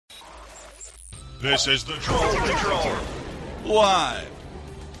This is the Troll Patrol, live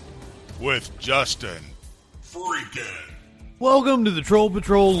with Justin Freakin'. Welcome to the Troll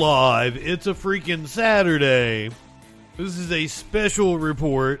Patrol Live. It's a freaking Saturday. This is a special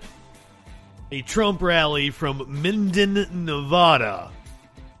report. A Trump rally from Minden, Nevada,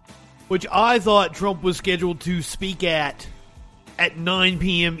 which I thought Trump was scheduled to speak at 9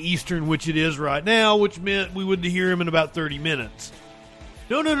 p.m. Eastern, which it is right now, which meant we would hear him in about 30 minutes.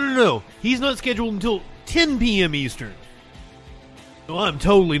 No. He's not scheduled until 10 p.m. Eastern. So I'm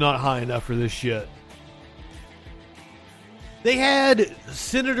totally not high enough for this shit. They had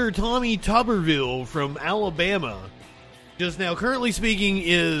Senator Tommy Tuberville from Alabama. Just now, currently speaking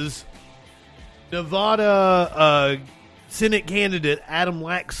is Nevada Senate candidate Adam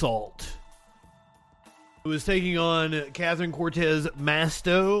Laxalt, who is taking on Catherine Cortez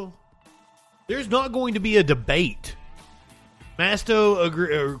Masto. There's not going to be a debate.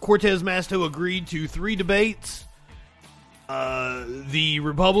 Cortez Masto agreed to 3 debates. The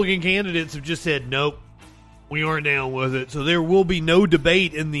Republican candidates have just said, nope, we aren't down with it. So there will be no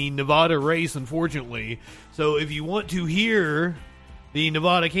debate in the Nevada race, unfortunately. So if you want to hear the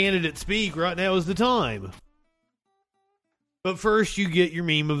Nevada candidate speak, right now is the time. But first, you get your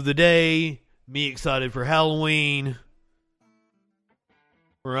meme of the day. Me excited for Halloween.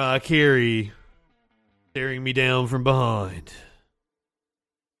 Mariah Carey staring me down from behind.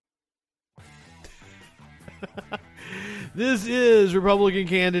 This is Republican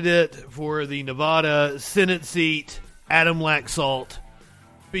candidate for the Nevada Senate seat, Adam Laxalt,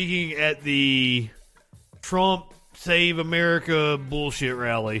 speaking at the Trump Save America bullshit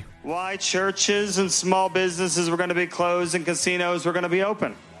rally. Why churches and small businesses were going to be closed and casinos were going to be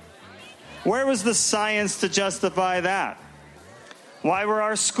open. Where was the science to justify that? Why were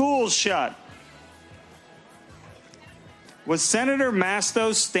our schools shut? Was Senator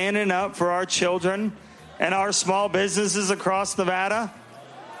Masto standing up for our children and our small businesses across Nevada?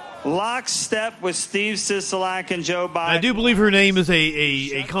 Lockstep with Steve Sisolak and Joe Biden. I do believe her name is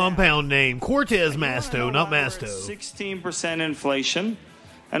a compound name. Cortez Masto, not Masto. 16% inflation.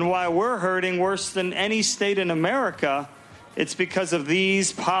 And why we're hurting worse than any state in America, it's because of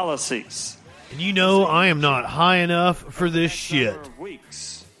these policies. And you know I am not high enough for this shit.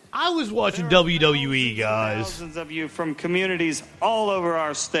 I was watching WWE, guys. Thousands of you from communities all over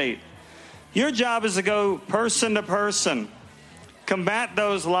our state. Your job is to go person to person. Combat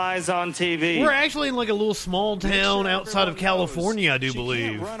those lies on TV. We're actually in like a little small town outside of California, I do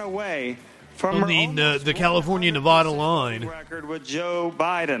believe. Can't run away from the California-Nevada line. Record with Joe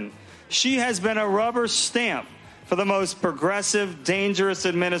Biden. She has been a rubber stamp for the most progressive, dangerous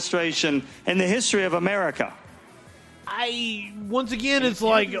administration in the history of America. Once again, it's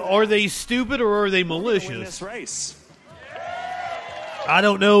like, are they stupid or are they malicious? Win this race. I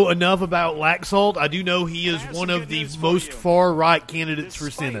don't know enough about Laxalt. I do know he is one of the most far-right candidates for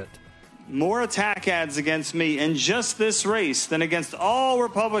Senate. More attack ads against me in just this race than against all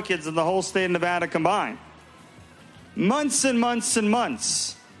Republicans in the whole state of Nevada combined. Months and months and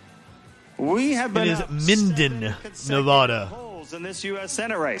months. We have been It is Minden, Nevada. Polls in this U.S.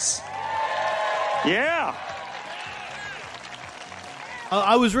 Senate race. Yeah.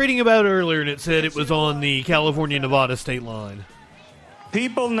 I was reading about it earlier, and it said it was on the California-Nevada state line.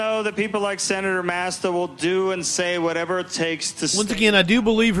 People know that people like Senator Masto will do and say whatever it takes to. Once again, I do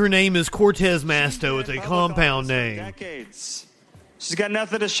believe her name is Cortez Masto. It's a compound name. Decades. She's got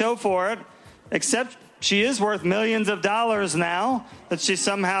nothing to show for it, except she is worth millions of dollars now that she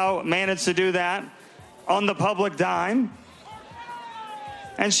somehow managed to do that on the public dime.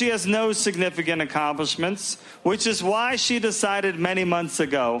 And she has no significant accomplishments, which is why she decided many months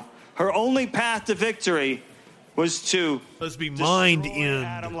ago her only path to victory was to let's be mind in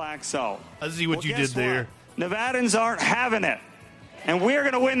Adam Laxalt. I see what you did there. Nevadans aren't having it, and we're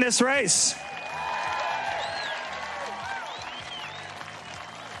going to win this race.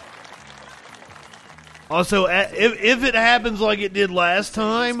 Also, if it happens like it did last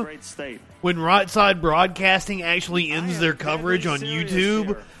time, when Right Side Broadcasting actually ends their coverage on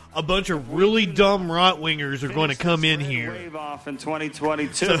YouTube, a bunch of really dumb right-wingers are going to come in here. In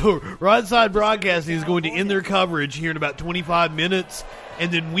 2022. So, Right Side Broadcasting is going to end their coverage here in about 25 minutes,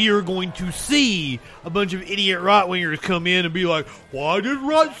 and then we are going to see a bunch of idiot right-wingers come in and be like, why did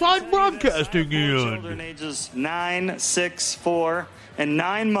Right Side Broadcasting end? Children ages 9, 6, 4, and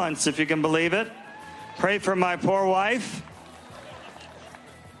 9 months, if you can believe it. Pray for my poor wife.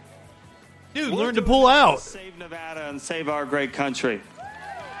 Dude, learn to pull out. Save Nevada and save our great country.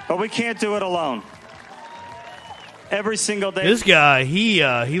 But we can't do it alone. Every single day. This guy, he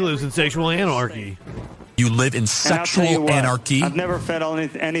lives in sexual anarchy. You live in sexual anarchy? I've never felt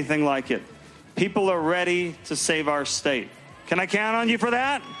anything like it. People are ready to save our state. Can I count on you for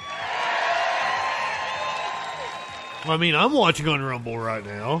that? I mean, I'm watching on Rumble right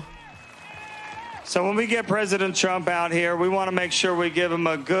now. So when we get President Trump out here, we want to make sure we give him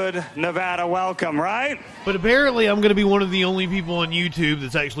a good Nevada welcome, right? But apparently I'm going to be one of the only people on YouTube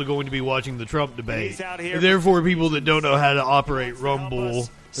that's actually going to be watching the Trump debate. He's out here. Therefore, people that don't know how to operate Rumble or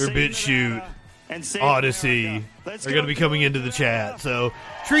BitChute, Odyssey are going to be coming into the chat. So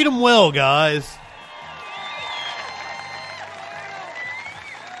treat them well, guys.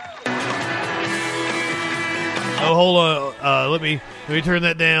 Oh, hold on. Let me turn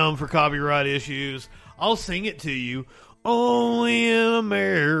that down for copyright issues. I'll sing it to you. Only in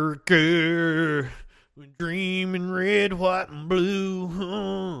America, we dream in red, white, and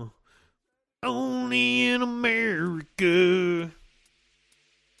blue. Only in America.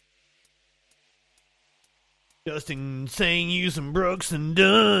 Justin sang you some Brooks and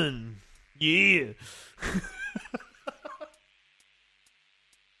Dunn. Yeah.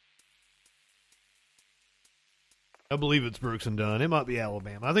 I believe it's Brooks and Dunn. It might be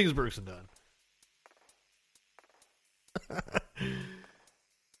Alabama. I think it's Brooks and Dunn.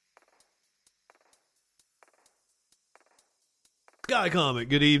 Sky Comet,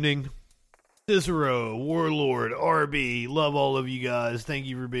 good evening. Cicero, Warlord, RB, love all of you guys. Thank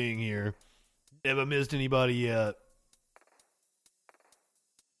you for being here. Haven't missed anybody yet.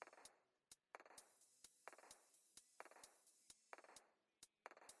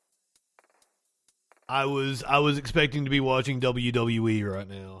 I was expecting to be watching WWE right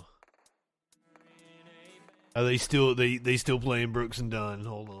now. Are they still playing Brooks and Dunn?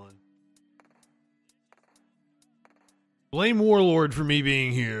 Hold on. Blame Warlord for me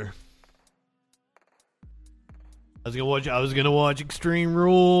being here. I was gonna watch Extreme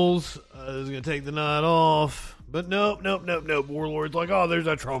Rules. I was gonna take the night off, but nope. Warlord's like, oh, there's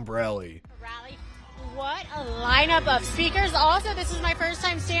a Trump rally. What a lineup of speakers. Also, this is my first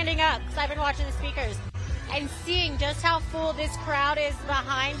time standing up because I've been watching the speakers and seeing just how full this crowd is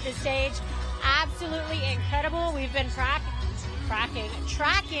behind the stage. Absolutely incredible. We've been tracking President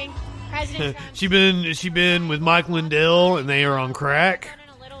Trump. she been with Mike Lindell, and they are on crack.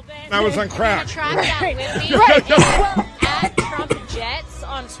 I was on crack. Track that with me at Trump Jets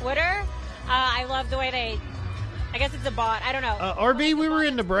on Twitter. I love the way they. I guess it's a bot. I don't know. RB, we were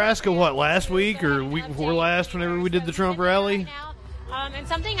in Nebraska, last week or week before last, whenever we did the Trump rally? And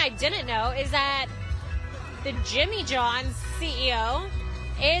something I didn't know is that the Jimmy John's CEO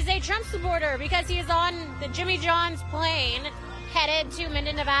is a Trump supporter because he is on the Jimmy John's plane headed to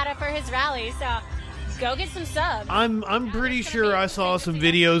Minden, Nevada for his rally. So go get some subs. I'm pretty sure I saw some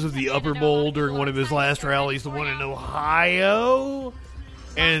videos of the Upper Bowl during one of his last rallies, the one in Ohio.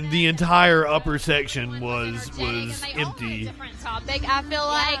 And the entire upper section was empty. Different topic, I feel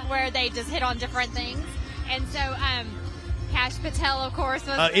like, where they just hit on different things. And so, Kash Patel, of course,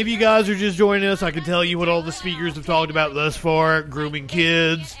 was. If you guys are just joining us, I can tell you what all the speakers have talked about thus far: grooming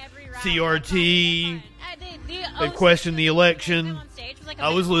kids, CRT. They've questioned the election. I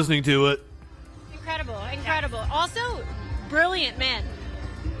was listening to it. Incredible. Also, brilliant men.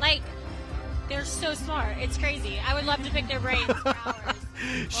 Like, they're so smart. It's crazy. I would love to pick their brains for hours.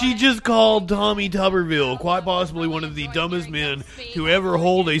 She just called Tommy Tuberville, quite possibly one of the dumbest men to ever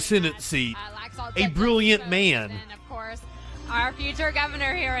hold a Senate seat, a brilliant man. And, of course, our future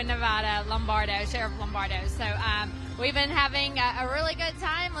governor here in Nevada, Sheriff Lombardo. So we've been having a really good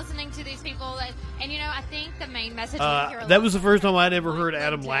time listening to these people. And, I think the main message that was the first time I'd ever heard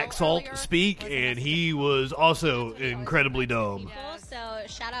Adam Laxalt speak, and he was also incredibly dumb. So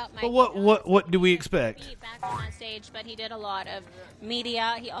shout out Mike. But what do we expect? Back on stage, but he did a lot of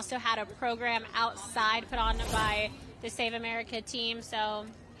media. He also had a program outside put on by the Save America team. So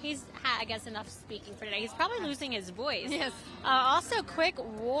he's had, I guess, enough speaking for today. He's probably losing his voice. Yes. Also, quick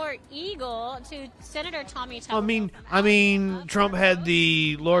war eagle to Senator Tommy Tuberville. I mean, Trump had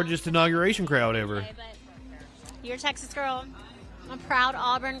the largest inauguration crowd ever. Okay, but you're a Texas girl. I'm a proud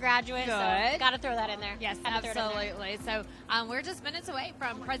Auburn graduate, so got to throw that in there. Yes, absolutely. So we're just minutes away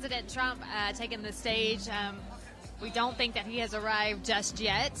from President Trump taking the stage. We don't think that he has arrived just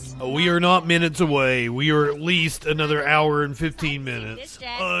yet. We are not minutes away. We are at least another hour and 15 minutes,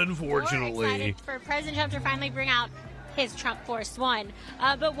 unfortunately. We're excited for President Trump to finally bring out his Trump Force One.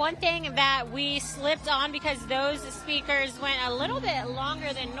 But one thing that we slipped on because those speakers went a little bit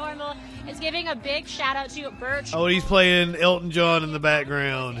longer than normal is giving a big shout out to Birch. Oh, he's playing Elton John in the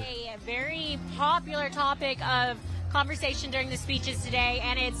background. A very popular topic of conversation during the speeches today,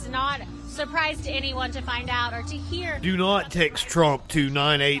 and it's not a surprise to anyone to find out or to hear. Do not text Trump to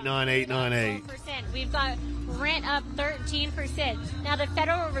 989898. We've got rent up 13%. Now, the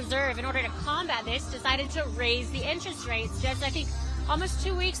Federal Reserve, in order to combat this, decided to raise the interest rates just, I think, almost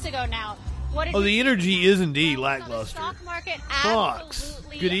 2 weeks ago now. What did the energy is indeed lackluster. The stock market Fox,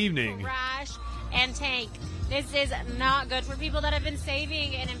 absolutely good evening. crash and tank. This is not good for people that have been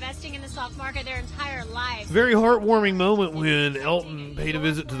saving and investing in the stock market their entire lives. Very heartwarming moment when Elton paid a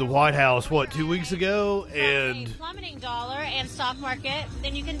visit to the White House, 2 weeks ago? And a plummeting dollar and stock market,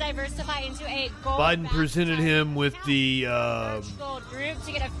 then you can diversify into a gold. Biden presented him with the gold group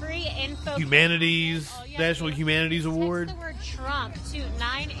to get a free info National Humanities Award. Text the word Trump to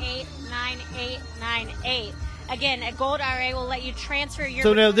 989898. Again, a gold IRA will let you transfer your.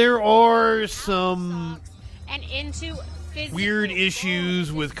 So now there are some and into weird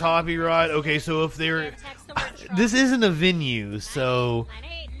issues with copyright. Okay, so if they're this isn't a venue, so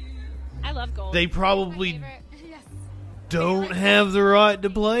I love gold. They probably don't have the right to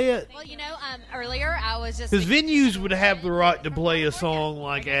play it. Well, earlier I was just because venues would have the right to play a song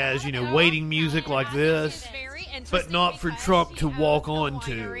like as waiting music like this, but not for Trump to walk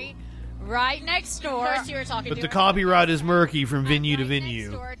onto. Right next door. First you were talking but to the copyright is murky from venue to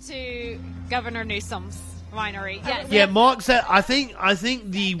venue. Next door to Governor Newsom's winery. Yes. Yeah, Mark said. I think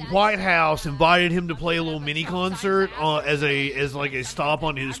the White House invited him to play a little mini concert as like a stop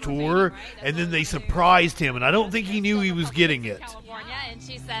on his tour, and then they surprised him, and I don't think he knew he was getting it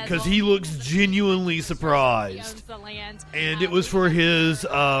because he looks genuinely surprised. And it was for his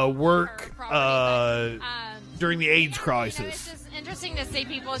work during the AIDS crisis. Interesting to see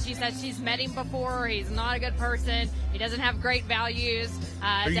people. She said she's met him before. He's not a good person. He doesn't have great values.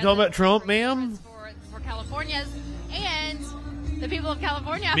 Are you talking about Trump, ma'am? For California's and the people of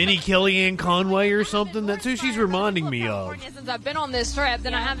California. Minnie Kellyanne Conway or something? That's who she's reminding me of. Since I've been on this trip,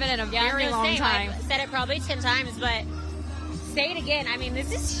 then I haven't in a very long time. I've said it probably 10 times, but say it again. I mean,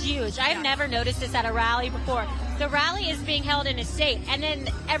 this is huge. I've never noticed this at a rally before. The rally is being held in a state, and then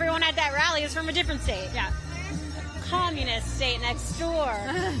everyone at that rally is from a different state. Yeah. Communist state next door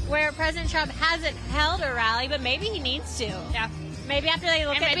where President Trump hasn't held a rally, but maybe he needs to. Yeah. Maybe after they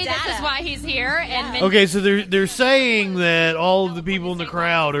look and at maybe data. This is why he's here. Yeah. And okay, so they're saying that all of the people in the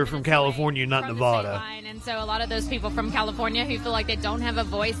crowd are from California, not Nevada. And so a lot of those people from California who feel like they don't have a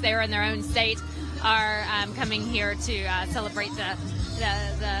voice there in their own state are coming here to celebrate the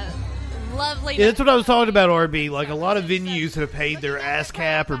lovely. Yeah, that's what I was talking about, RB. Like, a lot of venues have paid their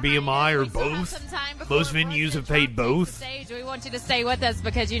ASCAP or BMI or both. Most venues have paid both. We want you to stay with us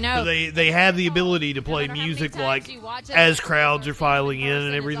because so they have the ability to play music like as crowds are filing in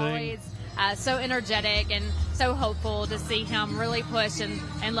and everything. So energetic and so hopeful to see him really push and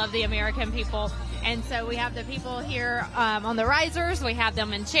love the American people. And so we have the people here on the risers. We have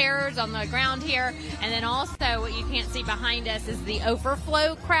them in chairs on the ground here. And then also what you can't see behind us is the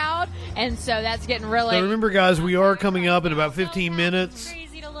overflow crowd. And so that's getting really... So remember, guys, we are coming up in about 15 minutes.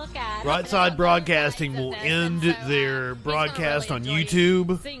 Right Side Broadcasting will end their broadcast on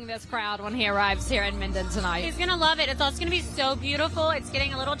YouTube. Seeing this crowd when he arrives here in Minden tonight. He's going to love it. It's also going to be so beautiful. It's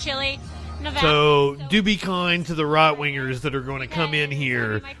getting a little chilly. Nevada. So do be kind to the right-wingers that are going to come in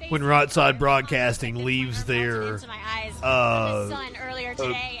here when Right Side Broadcasting leaves their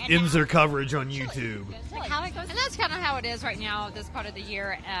ends their coverage on YouTube. And that's kind of how it is right now this part of the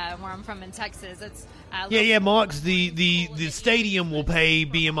year where I'm from in Texas. It's Mox, the stadium will pay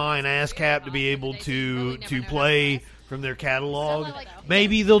BMI and ASCAP to be able to play from their catalog.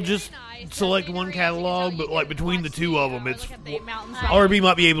 Maybe they'll just select one catalog, but like between the two of them, it's RB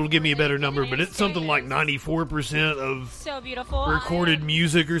might be able to give me a better number, but it's something like 94% of recorded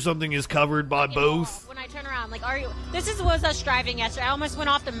music or something is covered by both. When I turn around, like, was us driving yesterday. I almost went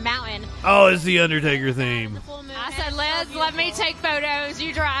off the mountain. Oh, it's the Undertaker theme. I said, Liz, let me take photos.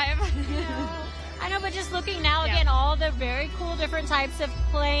 You drive. I know, but just looking now again, all the very cool different types of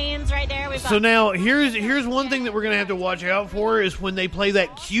planes right there. So now here's one thing that we're gonna have to watch out for is when they play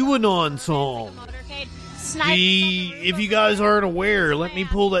that QAnon song. If you guys aren't aware, let me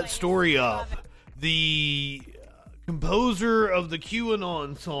pull that story up. The composer of the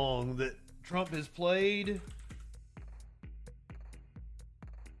QAnon song that Trump has played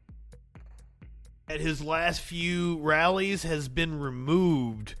at his last few rallies has been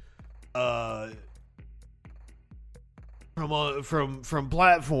removed from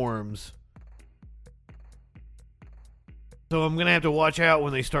platforms. So I'm going to have to watch out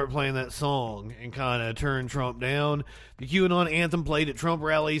when they start playing that song and kind of turn Trump down. The QAnon anthem played at Trump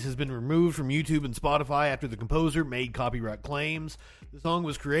rallies has been removed from YouTube and Spotify after the composer made copyright claims. The song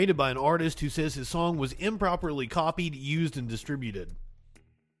was created by an artist who says his song was improperly copied, used, and distributed.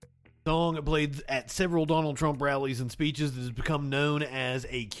 Song played at several Donald Trump rallies and speeches that has become known as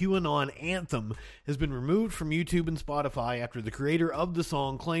a QAnon anthem has been removed from YouTube and Spotify after the creator of the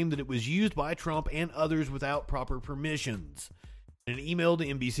song claimed that it was used by Trump and others without proper permissions. In an email to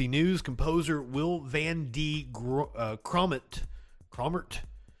NBC News, composer Will Van D. Cromert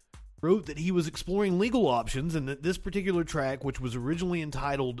wrote that he was exploring legal options and that this particular track, which was originally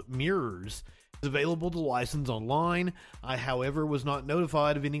entitled Mirrors, is available to license online. I, however, was not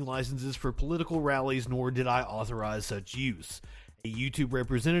notified of any licenses for political rallies, nor did I authorize such use. A YouTube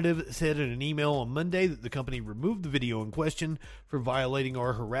representative said in an email on Monday that the company removed the video in question for violating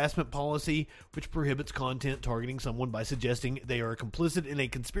our harassment policy, which prohibits content targeting someone by suggesting they are complicit in a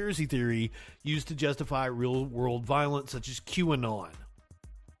conspiracy theory used to justify real-world violence such as QAnon.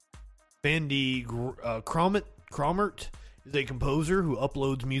 Vandy Cromert is a composer who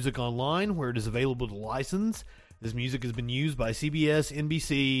uploads music online where it is available to license. This music has been used by CBS,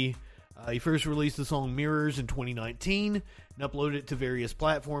 NBC. He first released the song Mirrors in 2019 and uploaded it to various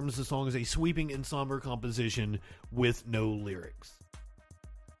platforms. The song is a sweeping and somber composition with no lyrics.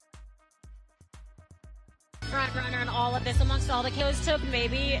 Front runner and all of this amongst all the kills took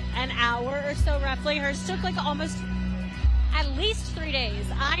maybe an hour or so roughly. Hers took like almost at least 3 days.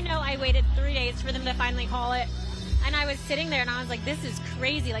 I know I waited 3 days for them to finally call it. And I was sitting there and I was like, this is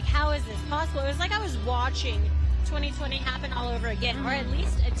crazy. Like, how is this possible? It was like I was watching 2020 happen all over again, or at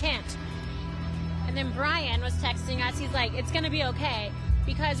least attempt. And then Brian was texting us. He's like, it's going to be okay.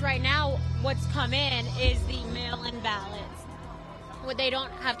 Because right now, what's come in is the mail-in ballots. What they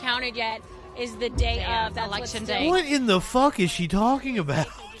don't have counted yet is the day of. That's election day. What in the fuck is she talking about?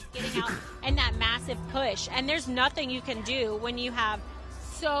 Just getting out and that massive push. And there's nothing you can do when you have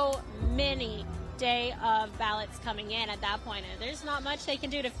so many day of ballots coming in at that point. And there's not much they can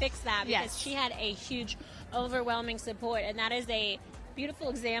do to fix that because she had a huge, overwhelming support. And that is a beautiful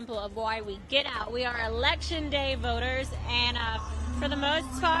example of why we get out. We are election day voters. And for the most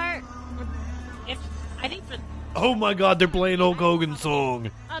part, Oh my God, they're playing Hulk Hogan's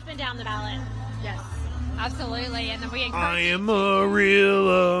song. Up and down the ballot. Yes, absolutely. And we encourage I am a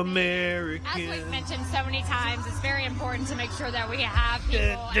real American. As we've mentioned so many times, it's very important to make sure that we have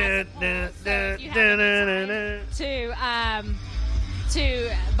people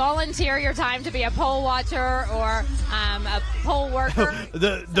to volunteer your time to be a poll watcher or a poll worker.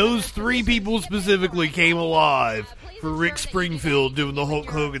 Those three people specifically came alive for Rick Springfield doing the Hulk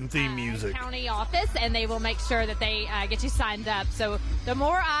Hogan theme music. County office, and they will make sure that they get you signed up. So the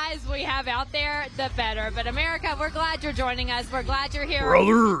more eyes we have out there, the better. But America, we're glad you're joining us. We're glad you're here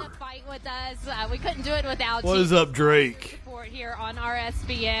Brother. to fight with us. We couldn't do it without you. What is up, Drake? Support here on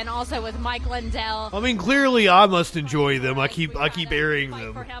RSBN, also with Mike Lindell. I mean, clearly I must enjoy them. I keep airing Fight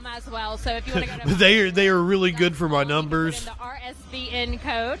them. for him as well. So if you want to go to But they are really good for my numbers. the RSBN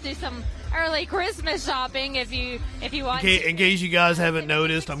code, do some early Christmas shopping if you want. In case you guys haven't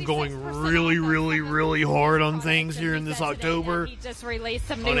noticed, I'm going really hard on things here in this October. He just released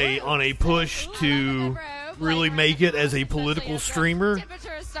some On a push to really make it as a political streamer.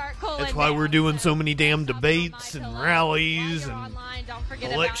 That's why we're doing so many damn debates and rallies and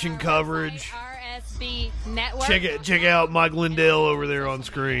election coverage. Check out Mike Lindell over there on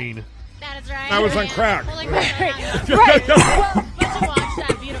screen. That is right. I was on crack. Right. But to watch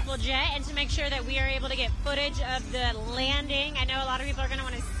that beautiful jet and to make sure that we are able to get footage of the landing. I know a lot of people are going to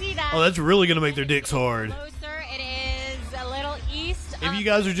want to see that. Oh, that's really going to make their dicks hard. Closer, it is a little east. If you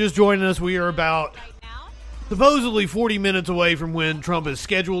guys are just joining us, we are about supposedly 40 minutes away from when Trump is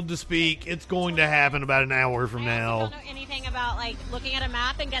scheduled to speak. It's going to happen about an hour from I now. don't know anything about like looking at a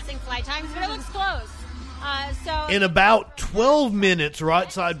map and guessing flight times, but it looks close. So In about 12 minutes,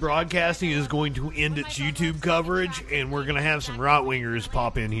 Right Side Broadcasting is going to end its YouTube coverage, and we're going to have some right-wingers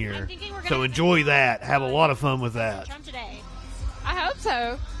pop in here. So enjoy that. Have a lot of fun with that. Trump today. I hope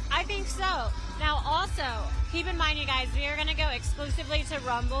so. I think so. Now, also, keep in mind, you guys, we are going to go exclusively to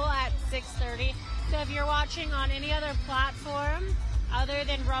Rumble at 6:30. So if you're watching on any other platform other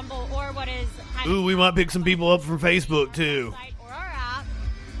than Rumble or what is Ooh, we might pick some people up from Facebook, too. or our app,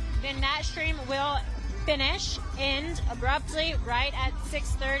 then that stream will end abruptly right at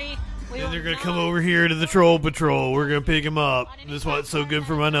 6:30. And they're going to come over here to the Troll Patrol. We're going to pick them up. This is why it's so good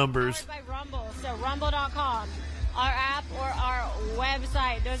for my numbers. By Rumble, so rumble.com, our app or our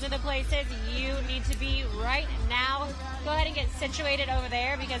website. Those are the places you need to be right now. Go ahead and get situated over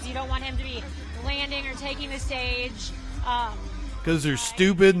there because you don't want him to be landing or taking the stage. Because they're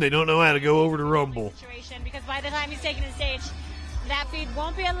stupid and they don't know how to go over to Rumble. Because by the time he's taking the stage, that feed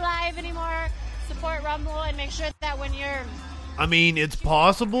won't be alive anymore. Support Rumble and make sure that when you're I mean, it's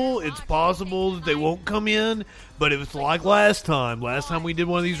possible. It's possible that they won't come in, but it was like last time. Last time we did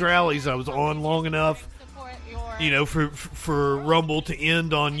one of these rallies, I was on long enough, for Rumble to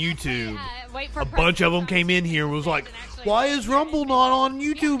end on YouTube. A bunch of them came in here and was like, why is Rumble not on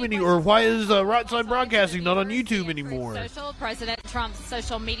YouTube anymore? Or why is Right Side Broadcasting not on YouTube anymore? President Trump's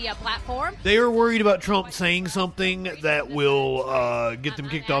social media platform. They are worried about Trump saying something that will get them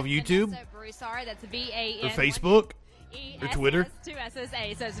kicked off YouTube or Facebook or Twitter. Two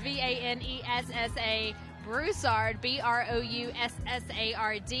SSA, so it's VANESSA Broussard,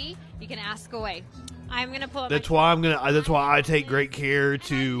 BROUSSARD. You can ask away. I'm gonna pull up. That's why I take great care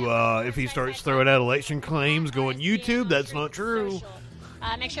to if he starts throwing out election claims, going YouTube. That's not true.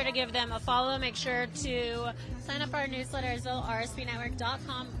 Make sure to give them a follow. Make sure to sign up for our newsletter as well.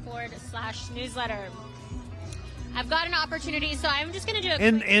 rspnetwork.com/newsletter. I've got an opportunity, so I'm just going to do it.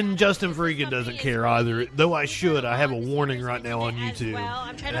 And Justin Freakin doesn't care either. Though I should. I have a warning right now on YouTube.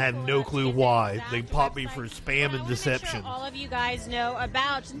 And I have no clue why. They popped me for spam and deception. All of you guys know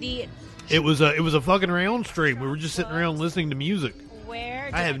about the... It was a fucking around stream. We were just sitting around listening to music.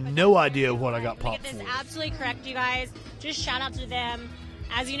 I have no idea what I got popped for. This is absolutely correct, you guys. Just shout out to them.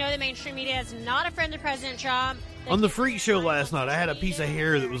 As you know, the mainstream media is not a friend of President Trump. On the Freak Show last night, I had a piece of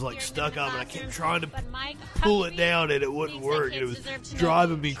hair that was like stuck on, and I kept trying to pull it down, and it wouldn't work. It was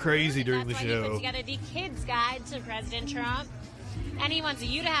driving me crazy during the show. He put together the Kids Guide to President Trump, and he wants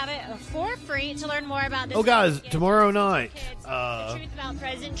you to have it for free to learn more about this. Oh, guys, tomorrow night, the truth about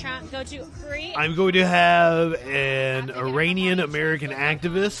President Trump. Go to free. I'm going to have an Iranian American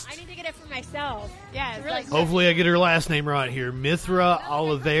activist. I need to get it for myself. Yeah, it's really hopefully I get her last name right here. Mithra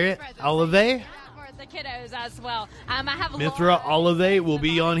Olive. The kiddos as well. I have Mithra Olive will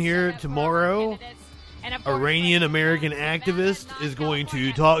be on here tomorrow. Iranian American activist is going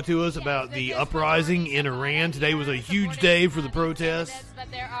to talk to us about the uprising in Iran. Today was a huge day for the protests.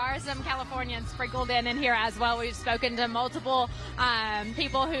 But there are some Californians sprinkled in here as well. We've spoken to multiple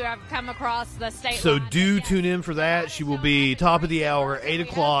people who have come across the state. So do tune in for that. She will be top of the hour, 8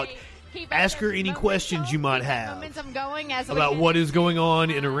 o'clock. Ask her any questions you might have about what is going on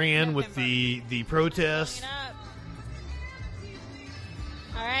in Iran with the protests.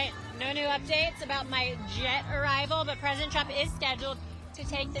 All right, no new updates about my jet arrival, but President Trump is scheduled to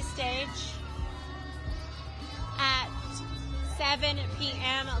take the stage at 7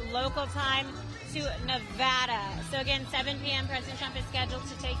 p.m. local time to Nevada. So again, 7 p.m. President Trump is scheduled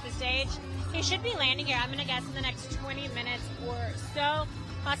to take the stage. He should be landing here, I'm going to guess, in the next 20 minutes or so.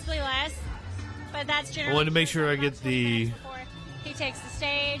 Possibly less, but that's generally... I wanted to make sure I get the... He takes the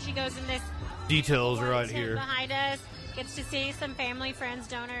stage, he goes in this... Details right here. Behind us, gets to see some family, friends,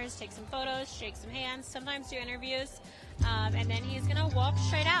 donors, take some photos, shake some hands, sometimes do interviews, and then he's going to walk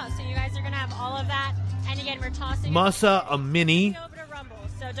straight out. So you guys are going to have all of that, and again, we're tossing... Mahsa Amini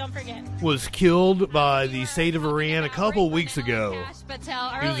so don't forget. Was killed by the state of Iran a couple weeks ago.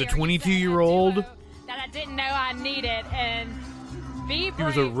 He was a 22-year-old. That I didn't know I needed, and... He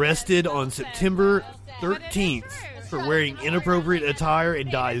was arrested on September 13th for wearing inappropriate attire and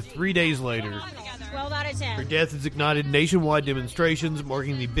died 3 days later. 12 out of 10. Her death has ignited nationwide demonstrations,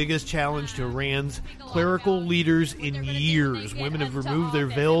 marking the biggest challenge to Iran's clerical leaders in years. Women have removed their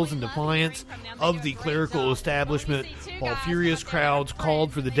veils in defiance of the clerical establishment, while furious crowds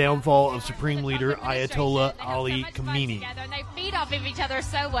called for the downfall of Supreme Leader Ayatollah Ali Khamenei. They feed off of each other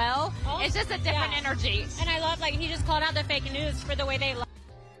so well. It's just a different energy. And I love, he just called out the fake news for the way they...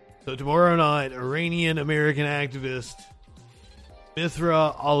 So tomorrow night, Iranian American activist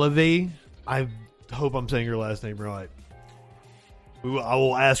Mithra Olive, I hope I'm saying her last name right. I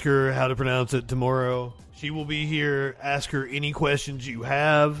will ask her how to pronounce it tomorrow. She will be here. Ask her any questions you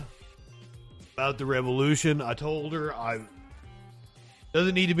have about the revolution. I told her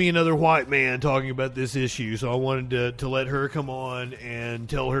doesn't need to be another white man talking about this issue, so I wanted to let her come on and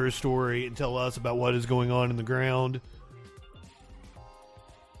tell her story and tell us about what is going on in the ground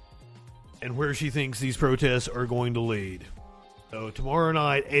and where she thinks these protests are going to lead. So tomorrow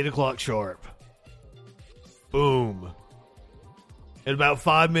night, 8 o'clock sharp. Boom. In about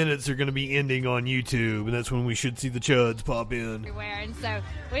 5 minutes, they're going to be ending on YouTube, and that's when we should see the chuds pop in. Everywhere. And so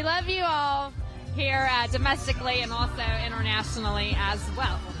we love you all here domestically and also internationally as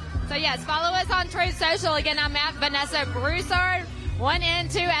well. So yes, follow us on Truth Social. Again, I'm at Vanessa Broussard. 1 N,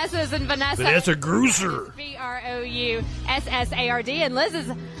 2 S's in Vanessa. Vanessa Gruser. Broussard. And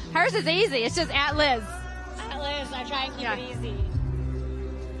hers is easy. It's just at Liz. At Liz. I try and keep it easy.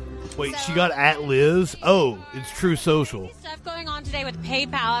 Wait, she got at Liz? Oh, it's True Social. Stuff going on today with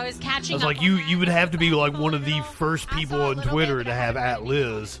PayPal. I was catching up. I was like, you would have to be like one of the first people on Twitter to have at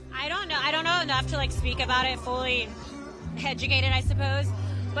Liz. I don't know enough to speak about it fully. educated, I suppose.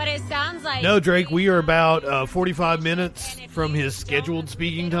 But it sounds like... No, Drake, we are about 45 minutes from his scheduled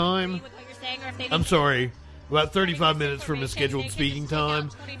speaking time. I'm sorry, about 35 minutes from his scheduled speaking time.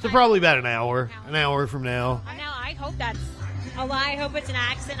 So probably about an hour from now. I hope that's a lie. I hope it's an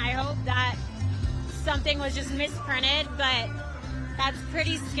accident. I hope that something was just misprinted, but that's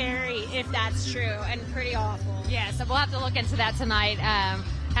pretty scary if that's true, and pretty awful. Yeah, so we'll have to look into that tonight.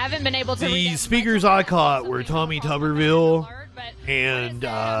 Haven't been able to... The speakers I caught were Tommy Tuberville and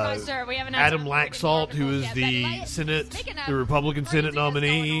Adam Laxalt, who is the the Republican Senate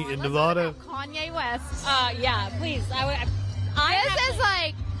nominee in Nevada. Kanye West. Yeah, please. This is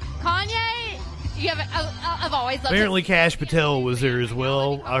like Kanye. You have. I've always loved. Apparently, Kash Patel was there as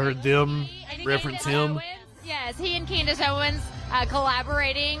well. I heard them reference him. Yes, he and Candace Owens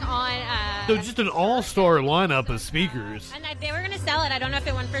collaborating on. So just an all-star lineup of speakers. And they were going to sell it. I don't know if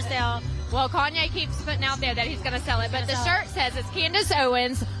it went for sale. Well, Kanye keeps putting out there that he's going to sell it, but the shirt says it's Candace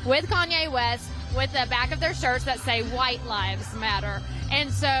Owens with Kanye West with the back of their shirts that say "White Lives Matter," and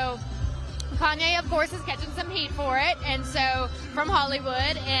so Kanye, of course, is catching some heat for it, and so from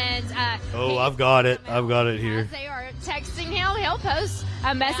Hollywood, and I've got it here. As they are texting him, he'll post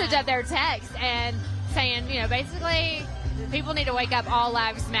a message of their text and saying, basically, people need to wake up. All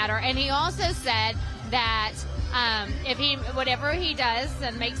lives matter. And he also said that whatever he does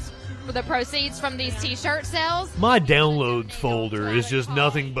and makes the proceeds from these T-shirt sales. My downloads folder is just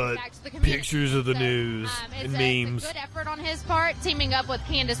nothing but pictures of the news and memes. It's a good effort on his part, teaming up with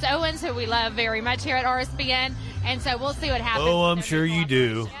Candace Owens, who we love very much here at RSBN. And so we'll see what happens. Oh, I'm sure you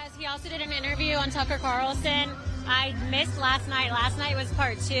do. Yes, he also did an interview on Tucker Carlson. I missed last night. Last night was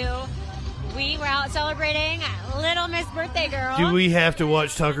part 2. We were out celebrating Little Miss Birthday Girl. Do we have to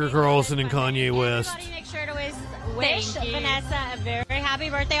watch Tucker Carlson and Kanye West? Everybody make sure to wish Vanessa a very happy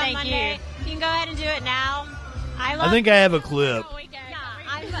birthday on Monday. You can go ahead and do it now. I think I have a clip. Yeah,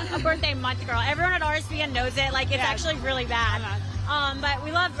 I'm a birthday month girl. Everyone at RSBN knows it. Like, it's actually really bad. But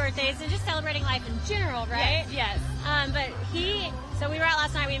we love birthdays and just celebrating life in general, right? Yes. So we were out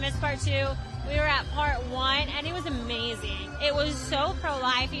last night. We missed part 2. We were at part 1, and it was amazing. It was so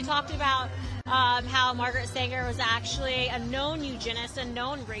pro-life. He talked about how Margaret Sanger was actually a known eugenist, a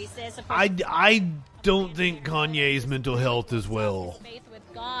known racist. I don't think Kanye's mental health is well. Faith with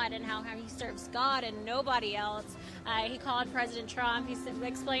God and how he serves God and nobody else. He called President Trump. He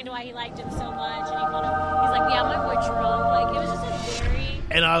explained why he liked him so much, and he's like, "Yeah, my boy Trump." Like, it was just a very.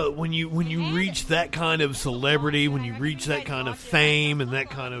 And when you reach that kind of celebrity, when you reach that kind of fame and that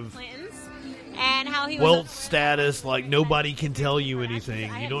kind of and how he wealth status, like, nobody can tell you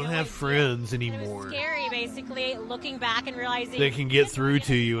anything. You don't have friends anymore. It was scary, basically, looking back and realizing they can get through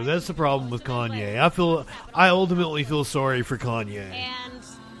to you, and that's the problem with Kanye. I ultimately feel sorry for Kanye. And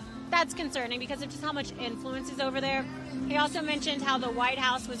that's concerning because of just how much influence is over there. He also mentioned how the White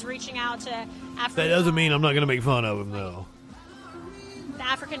House was reaching out to African. That doesn't mean I'm not going to make fun of him, though. The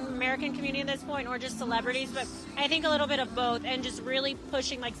African American community at this point, or just celebrities, but I think a little bit of both, and just really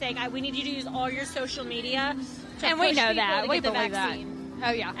pushing, like saying, we need you to use all your social media to and push we know that. we believe the vaccine. That.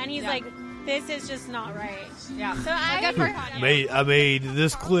 Oh, yeah. And he's like, this is just not right. Yeah. So I made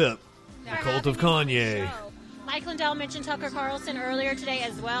this clip, The Cult of Kanye. Mike Lindell mentioned Tucker Carlson earlier today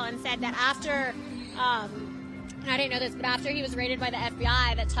as well, and said that after, I didn't know this, but after he was raided by the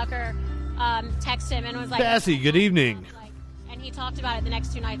FBI, that Tucker texted him and was like, Sassy, good evening. And he talked about it the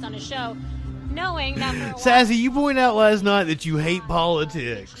next 2 nights on his show, knowing that for a while, Sassy, you pointed out last night that you hate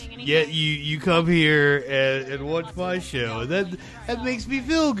politics, yet you come here and watch my show. That makes me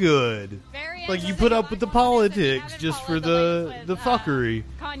feel good. Like, you put up with the politics just for the fuckery.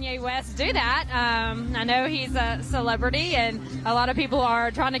 Kanye West do that. I know he's a celebrity, and a lot of people are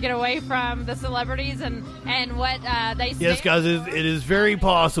trying to get away from the celebrities and what they say. Yes, guys, it is very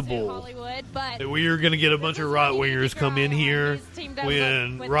possible but that we are going to get a bunch of right-wingers come in here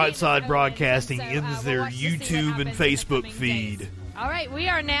when Right Side Broadcasting ends their YouTube and Facebook feed. All right, we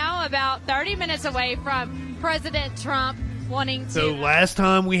are now about 30 minutes away from President Trump wanting to... So last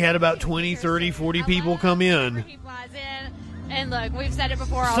time we had about 20, 30, 40 people come in. And look, we've said it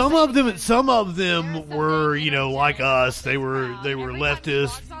before. Some of them were, like us. They were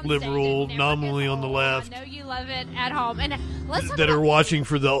leftist, liberal, nominally on the left. I know you love it at home, and that are watching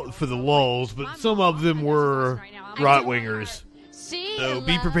for the lulls. But some of them were right wingers. So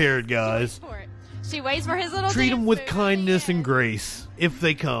be prepared, guys. She waits for his little. Treat them with kindness and grace if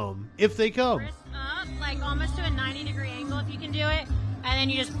they come. If they come. Like almost to a 90-degree angle if you can do it, and then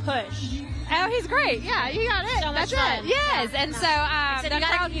you just push. Oh, he's great. Yeah, you got it. So That's fun. it. Yes, and so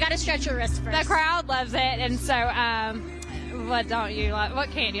you got to stretch your wrist first. The crowd loves it, and so what don't you love?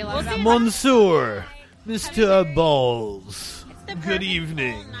 What can't you love? Monsieur, Mr. Balls. It's the Good perfect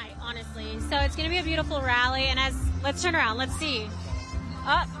evening. fall night, honestly. So it's going to be a beautiful rally. And let's turn around. Let's see.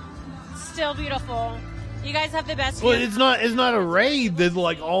 Up. Still beautiful. You guys have the best. Well, view. it's not a raid that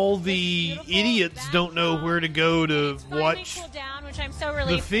like all the idiots don't know where to go to It's finally watch. cooled down, which I'm so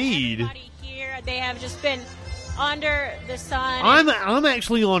relieved. feed. Everybody here, they have just been under the sun. I'm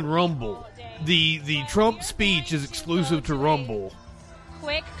actually on Rumble. The Trump speech is exclusive to Rumble.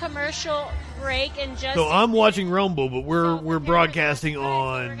 Quick commercial break and just. So I'm watching Rumble, but we're So broadcasting what we're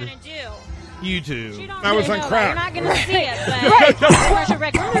on gonna do. YouTube. You don't I was really on know crack. that. You're not going to see it, but commercial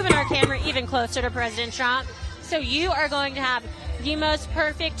break. We're moving our camera even closer to President Trump, so you are going to have the most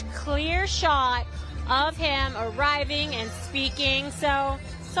perfect, clear shot of him arriving and speaking. So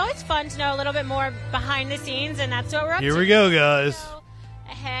it's always fun to know a little bit more behind the scenes, and that's what we're up to. Here we go, guys. So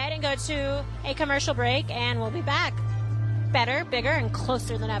ahead and go to a commercial break, and we'll be back. Better, bigger, and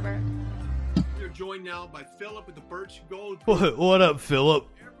closer than ever. They're joined now by Philip with the Birch Gold Group. What up, Philip?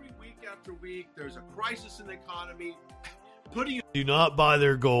 Every week after week, there's a crisis in the economy. Putting Do not buy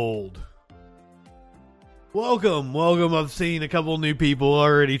their gold. Welcome. I've seen a couple new people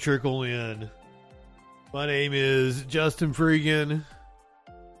already trickle in. My name is Justin Freakin.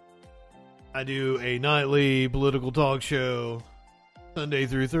 I do a nightly political talk show, Sunday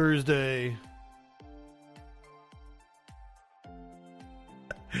through Thursday.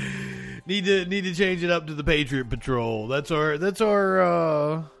 Need to change it up to the Patriot Patrol. That's our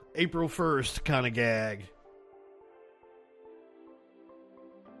April 1st kind of gag.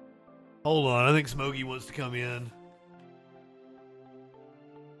 Hold on, I think Smokey wants to come in.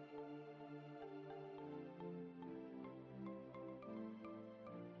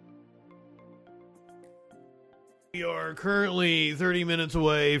 We are currently 30 minutes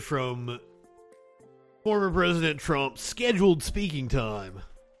away from former President Trump's scheduled speaking time.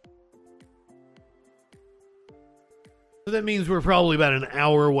 So that means we're probably about an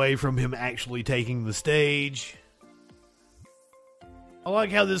hour away from him actually taking the stage. I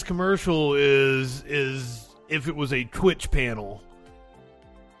like how this commercial is if it was a Twitch panel.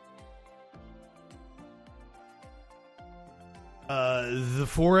 The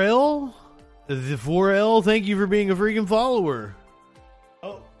 4L? The 4L, thank you for being a freaking follower.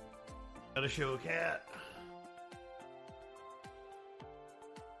 Oh, gotta show a cat.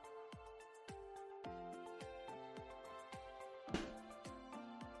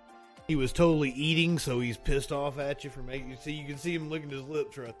 He was totally eating, so he's pissed off at you for making you see. You can see him licking his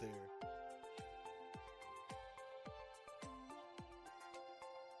lips right there.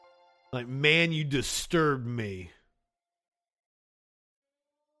 Like, man, you disturbed me.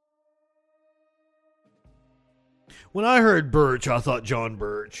 When I heard Birch, I thought John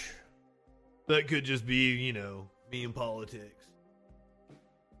Birch. That could just be, you know, me in politics.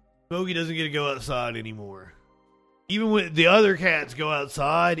 Smokey doesn't get to go outside anymore. Even when the other cats go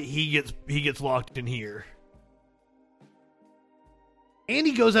outside, he gets locked in here. And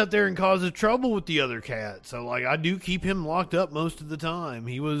he goes out there and causes trouble with the other cats. So like I do keep him locked up most of the time.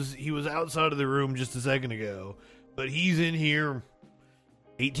 He was outside of the room just a second ago. But he's in here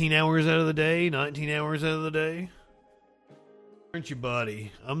 18 hours out of the day, 19 hours out of the day. Aren't you,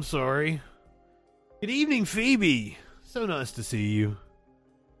 buddy? I'm sorry. Good evening, Phoebe. So nice to see you.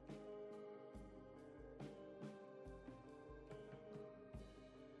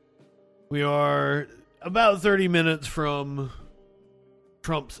 We are about 30 minutes from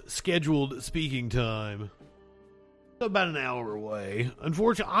Trump's scheduled speaking time. So about an hour away.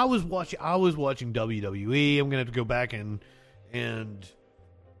 Unfortunately, I was watching WWE. I'm gonna have to go back and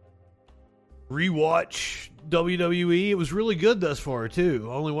rewatch WWE. It was really good thus far too.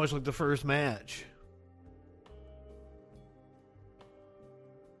 I only watched like the first match,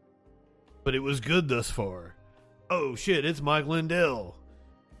 but it was good thus far. Oh shit! It's Mike Lindell.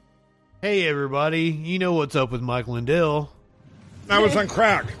 Hey everybody, you know what's up with Mike Lindell. I was on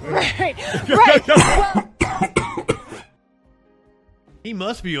crack. Right. He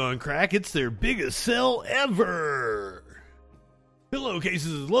must be on crack. It's their biggest sell ever.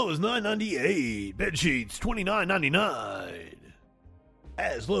 Pillowcases as low as $9.98. Bed sheets $29.99.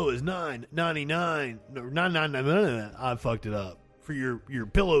 As low as $9.99. No, $9.99. I fucked it up. For your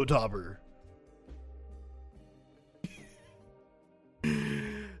pillow topper.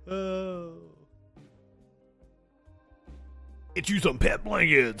 Get you some pet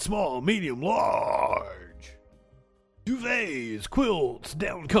blankets, small, medium, large. Duvets, quilts,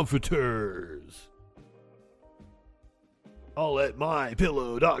 down comforters. All at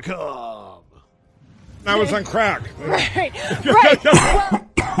mypillow.com. I was on crack. Right.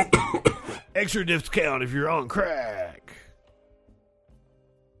 Extra discount if you're on crack.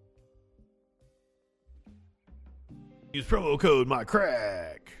 Use promo code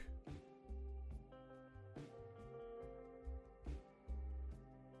MyCrack.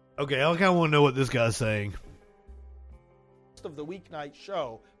 Okay, I kind of want to know what this guy's saying. Of the weeknight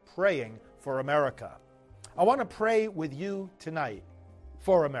show, praying for America. I want to pray with you tonight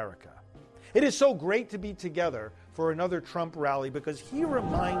for America. It is so great to be together for another Trump rally because he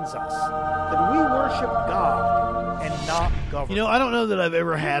reminds us that we worship God and not government. You know, I don't know that I've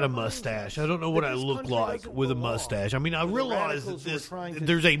ever had a mustache. I don't know what I look like with a mustache. I mean, I realize that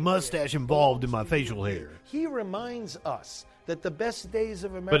there's a mustache involved in my facial hair. He reminds us that the best days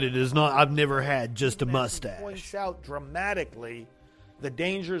of America... But it is not, I've never had just a mustache. He points out dramatically the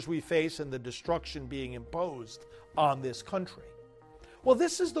dangers we face and the destruction being imposed on this country. Well,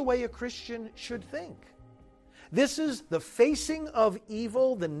 this is the way a Christian should think. This is the facing of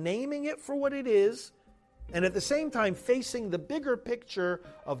evil, the naming it for what it is, and at the same time facing the bigger picture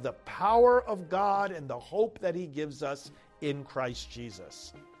of the power of God and the hope that He gives us in Christ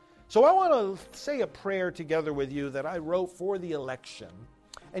Jesus. So I want to say a prayer together with you that I wrote for the election.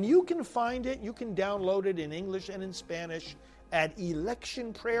 And you can find it, you can download it in English and in Spanish at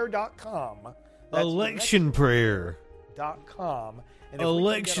electionprayer.com. Election prayer. .com. And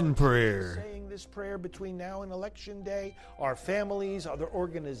election prayer. Saying this prayer between now and election day, our families, other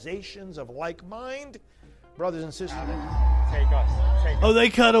organizations of like mind, brothers and sisters. Take us. Oh, they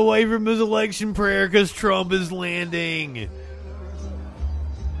cut away from his election prayer because Trump is landing.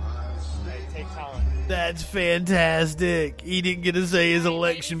 That's fantastic. He didn't get to say his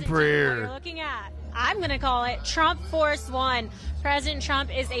election prayer. What you're looking at, I'm going to call it Trump Force One. President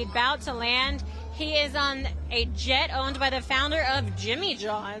Trump is about to land. He is on a jet owned by the founder of Jimmy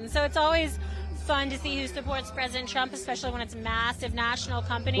John's. So it's always fun to see who supports President Trump, especially when it's a massive national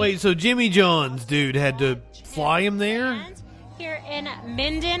company. Wait, so Jimmy John's dude had to fly him there? Here in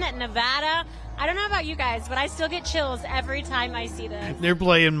Minden, Nevada. I don't know about you guys, but I still get chills every time I see this. They're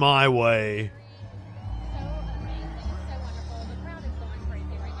playing My Way.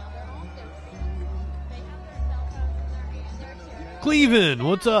 Cleveland,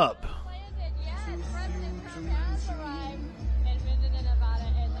 what's up?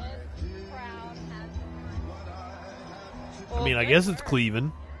 I mean, I guess it's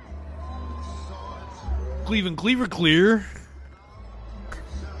Cleveland. Cleaver clear.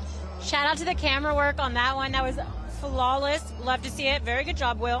 Shout out to the camera work on that one. That was flawless. Love to see it. Very good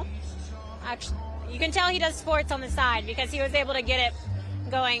job, Will. Actually, you can tell he does sports on the side because he was able to get it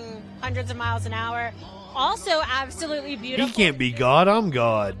going hundreds of miles an hour. Also, absolutely beautiful. He can't be God. I'm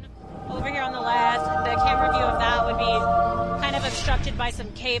God. Over here on the left, the camera view of that would be kind of obstructed by some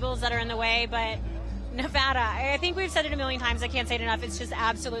cables that are in the way, but Nevada, I think we've said it a million times. I can't say it enough. It's just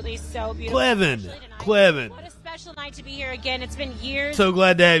absolutely so beautiful. Clevin. What a special night to be here again. It's been years. So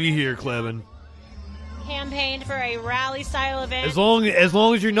glad to have you here, Clevin. Campaigned for a rally-style event. As long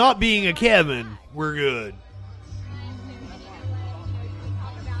as you're not being a Kevin, we're good.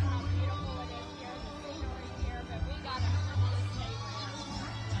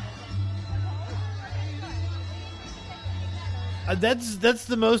 That's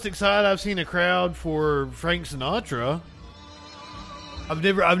the most excited I've seen a crowd for Frank Sinatra. I've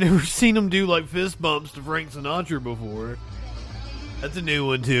never seen them do like fist bumps to Frank Sinatra before. That's a new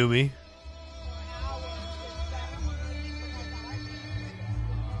one to me.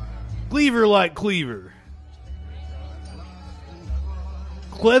 Cleaver like Cleaver.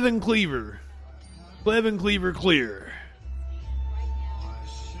 Clevin Cleaver. Clevin Cleaver clear.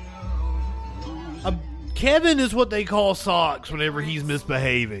 Kevin is what they call socks whenever he's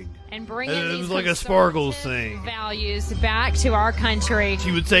misbehaving. And bringing it these was like a Sparkles thing. Values back to our country.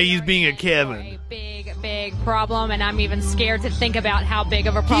 She would say he's being a Kevin. A big problem, and I'm even scared to think about how big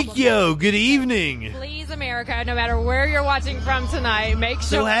of a problem. Kikyo, good evening. Please, America, no matter where you're watching from tonight, make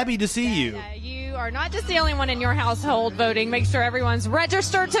sure. So happy to see you. You are not just the only one in your household voting. Make sure everyone's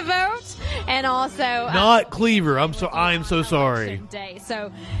registered to vote, and also not Cleaver. I'm so sorry. Day.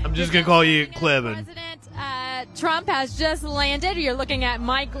 So I'm just gonna call you Clevin. Trump has just landed. You're looking at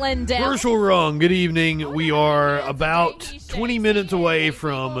Mike Lindell. Commercial wrong. Good evening. We are about 20 minutes away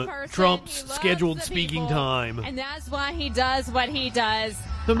from Trump's scheduled speaking time. And that's why he does what he does.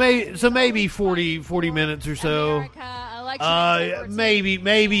 So maybe 40 minutes or so.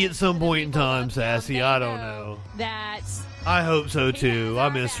 Maybe at some point in time, Sassy. I don't know. I hope so too. I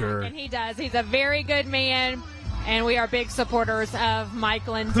miss her. And he does. He's a very good man. And we are big supporters of Mike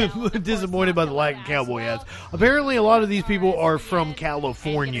Lindell. Disappointed by the lack of cowboy hats. Apparently, a lot of these people are from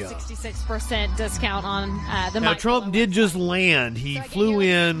California. 66% discount on the. Now, Trump did just land. He flew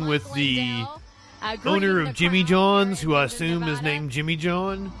in with the owner of Jimmy John's, who I assume is named Jimmy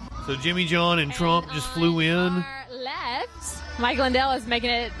John. So Jimmy John and Trump just flew in. left. Mike Lindell is making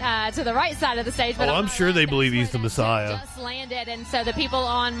it to the right side of the stage. But I'm sure they believe he's the Messiah. Just landed, and so the people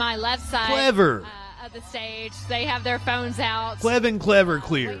on my left side Clever. Of the stage, they have their phones out. Clever,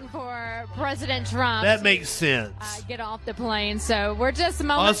 clear. Waiting for President Trump. That makes sense. Get off the plane. So we're just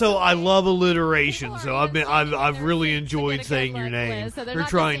moments. Also, I love alliteration, so I've really enjoyed saying your name. So Or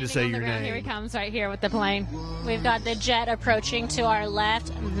trying to say your name. Here he comes right here with the plane. We've got the jet approaching to our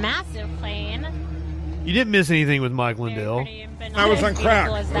left. Massive plane. You didn't miss anything with Mike Lindell. I was on crack.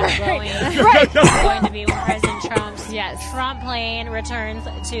 It's going to be when President Trump's Trump plane returns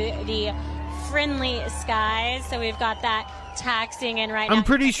to the friendly skies. So we've got that taxiing in right now. I'm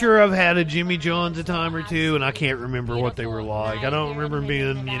pretty sure I've had a Jimmy John's a time or two, and I can't remember what they were like. I don't remember them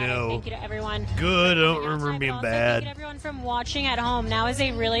being, Thank you to everyone. good. I don't remember them being Also, bad. Thank you to everyone from watching at home. Now is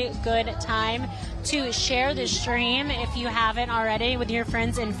a really good time to share the stream if you haven't already with your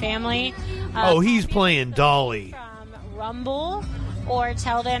friends and family. He's playing Dolly. From Rumble, or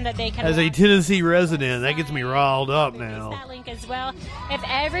tell them that they can. As a watch Tennessee resident, that gets me riled up now. that link as well. If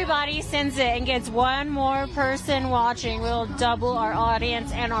everybody sends it and gets one more person watching, we'll double our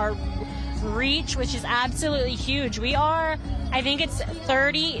audience and our reach, which is absolutely huge. We are, I think it's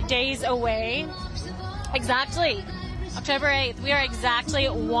 30 days away. Exactly. October 8th. We are exactly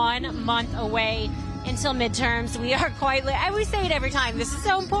 1 month away until midterms. We are quite I always say it every time. This is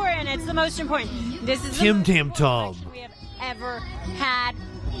so important. It's the most important. This is Tim the Tam most Tom. election we have ever had.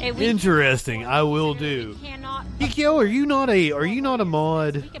 Interesting. I will do. Kikyo, are you not a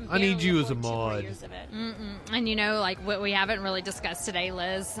mod? I need you as a mod. And like what we haven't really discussed today,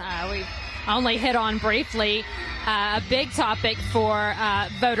 Liz, we've only hit on briefly a big topic for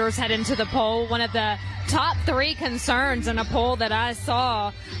voters heading to the poll. One of the top 3 concerns in a poll that I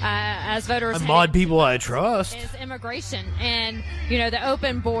saw as voters mod people I trust is immigration and the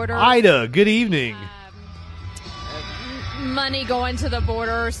open border. Ida, good evening. Money going to the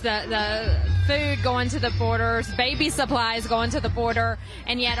borders, the food going to the borders, baby supplies going to the border,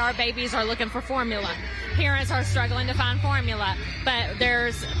 and yet our babies are looking for formula. Parents are struggling to find formula, but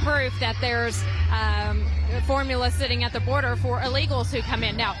there's proof that there's formula sitting at the border for illegals who come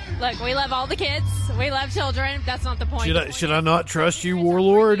in. Now, look, we love all the kids. We love children. That's not the point. Should I not trust you,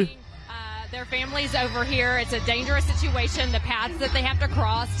 warlord? Their families over here. It's a dangerous situation. The paths that they have to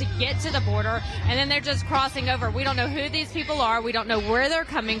cross to get to the border, and then they're just crossing over. We don't know who these people are. We don't know where they're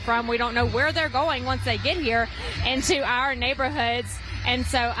coming from. We don't know where they're going once they get here into our neighborhoods. And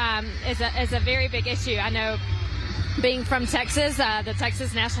so it's a very big issue. I know, being from Texas, the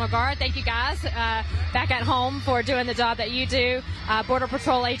Texas National Guard, thank you guys back at home for doing the job that you do. Border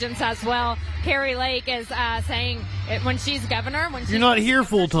Patrol agents as well. Carrie Lake is saying when she's governor, you're not here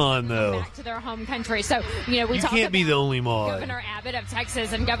full time though. Back to their home country. So we you talk can't be the only mod. Governor Abbott of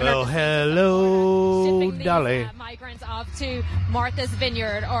Texas and Governor. Well, hello, Dolly. Migrants off to Martha's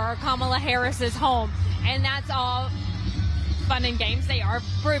Vineyard or Kamala Harris's home, and that's all fun and games. They are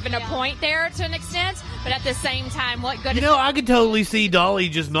proving a point there to an extent, but at the same time, what good? I could totally see Dolly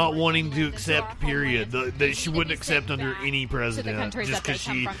just not wanting to accept. Period. That she wouldn't accept under any president, just because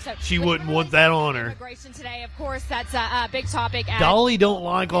she wouldn't want that on her. Immigration today, of course, that's a big topic. Dolly don't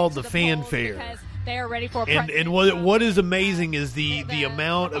like all the fanfare. They are ready for and what is amazing is the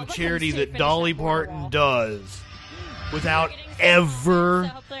amount of charity that Dolly Parton does without ever. So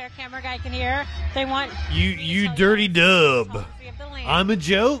hopefully our camera guy can hear. They want you dirty dub. I'm a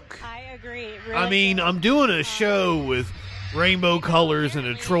joke. I agree. I mean, I'm doing a show with rainbow colors and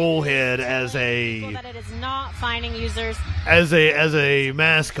a troll head as a that it is not finding users as a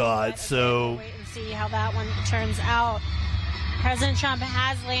mascot. So wait and see how that one turns out. President Trump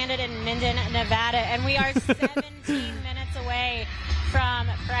has landed in Minden, Nevada, and we are 17 minutes away from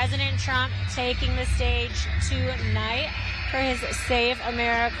President Trump taking the stage tonight for his Save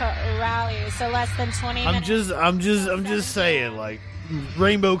America rally. So less than 20 minutes. I'm just saying, like,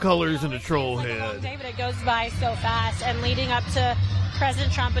 rainbow colors and a troll head. But it goes by so fast, and leading up to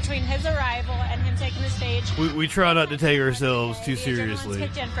President Trump, between his arrival and him taking the stage, we try not to take ourselves too seriously.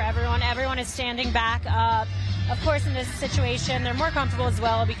 Kicked in for everyone. Everyone is standing back up. Of course, in this situation, they're more comfortable as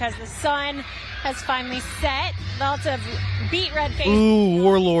well because the sun has finally set. Lots of beat red faces. Ooh,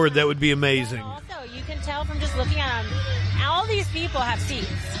 warlord, that would be amazing. Also, you can tell from just looking at them, all these people have seats,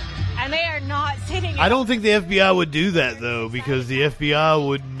 and they are not sitting. I don't think the FBI would do that, though, because the FBI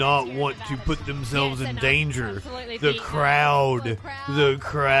would not want to put themselves in danger. The crowd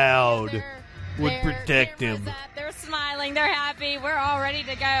would protect him. They're smiling. They're happy. We're all ready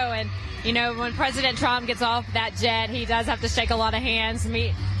to go. And you know, when President Trump gets off that jet, he does have to shake a lot of hands,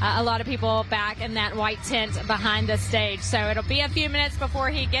 meet a lot of people back in that white tent behind the stage. So it'll be a few minutes before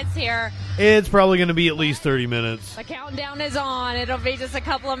he gets here. It's probably going to be at least 30 minutes. The countdown is on. It'll be just a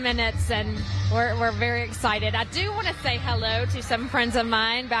couple of minutes, and we're very excited. I do want to say hello to some friends of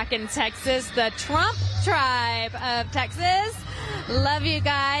mine back in Texas, the Trump Tribe of Texas. Love you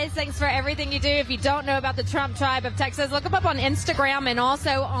guys. Thanks for everything you do. If you don't know about the Trump Tribe of Texas, look them up on Instagram and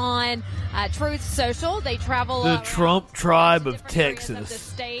also on Truth Social. They travel the Trump Tribe of Texas of the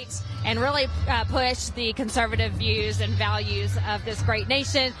state and really push the conservative views and values of this great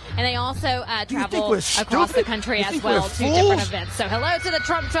nation. And they also travel across the country as well to different events. So hello to the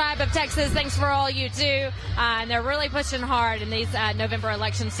Trump Tribe of Texas. Thanks for all you do. And they're really pushing hard in these November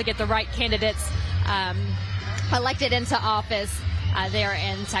elections to get the right candidates elected into office there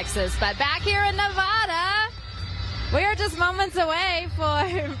in Texas. But back here in Nevada, we are just moments away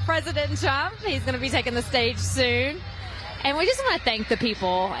for President Trump. He's going to be taking the stage soon. And we just want to thank the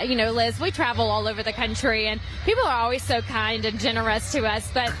people. You know, Liz, we travel all over the country, and people are always so kind and generous to us.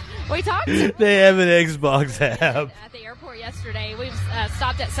 But we talked to they have an Xbox app. At the airport yesterday. We've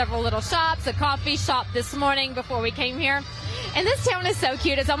stopped at several little shops, a coffee shop this morning before we came here. And this town is so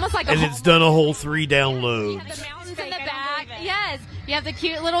cute. It's almost like it's done a whole 3 downloads. You have the mountains in the back. Yes. You have the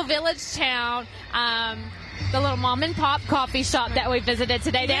cute little village town. The little mom and pop coffee shop that we visited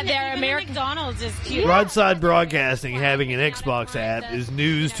today. They have their American McDonald's is cute. Broadside Broadcasting having an Xbox app is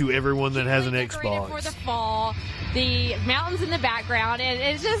news to everyone that has an Xbox. For the fall, the mountains in the background, and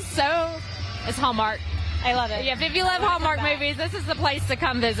it's just so. It's Hallmark. I love it. Yeah, if you love Hallmark movies, this is the place to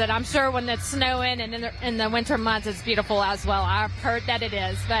come visit. I'm sure when it's snowing and in the winter months, it's beautiful as well. I've heard that it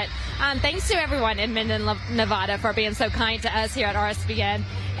is. But thanks to everyone in Minden, Nevada for being so kind to us here at RSBN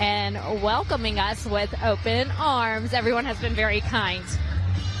and welcoming us with open arms. Everyone has been very kind.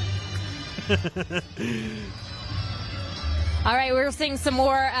 All right, we're seeing some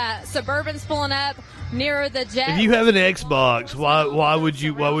more Suburbans pulling up near the jet. If you have an Xbox, why would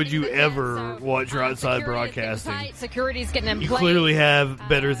you ever watch Broadside Broadcasting? Security's getting in place. You clearly have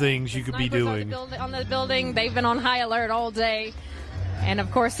better things you could be doing. On the building, they've been on high alert all day. And,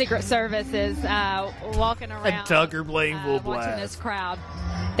 of course, Secret Service is walking around. And Tucker playing full blast. Watching this crowd.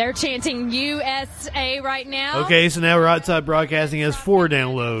 They're chanting USA right now. Okay, so now Broadside Broadcasting has 4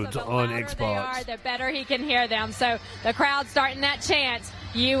 downloads on Xbox. They are, the better he can hear them. So the crowd's starting that chant,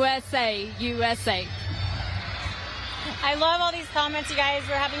 USA, USA. I love all these comments, you guys.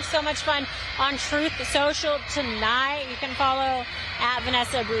 We're having so much fun on Truth Social tonight. You can follow at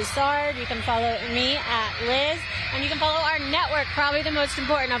Vanessa Broussard. You can follow me at Liz. And you can follow our network, probably the most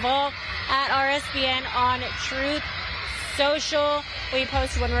important of all, at RSBN on Truth Social. We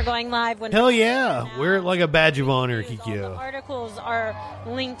post when we're going live. Hell yeah. Wear it like a badge of honor, Kikyo. Articles are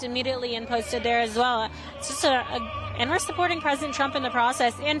linked immediately and posted there as well. It's just and we're supporting President Trump in the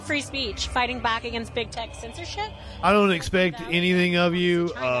process and free speech, fighting back against big tech censorship. I don't expect anything of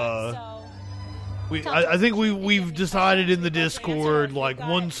you. I think we've decided in the Discord, like,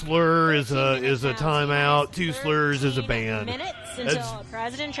 1 slur is a timeout, 2 slurs is a ban. Minutes until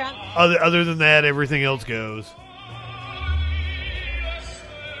President Trump. Other than that, everything else goes.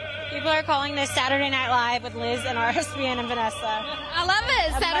 People are calling this Saturday Night Live with Liz and RSBN and Vanessa. I love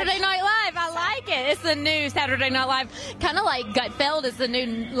it. Saturday Night Live. I like it. It's the new Saturday Night Live. Kind of like Gutfeld is the new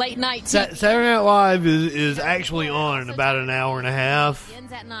late night TV. Saturday Night Live is actually on in about an hour and a half.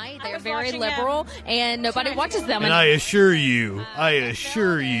 Ends at night. They're very liberal, and nobody watches them. And I assure you,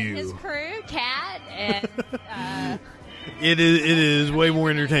 his crew, Kat, and... It is way more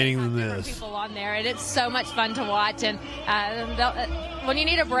entertaining than this. People on there, and it's so much fun to watch. And when you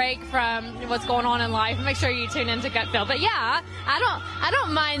need a break from what's going on in life, make sure you tune into Gutfeld. But yeah, I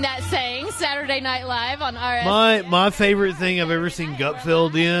don't mind that saying Saturday Night Live on RS. My favorite thing I've ever seen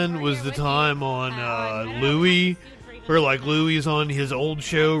Gutfeld in was the time on Louie, where like Louie's on his old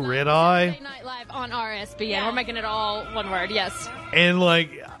show Red Eye. Saturday Night Live on RSBN. Yeah. We're making it all one word. Yes. And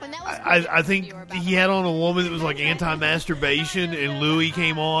like. I think he had on a woman that was like anti-masturbation, and Louis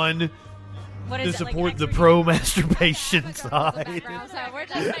came on to support the pro-masturbation side. So we're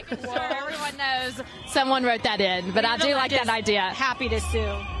just making sure everyone knows someone wrote that in, but I do like that idea. Happy to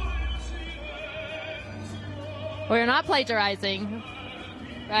sue. We're not plagiarizing,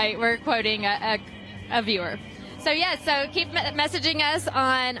 right? We're quoting a viewer. So so keep messaging us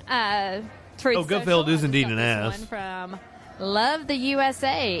on Truth Social. Gutfeld is indeed an ass. From Love the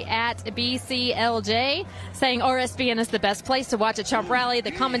USA at BCLJ, saying RSBN is the best place to watch a Trump rally.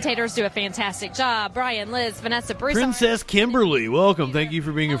 The commentators do a fantastic job. Brian, Liz, Vanessa, Bruce. Princess Kimberly, welcome. Thank you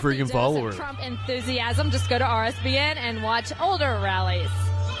for being a freaking follower. Trump enthusiasm. Just go to RSBN and watch older rallies.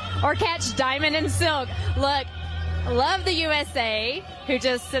 or catch Diamond and Silk. Look, love the USA who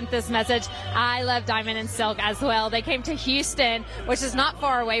just sent this message. I love Diamond and Silk as well. They came to Houston, which is not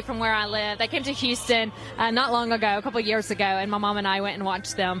far away from where I live. They came to Houston not long ago, a couple years ago, and my mom and I went and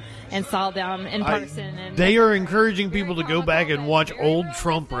watched them and saw them in person. And they are encouraging people to go back and watch old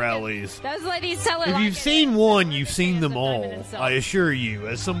Trump rallies. Those ladies tell it If like you've seen one, you've seen them all, I assure you,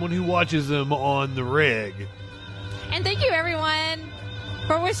 as someone who watches them on the reg. And thank you, everyone,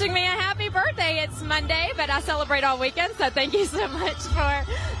 for wishing me a happy birthday. It's Monday, but I celebrate all weekend, so thank you so much for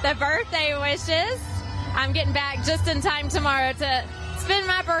the birthday wishes. I'm getting back just in time tomorrow to spend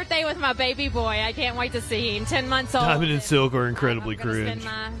my birthday with my baby boy. I can't wait to see him. 10 months old. Diamond and Silk are incredibly cringe. Spend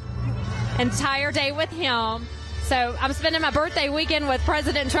my entire day with him. So I'm spending my birthday weekend with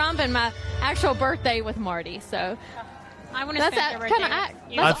President Trump and my actual birthday with Marty. So I want to spend your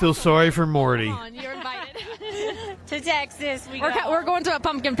birthday. I feel sorry for Morty. Come on, you're invited to Texas. We're going to a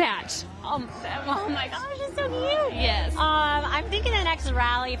pumpkin patch. Oh my gosh, it's so cute. Yes. I'm thinking the next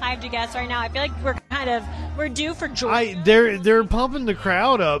rally, if I have to guess right now, I feel like we're due for Georgia. They're pumping the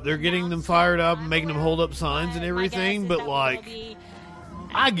crowd up. They're getting them fired up and making them hold up signs and everything. But like,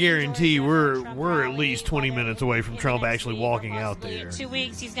 I guarantee we're at least 20 minutes away from Trump actually walking out there. In 2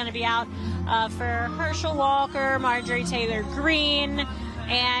 weeks, he's going to be out for Herschel Walker, Marjorie Taylor Greene,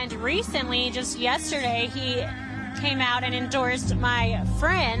 and recently, just yesterday, he came out and endorsed my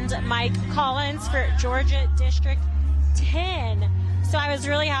friend Mike Collins for Georgia District 10. So I was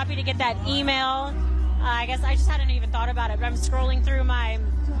really happy to get that email. I guess I just hadn't even thought about it, but I'm scrolling through my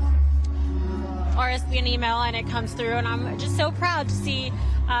RSBN email and it comes through, and I'm just so proud to see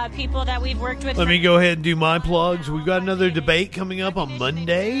people that we've worked with. Let me go ahead and do my plugs. We've got another debate coming up on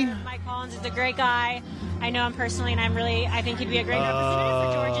Monday. Mike Collins is a great guy. I know him personally, and I think he'd be a great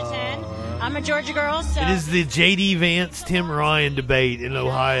representative for Georgia 10. I'm a Georgia girl, so... It is the J.D. Vance, Tim Ryan debate in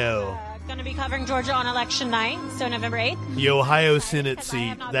Ohio. Going to be covering Georgia on election night, so November 8th. The Ohio Senate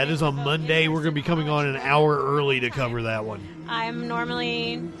seat. That is on Monday. We're going to be coming on an hour early to cover that one. I'm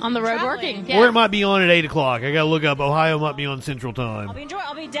normally on the road working. Yeah. Or it might be on at 8 o'clock. I got to look up. Ohio might be on Central Time.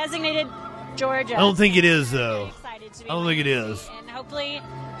 I'll be designated Georgia. I don't think it is, though. I don't think it is. And hopefully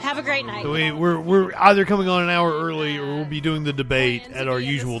have a great night. So we're either coming on an hour early or we'll be doing the debate at our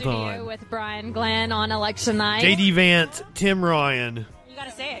usual time. With Brian Glenn on election night. J.D. Vance, Tim Ryan. You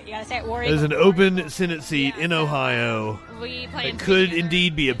gotta say it. There's an open Senate seat in Ohio. It could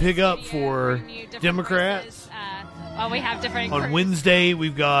indeed be a pickup for Democrats. We have different on Wednesday,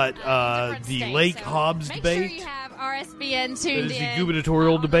 we've got the Lake Hobbs debate. Make sure you have RSBN tuned in. The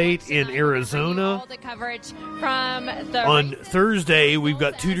gubernatorial debate in Arizona. All the coverage from on Thursday, we've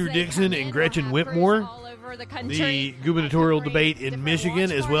got Tudor Dixon and Gretchen Whitmore. The gubernatorial debate in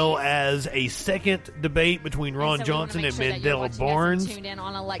Michigan, as well as a second debate between Ron Johnson and Mandela Barnes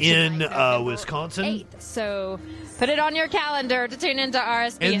in Wisconsin. So put it on your calendar to tune into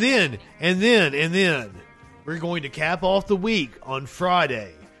RSBN. And then we're going to cap off the week on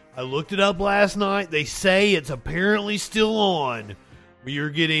Friday. I looked it up last night. They say it's apparently still on. We are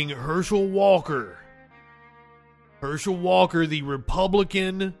getting Herschel Walker. Herschel Walker, the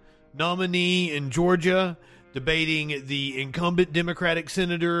Republican nominee in Georgia, debating the incumbent Democratic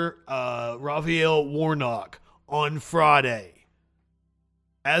Senator Raphael Warnock on Friday.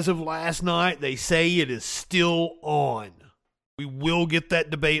 As of last night, they say it is still on. We will get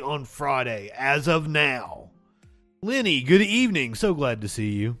that debate on Friday, as of now. Lenny, good evening. So glad to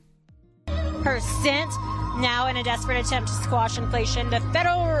see you. Percent. Now, in a desperate attempt to squash inflation, the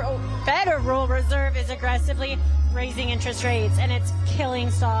Federal Reserve is aggressively raising interest rates, and it's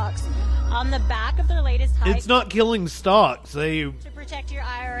killing stocks. On the back of their latest hike, it's not killing stocks. To protect your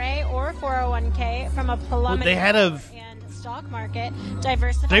IRA or 401k from a plummeting stock market,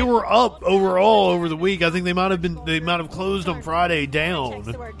 diversify. They were up overall over the week. I think they might have closed on Friday down.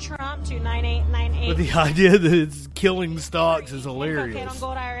 Text the word Trump to 9898. But the idea that it's killing stocks is hilarious. On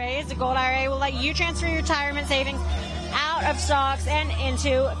Gold IRAs, the Gold IRA will let you transfer your retirement savings out of stocks and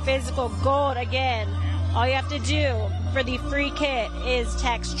into physical gold. Again, all you have to do for the free kit is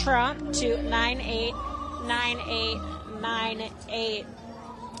text Trump to 989898.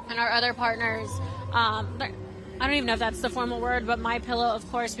 And our other partners, I don't even know if that's the formal word, but MyPillow,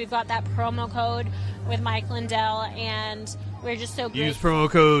 of course, we've got that promo code with Mike Lindell, and we're just so grateful. Use promo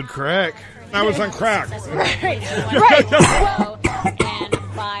code CRACK. I was on crack. Right. And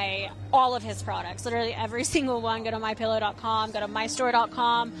buy all of his products, literally every single one. Go to MyPillow.com, go to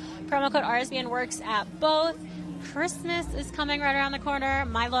MyStore.com. Promo code RSBN works at both. Christmas is coming right around the corner.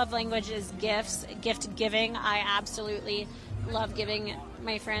 My love language is gifts, gift giving. I absolutely love giving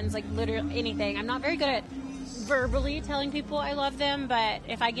my friends, like, literally anything. I'm not very good at verbally telling people I love them, but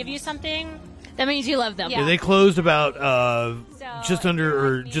if I give you something, that means you love them. Yeah, they closed about so just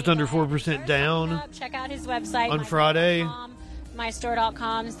under 4% down. Check out his website on Friday.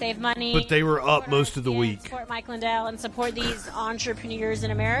 mystore.com, save money. But they were up most of the week. Support Mike Lindell and support these entrepreneurs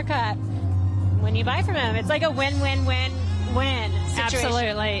in America when you buy from him. It's like a win-win-win-win situation.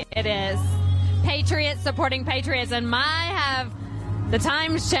 Absolutely, it is. Patriots supporting Patriots, and the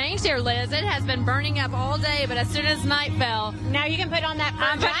times changed here, Liz. It has been burning up all day, but as soon as night fell, now you can put on that fur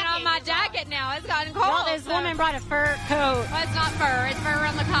I'm jacket. putting on my jacket now. It's gotten cold. Well, this woman brought a fur coat. Well, it's not fur. It's fur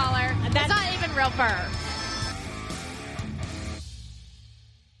around the collar. That's not even real fur.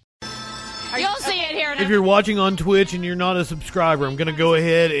 You'll see it here. If you're watching on Twitch and you're not a subscriber, I'm going to go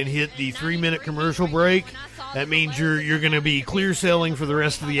ahead and hit the 3-minute commercial break. That means you're going to be clear selling for the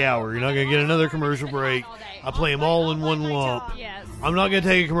rest of the hour. You're not going to get another commercial break. I play them all in one lump. I'm not going to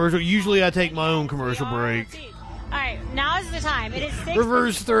take a commercial. Usually I take my own commercial break. All right, now is the time. It is 6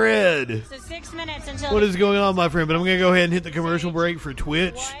 Reverse thread. So 6 minutes until... What is going on, my friend? But I'm going to go ahead and hit the commercial break for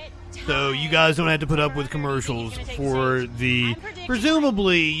Twitch. So you guys don't have to put up with commercials for the,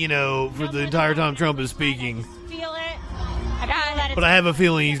 presumably, for the entire time Trump is speaking. Feel it. But I have a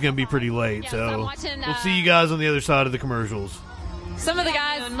feeling he's going to be pretty late, so we'll see you guys on the other side of the commercials. Some of the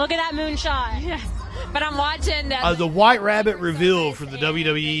guys... Look at that moonshot. Yes. But I'm watching... the White Rabbit reveal for the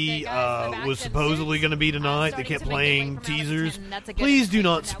WWE was supposedly going to be tonight. They kept playing teasers. Please do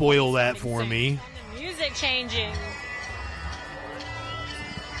not spoil that for me. Music changing.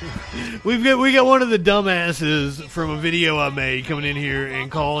 We got one of the dumbasses from a video I made coming in here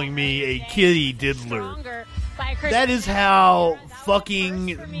and calling me a kitty diddler. That is how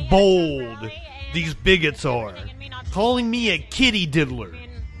fucking bold these bigots are. Calling me a kitty diddler.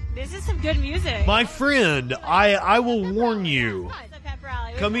 This is some good music. My friend, I will warn you.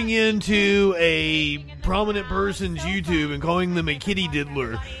 Coming into a prominent person's YouTube and calling them a kitty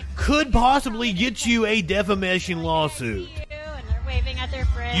diddler could possibly get you a defamation lawsuit.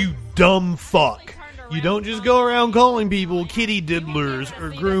 You dumb fuck. You don't just go around calling people kitty diddlers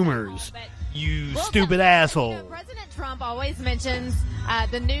or groomers. You stupid asshole. President Trump always mentions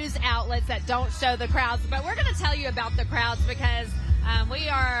the news outlets that don't show the crowds, but we're going to tell you about the crowds because we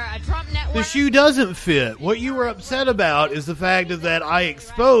are a Trump network. The shoe doesn't fit. What you were upset about is the fact that I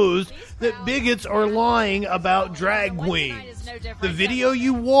exposed that bigots are lying about drag queens. The video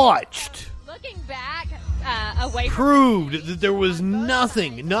you watched looking back away proved that there was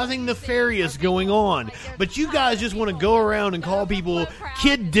nothing nefarious going on. But you guys just want to go around and call people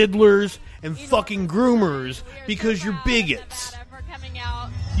kid diddlers and fucking groomers because you're bigots.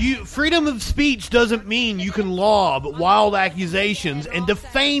 Freedom of speech doesn't mean you can lob wild accusations and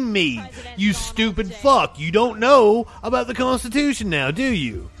defame me, you stupid fuck. You don't know about the Constitution now, do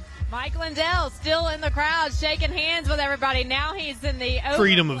you? Mike Lindell still in the crowd shaking hands with everybody. Now he's in the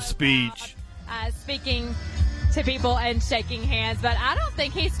freedom of speech. Speaking to people and shaking hands, but I don't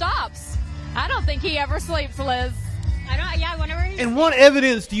think he stops. I don't think he ever sleeps, Liz. Whenever he's... And what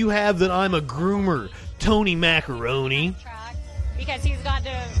evidence do you have that I'm a groomer, Tony Macaroni? Because he's got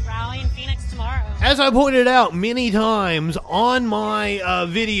to rally in Phoenix tomorrow. As I pointed out many times on my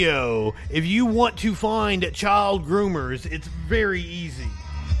video, if you want to find child groomers, it's very easy.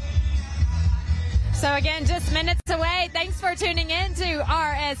 So again, just minutes away. Thanks for tuning in to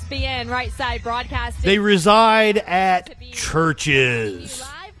RSBN Right Side Broadcasting. They reside at churches.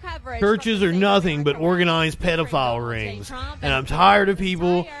 Churches are nothing but organized pedophile rings. And I'm tired of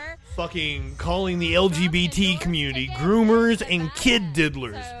people fucking calling the LGBT community groomers and kid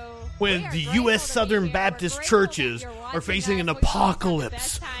diddlers when the U.S. Southern Baptist churches are facing an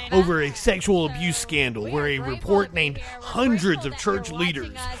apocalypse over a sexual abuse scandal where a report named hundreds of church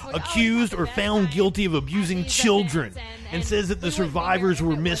leaders accused or found guilty of abusing children and says that the survivors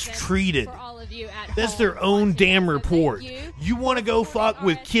were mistreated. That's their own damn report. You want to go fuck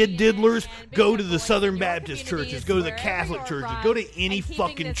with kid diddlers? Go to the Southern Baptist churches. Go to the Catholic churches. Go to any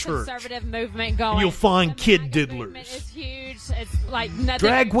fucking church. And you'll find kid diddlers. It's like nothing.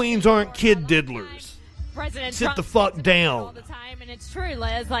 Drag queens aren't kid diddlers. Sit the fuck down. All the time, and it's true,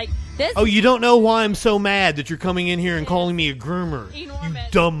 Liz. Like this. Oh, you don't know why I'm so mad that you're coming in here and calling me a groomer. You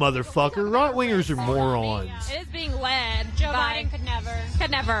dumb motherfucker. Right-wingers are morons. It is being led. Joe Biden could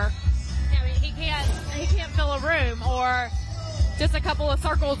never. He can't fill a room or just a couple of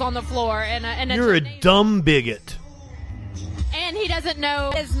circles on the floor. You're a dumb bigot. And he doesn't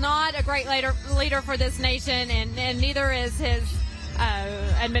know, is not a great leader for this nation, and neither is his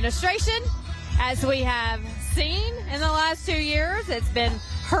administration. As we have seen in the last 2 years, it's been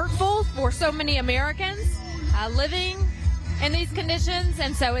hurtful for so many Americans living in these conditions,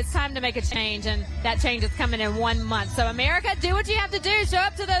 and so it's time to make a change, and that change is coming in 1 month. So America, do what you have to do. Show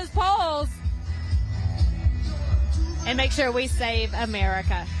up to those polls and make sure we save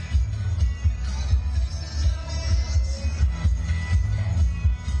America.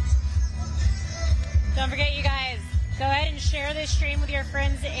 Don't forget, you guys, go ahead and share this stream with your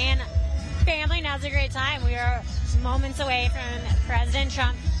friends and family. Now's a great time. We are moments away from President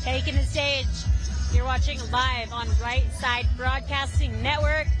Trump taking the stage. You're watching live on Right Side Broadcasting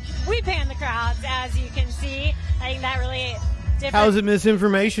Network. We pan the crowds, as you can see. I think that really different. How is it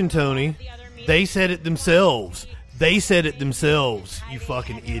misinformation, Tony? They said it themselves. They said it themselves, you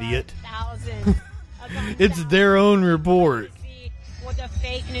fucking idiot. It's their own report. What the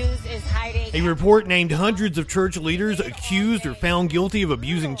fake news is hiding. A report named hundreds of church leaders accused or found guilty of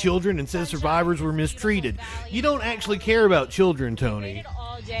abusing children and says survivors were mistreated. You don't actually care about children, Tony.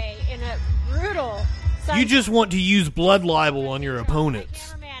 All day in a brutal. You just want to use blood libel on your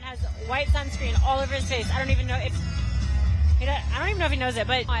opponents. My cameraman has white sunscreen all over his face. I don't even know if he knows it,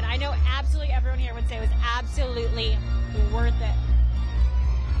 but I know absolutely everyone here would say it was absolutely worth it.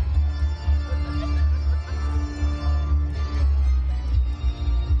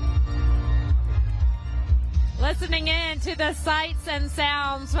 Listening in to the sights and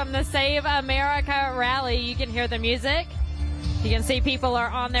sounds from the Save America rally. You can hear the music. You can see people are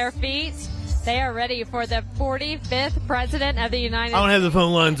on their feet. They are ready for the 45th President of the United States. I don't have the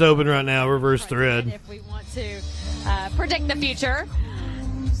phone lines open right now. Reverse thread. If we want to predict the future.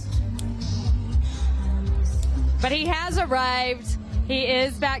 But he has arrived. He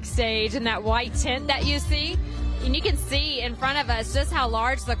is backstage in that white tent that you see. And you can see in front of us just how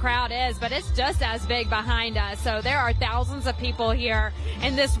large the crowd is, but it's just as big behind us. So there are thousands of people here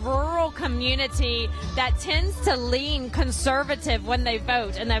in this rural community that tends to lean conservative when they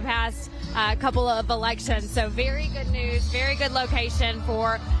vote in the past couple of elections. So very good news, very good location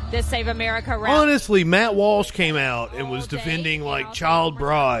for this Save America rally. Honestly, Matt Walsh came out and was defending like child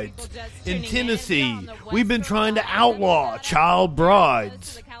brides. In Tennessee, we've been trying to outlaw child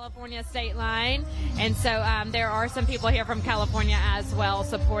brides. The California state line, and so there are some people here from California as well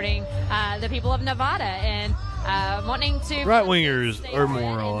supporting the people of Nevada and wanting to right wingers are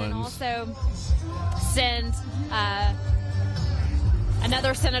morons. And also send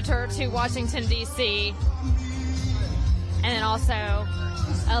another senator to Washington D.C. and then also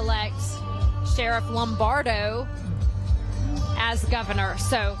elect Sheriff Lombardo as governor.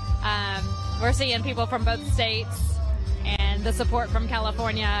 So we're seeing people from both states and the support from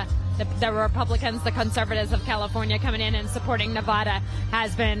California. The Republicans, the conservatives of California coming in and supporting Nevada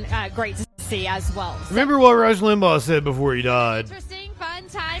has been great to see as well. So, remember what Rush Limbaugh said before he died. Interesting, fun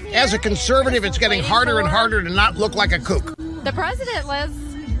time here. As a conservative, it's getting harder and harder to not look like a kook. The president, Liz.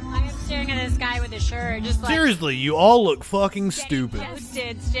 I am staring at this guy with his shirt, just like Seriously, you all look fucking stupid.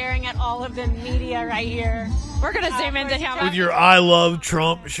 toasted, staring at all of the media right here. We're going to zoom into him. With your I Love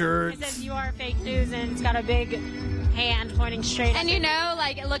Trump It shirts. says you are fake news, and it's got a big hand pointing straight. And, you know,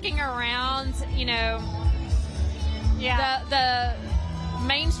 like, looking around, you know, yeah. the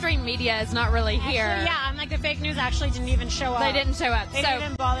mainstream media is not really here. Actually, yeah, I'm like, the fake news actually didn't even show up. They didn't show up. They so, didn't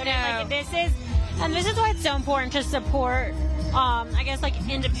even bother. no. Like, this is why it's so important to support, I guess, like,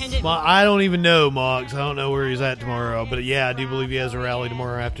 independent. Well, I don't even know, Mox. I don't know where he's at tomorrow. But yeah, I do believe he has a rally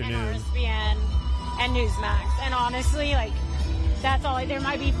tomorrow afternoon. RSBN and Newsmax. And honestly, like, that's all. Like, there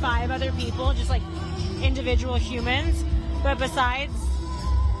might be 5 other people, just like individual humans. But besides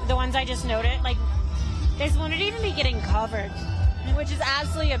the ones I just noted, like, this wouldn't even be getting covered, which is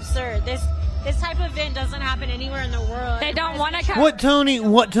absolutely absurd. This type of event doesn't happen anywhere in the world. They don't want to cover.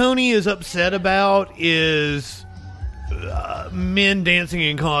 What Tony is upset about is men dancing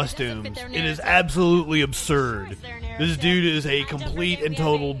in costumes. It is absolutely absurd. This dude is a complete and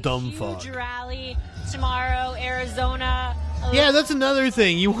total dumb fuck. Huge rally tomorrow, Arizona. Yeah, that's another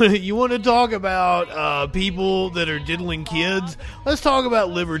thing. You want to talk about people that are diddling kids? Let's talk about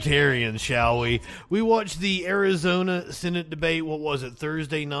libertarians, shall we? We watched the Arizona Senate debate, what was it,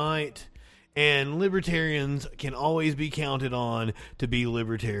 Thursday night? And libertarians can always be counted on to be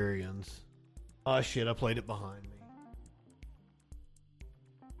libertarians. Oh shit, I played it behind me.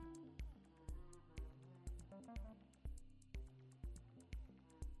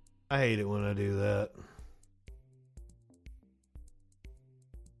 I hate it when I do that.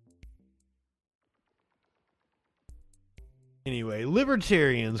 Anyway,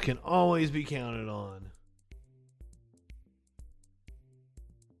 libertarians can always be counted on.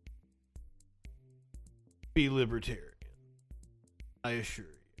 Be libertarian. I assure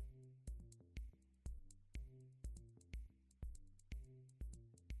you.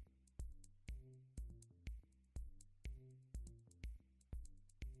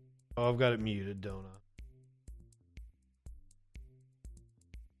 Oh, I've got it muted, don't I?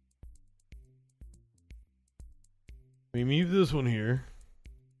 We mute this one here.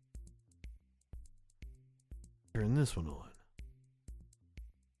 Turn this one on.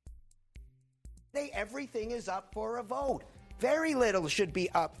 Everything is up for a vote. Very little should be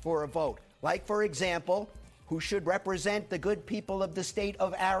up for a vote. Like, for example, who should represent the good people of the state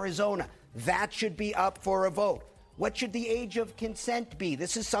of Arizona? That should be up for a vote. What should the age of consent be?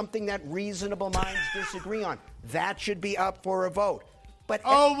 This is something that reasonable minds disagree on. That should be up for a vote. But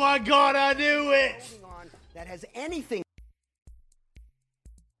oh my God, I knew it! That has anything.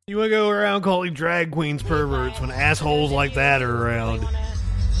 You want to go around calling drag queens perverts when assholes like that are around.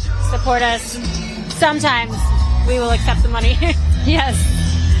 Support us. Sometimes we will accept the money. Yes.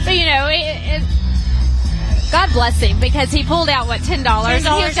 But, you know, God bless him, because he pulled out, $10? And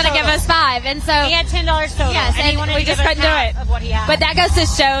he was going to give us $5. And so he had $10 total. Yes, and we just couldn't do it. Of what he had. But that goes to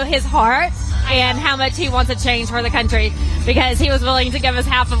show his heart and how much he wants to change for the country, because he was willing to give us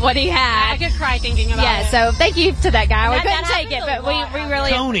half of what he had. I could cry thinking about it. Yeah, so thank you to that guy. We couldn't that take it, but we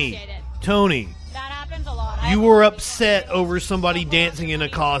really appreciate it. Tony, that happens a lot. you were upset over somebody dancing in a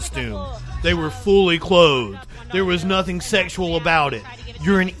costume. They were fully clothed. There was nothing sexual about it.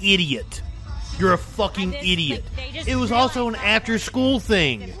 You're an idiot. You're a fucking idiot. It was also an after-school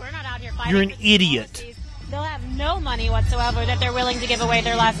thing. You're an idiot. They'll have no money whatsoever that they're willing to give away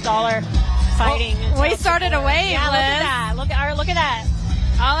their last dollar fighting. Well, we started a wave, yeah, Liz. look at that. Look at that.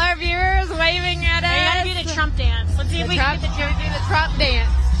 All our viewers waving at us. You gotta do the Trump dance. Let's see if we can get the Trump dance.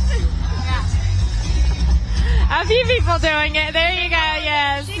 A few people doing it. There you go.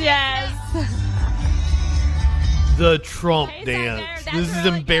 Yes, yes. The Trump dance. This is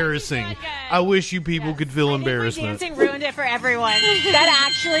embarrassing. I wish you people could feel embarrassment. Dancing ruined it for everyone. That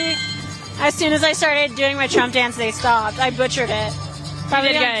actually, as soon as I started doing my Trump dance, they stopped. I butchered it.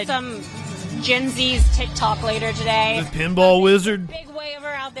 Probably on some Gen Z's TikTok later today. The pinball wizard. Big waver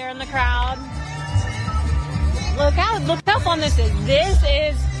out there in the crowd. Look how fun this is. This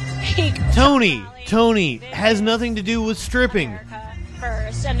is peak. Tony has nothing to do with stripping.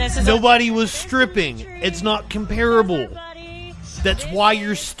 First, and this is nobody was stripping. It's not comparable. That's why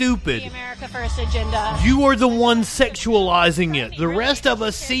you're stupid. The America First agenda. You are the one sexualizing it. The rest of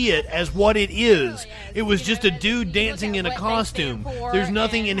us see it as what it is. It was just a dude dancing in a costume. There's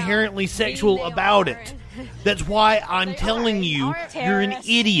nothing inherently sexual about it. That's why I'm telling you, you're an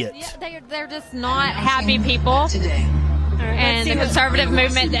idiot. Yeah, they're just not happy people. And the conservative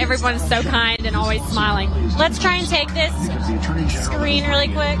movement, everyone's so kind and always smiling. Let's try and take this screen really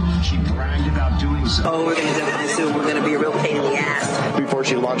quick. Oh, we're going to do this soon. We're going to be a real pain in the ass. Before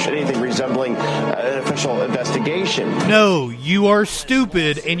she launched anything resembling an official investigation. No, you are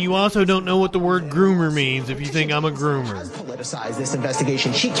stupid, and you also don't know what the word groomer means if you think I'm a groomer. Politicize this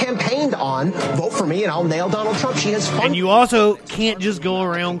investigation. She campaigned on vote for me and I'll nail Donald Trump. She has fun. And you also can't just go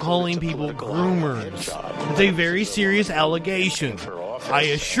around calling people groomers. It's a very serious allegation. I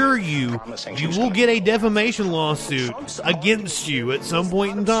assure you, you will get a defamation lawsuit against you at some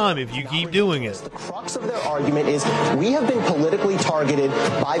point in time if you keep doing it. The crux of their argument is we have been politically targeted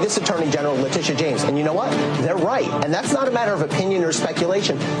by this Attorney General, Letitia James. And you know what? They're right. And that's not a matter of opinion or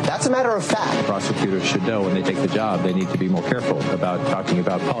speculation. That's a matter of fact. Prosecutors should know when they take the job, they need to be more careful about talking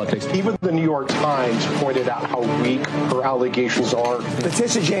about politics. Even the New York Times pointed out how weak her allegations are.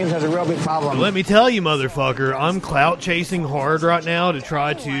 Letitia James has a real big problem. Let me tell you, motherfucker, I'm clout chasing hard right now to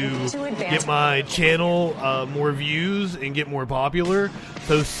try to get my channel more views and get more popular.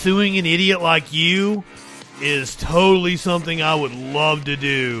 So suing an idiot like you is totally something I would love to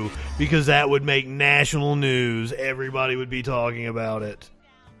do, because that would make national news. Everybody would be talking about it.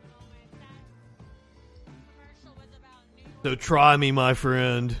 So try me, my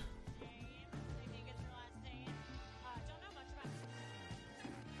friend.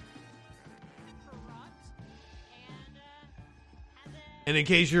 And in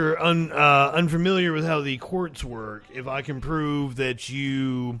case you're unfamiliar with how the courts work, if I can prove that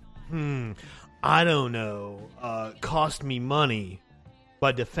you, I don't know, cost me money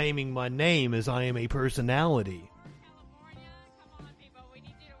by defaming my name as I am a personality.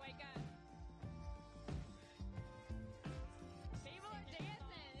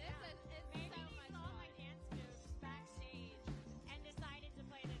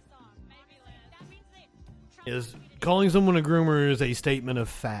 Is calling someone a groomer is a statement of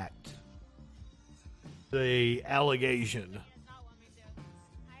fact. The allegation.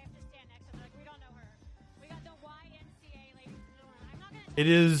 It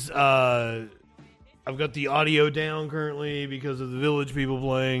is, I've got the audio down currently because of the Village People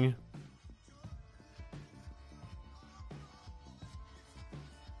playing.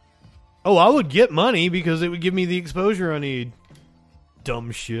 Oh, I would get money because it would give me the exposure I need.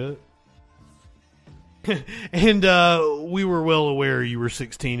 Dumb shit. And we were well aware you were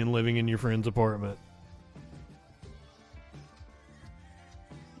 16 and living in your friend's apartment.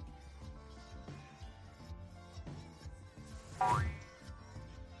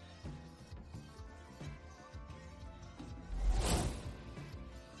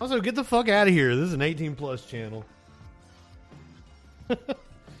 Also, get the fuck out of here. This is an 18 plus channel.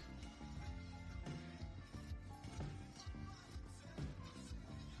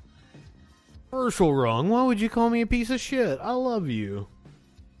 Commercial wrong. Why would you call me a piece of shit? I love you.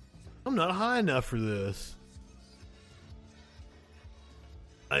 I'm not high enough for this.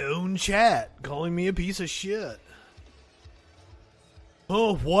 I own chat calling me a piece of shit.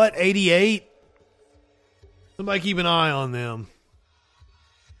 Oh, what? 88? Somebody keep an eye on them.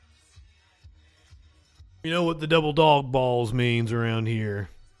 You know what the double dog balls means around here.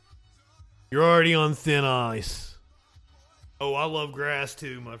 You're already on thin ice. Oh, I love grass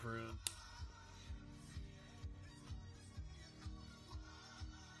too, my friend.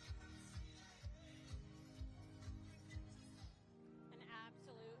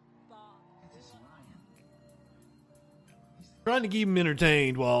 Trying to keep him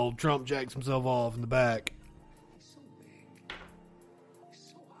entertained while Trump jacks himself off in the back.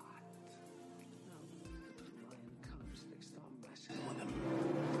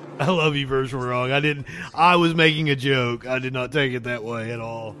 I love you, Virtual Wrong. I was making a joke. I did not take it that way at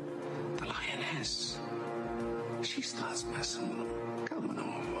all. The lioness. She starts messing with him, coming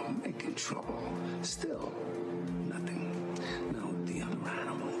over, making trouble. Still, nothing. No, the other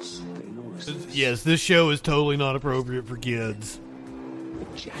animals, they notice this. Yes, this show is totally not appropriate for kids. The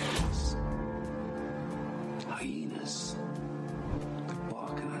jackals. Hyenas. They're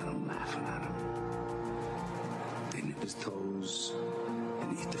barking at him, laughing at him. They nip his toes.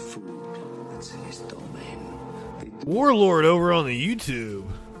 Eat the food. It's his domain. Warlord over on the YouTube.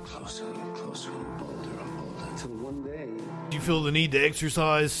 Closer and closer and bolder until one day. Do you feel the need to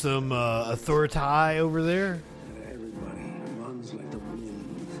exercise some authority over there? Everybody runs like the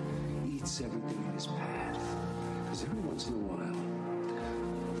wind, eats everything in his path. Because every once in a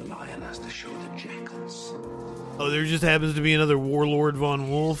while, the lion has to show the jackals. Oh, there just happens to be another Warlord Von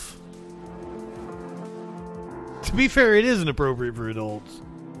Wolf. To be fair, it isn't appropriate for adults.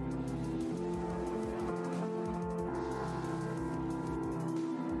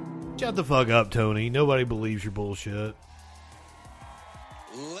 Shut the fuck up, Tony. Nobody believes your bullshit.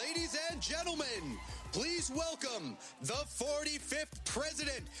 Ladies and gentlemen, please welcome the 45th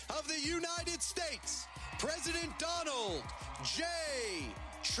President of the United States, President Donald J.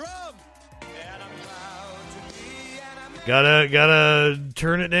 Trump. Gotta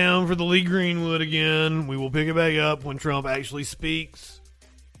turn it down for the Lee Greenwood again. We will pick it back up when Trump actually speaks.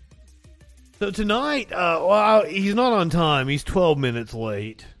 So tonight, well, he's not on time. He's 12 minutes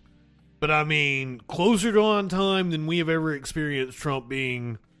late. But I mean, closer to on time than we have ever experienced Trump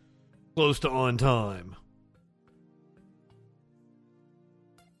being close to on time.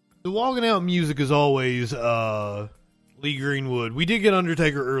 The walking out music is always Lee Greenwood. We did get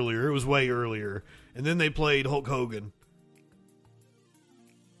Undertaker earlier. It was way earlier. And then they played Hulk Hogan.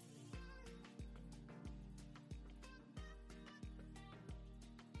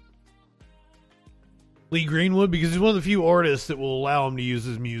 Lee Greenwood, because he's one of the few artists that will allow him to use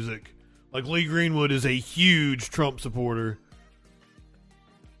his music. Like, Lee Greenwood is a huge Trump supporter.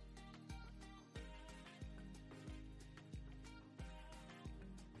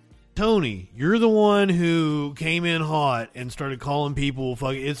 Tony, you're the one who came in hot and started calling people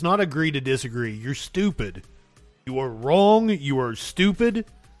fucking... It's not agree to disagree. You're stupid. You are wrong. You are stupid.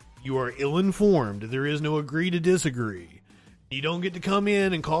 You are ill-informed. There is no agree to disagree. You don't get to come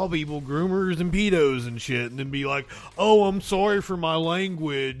in and call people groomers and pedos and shit and then be like, oh, I'm sorry for my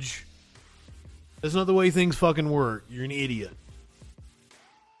language. That's not the way things fucking work. You're an idiot.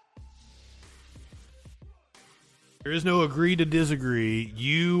 There is no agree to disagree.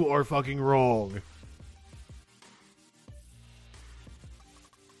 You are fucking wrong.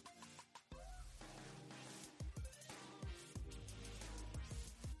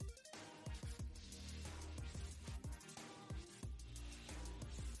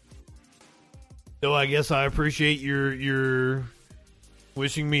 So I guess I appreciate your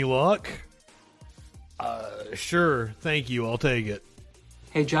wishing me luck. Sure. Thank you. I'll take it.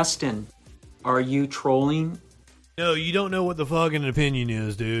 Hey, Justin, are you trolling? No, you don't know what the fucking opinion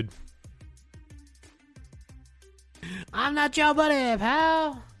is, dude. I'm not your buddy,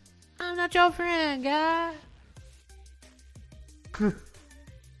 pal. I'm not your friend, guy.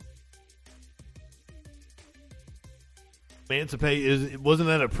 Emancipate wasn't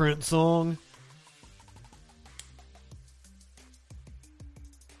that a Prince song?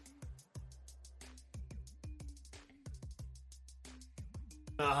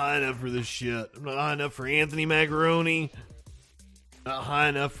 Not high enough for this shit. I'm not high enough for Anthony Macaroni. Not high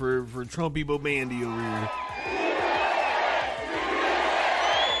enough for Trumpy Bobandy over here.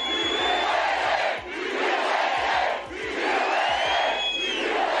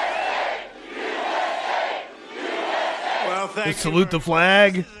 Well, thank you. Salute the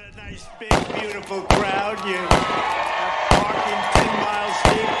flag. This is a nice, big, beautiful crowd. You are parking 10 miles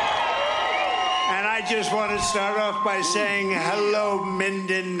deep. And I just want to start off by saying hello,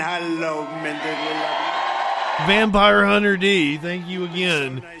 Minden. Hello, Minden. We love you. Vampire Hunter D, thank you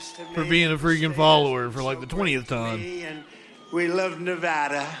again for being a freaking follower for like the 20th time. And we love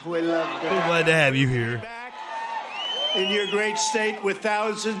Nevada. We love Nevada. So glad to have you here. In your great state with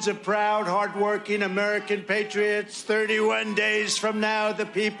thousands of proud, hardworking American patriots, 31 days from now, the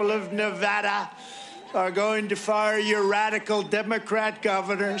people of Nevada are going to fire your radical Democrat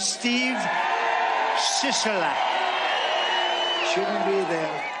governor, Steve Sisolak. Shouldn't be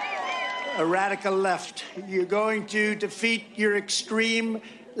there. A radical left. You're going to defeat your extreme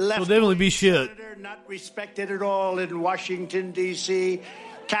left. Will definitely be shit. Senator, not respected at all in Washington, D.C.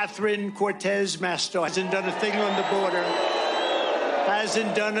 Catherine Cortez Masto hasn't done a thing on the border.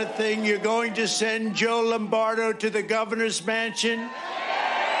 Hasn't done a thing. You're going to send Joe Lombardo to the governor's mansion.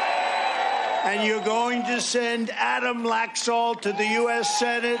 And you're going to send Adam Laxalt to the U.S.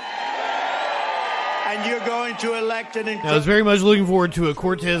 Senate. And you're going to elect an... I was very much looking forward to a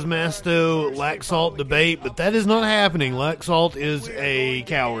Cortez Masto Laxalt debate, but that is not happening. Laxalt is a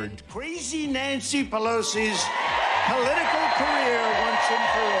coward. Crazy Nancy Pelosi's political career once and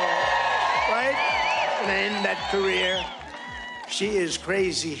for all, right? And in that career, she is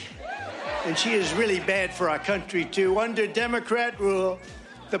crazy. And she is really bad for our country, too. Under Democrat rule,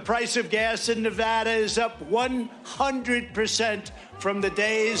 the price of gas in Nevada is up 100% from the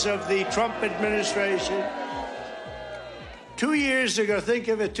days of the Trump administration. 2 years ago, think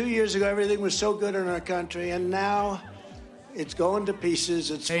of it, 2 years ago, everything was so good in our country, and now it's going to pieces.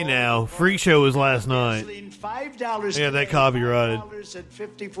 It's hey now, Freak Show was last night. $5. Yeah, that copyrighted. At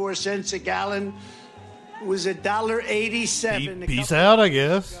 54 cents a gallon. It was $1.87. Peace out, I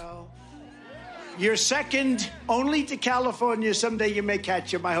guess. You're second only to California. Someday you may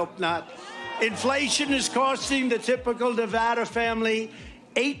catch him. I hope not. Inflation is costing the typical Nevada family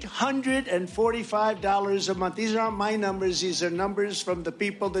 $845 a month. These aren't my numbers. These are numbers from the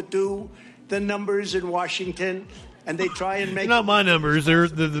people that do the numbers in Washington, and they try and make... They're not my numbers. They're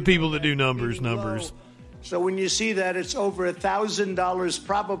the people that do numbers. So when you see that, it's over $1,000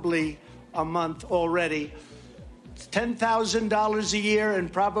 probably a month already. It's $10,000 a year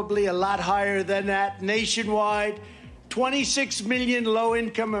and probably a lot higher than that nationwide. 26 million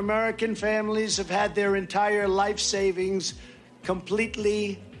low-income American families have had their entire life savings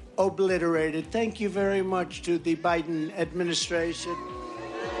completely obliterated. Thank you very much to the Biden administration.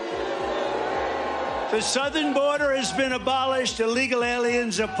 The southern border has been abolished. Illegal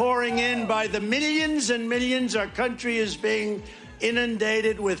aliens are pouring in by the millions and millions. Our country is being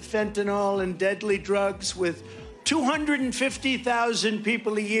inundated with fentanyl and deadly drugs, with 250,000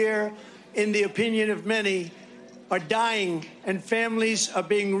 people a year, in the opinion of many, are dying, and families are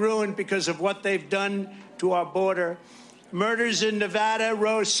being ruined because of what they've done to our border. Murders in Nevada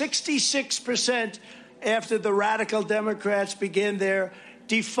rose 66% after the radical Democrats began their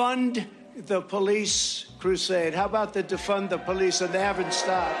defund the police crusade. How about the defund the police? And they haven't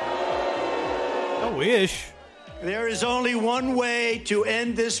stopped. I wish. There is only one way to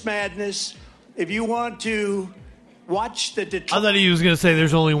end this madness. If you want to watch the I thought he was going to say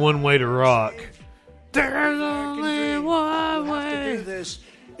there's only one way to rock. There's only one way. Do this.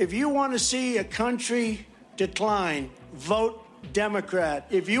 If you want to see a country decline, vote Democrat.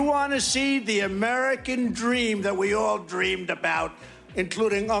 If you want to see the American dream that we all dreamed about,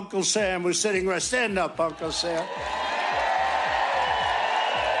 including Uncle Sam, who's sitting right. Stand up, Uncle Sam.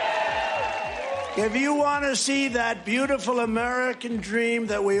 If you want to see that beautiful American dream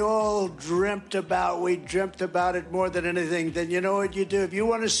that we all dreamt about, we dreamt about it more than anything, then you know what you do. If you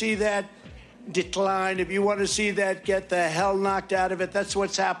want to see that decline, if you want to see that get the hell knocked out of it, that's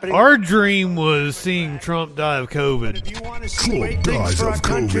what's happening. Our dream was seeing Trump die of COVID. If you want to see great things for our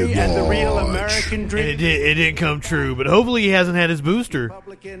country and the real American dream, and it didn't come true, but hopefully he hasn't had his booster.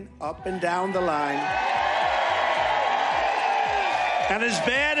 Republican up and down the line. And as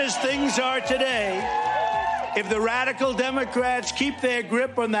bad as things are today, if the radical Democrats keep their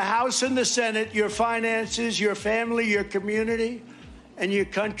grip on the House and the Senate, your finances, your family, your community, and your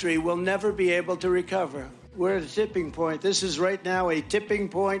country will never be able to recover. We're at a tipping point. This is right now a tipping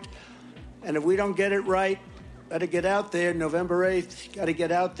point. And if we don't get it right, got to get out there November 8th, got to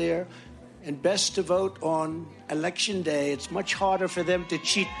get out there. And best to vote on Election Day. It's much harder for them to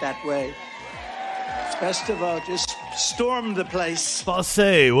cheat that way. It's best to vote. Just storm the place.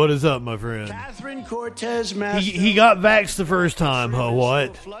 Fasse, what is up, my friend? Catherine Cortez Masto. He got vaxxed the first time, huh?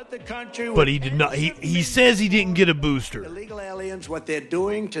 What? But he did not. He says he didn't get a booster. Illegal aliens, what they're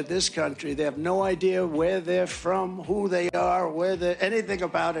doing to this country, they have no idea where they're from, who they are, where they're, anything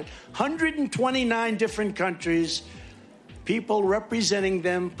about it. 129 different countries. People representing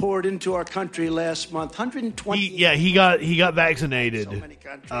them poured into our country last month. 120. He got vaccinated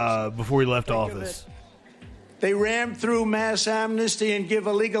before he left office. They rammed through mass amnesty and give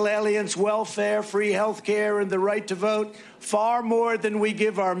illegal aliens welfare, free health care, and the right to vote. Far more than we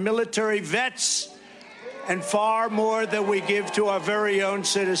give our military vets, and far more than we give to our very own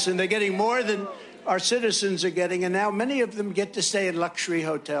citizens. They're getting more than our citizens are getting, and now many of them get to stay in luxury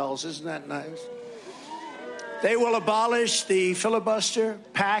hotels. Isn't that nice? They will abolish the filibuster,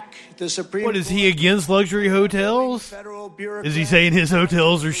 PAC, the Supreme Court. What, is he against luxury hotels? Is he saying his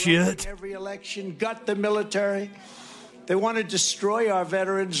hotels are shit? Every election, gut the military. They want to destroy our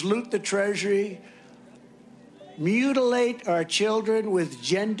veterans, loot the treasury, mutilate our children with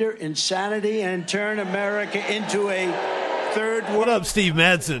gender insanity, and turn America into a third world. What up, Steve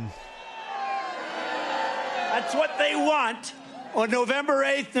Madsen? That's what they want. On November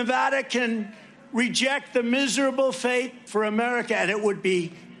 8th, Nevada can reject the miserable fate for America, and it would be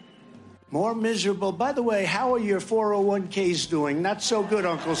more miserable. By the way, how are your 401ks doing? Not so good,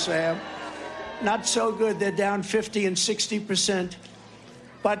 Uncle Sam. Not so good. They're down 50 and 60%.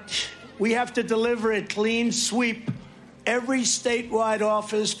 But we have to deliver a clean sweep. Every statewide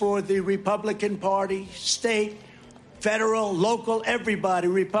office for the Republican Party, state, federal, local, everybody,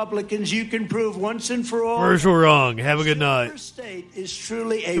 Republicans, you can prove once and for all. Commercial wrong. Have a good night. State is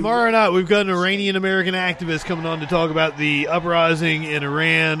truly a Tomorrow night, we've got an Iranian-American activist coming on to talk about the uprising in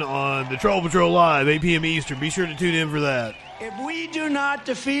Iran on the Troll Patrol Live, 8 p.m. Eastern. Be sure to tune in for that. If we do not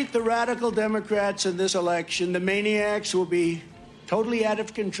defeat the radical Democrats in this election, the maniacs will be totally out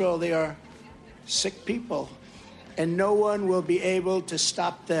of control. They are sick people, and no one will be able to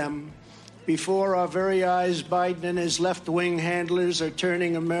stop them. Before our very eyes, Biden and his left-wing handlers are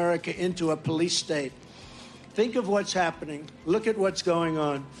turning America into a police state. Think of what's happening. Look at what's going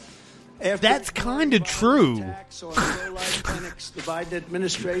on. That's kind of true. On pro-life clinics, the Biden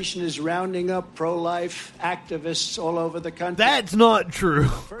administration is rounding up pro-life activists all over the country. That's not true.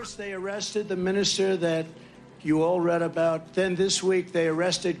 First, they arrested the minister that you all read about. Then this week, they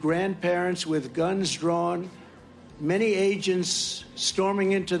arrested grandparents with guns drawn, many agents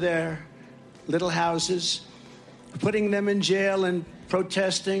storming into their little houses, putting them in jail and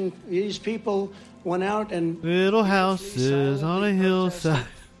protesting. These people went out and little houses on a hillside,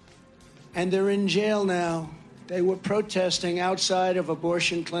 and they're in jail now. They were protesting outside of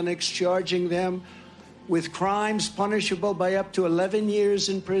abortion clinics, charging them with crimes punishable by up to 11 years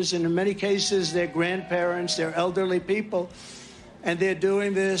in prison. In many cases, they're grandparents, they're elderly people, and they're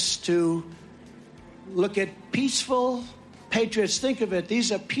doing this to look at peaceful patriots. Think of it.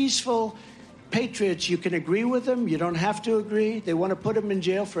 These are peaceful patriots. You can agree with them. You don't have to agree. They want to put them in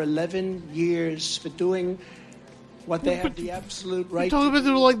jail for 11 years for doing what they have the absolute right to do. Talking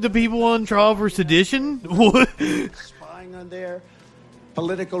about like the people on trial for sedition? What? Spying on their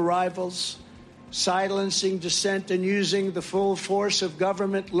political rivals, silencing dissent, and using the full force of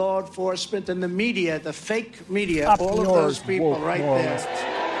government, law enforcement, and the media, the fake media, all of those people right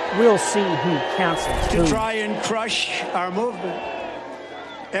there. We'll see who cancels to try and crush our movement.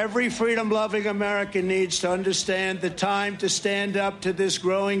 Every freedom-loving American needs to understand the time to stand up to this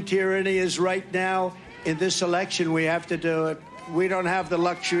growing tyranny is right now. In this election, we have to do it. We don't have the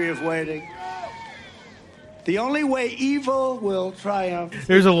luxury of waiting. The only way evil will triumph.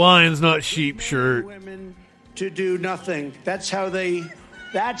 There's a lions, not sheep shirt. Women to do nothing. That's how they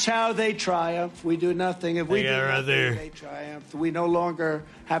triumph. We do nothing. If we do right nothing, there. They triumph. We no longer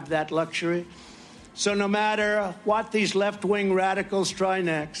have that luxury. So no matter what these left-wing radicals try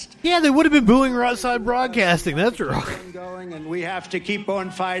next. Yeah, they would have been booing Rockside Broadcasting. That's right. Going, and we have to keep on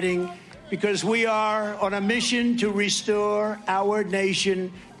fighting because we are on a mission to restore our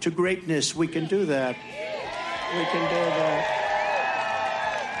nation to greatness. We can do that. We can do that.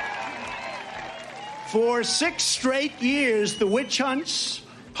 For 6 straight years, the witch hunts,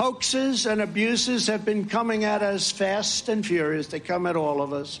 hoaxes, and abuses have been coming at us fast and furious. They come at all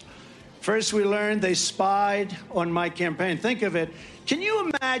of us. First, we learned they spied on my campaign. Think of it. Can you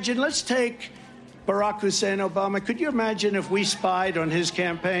imagine? Let's take Barack Hussein Obama. Could you imagine if we spied on his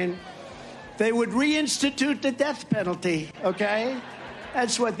campaign? they would reinstitute the death penalty, okay?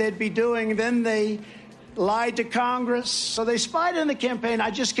 That's what they'd be doing. Then they lied to Congress. So they spied on the campaign.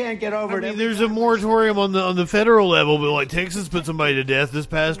 I just can't get over it. There's a moratorium on the federal level, but like Texas put somebody to death this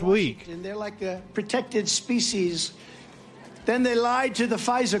past week. And they're like a protected species. Then they lied to the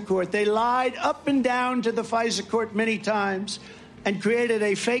FISA court. They lied up and down to the FISA court many times and created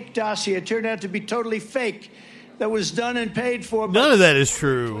a fake dossier. It turned out to be totally fake. That was done and paid for. None of that is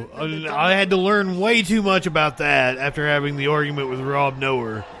true. I had to learn way too much about that after having the argument with Rob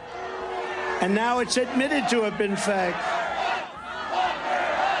Noer. And now it's admitted to have been fake.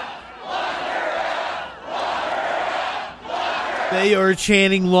 They are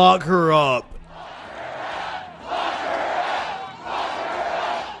chanting, "Lock her up."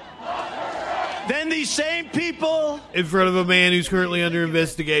 Then these same people, in front of a man who's currently under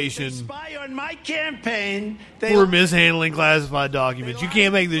investigation, spy on my campaign for mishandling classified documents. You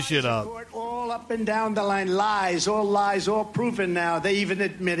can't make this shit up. All up and down the line, lies, all proven now. They even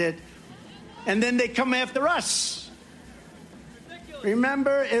admit it. And then they come after us.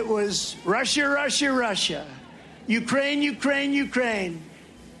 Remember, it was Russia, Russia, Russia. Ukraine, Ukraine, Ukraine.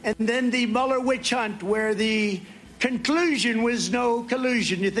 And then the Mueller witch hunt where the conclusion was no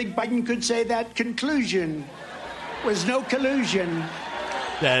collusion. You think Biden could say that? Conclusion was no collusion.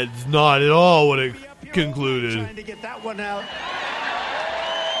 That's not at all what it concluded. Trying to get that one out.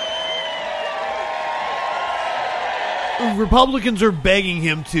 Republicans are begging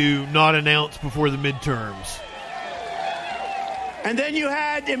him to not announce before the midterms. And then you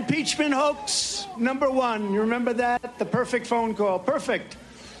had impeachment hoax number one. You remember that? The perfect phone call. Perfect.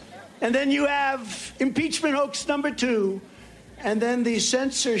 And then you have impeachment hoax number two. And then the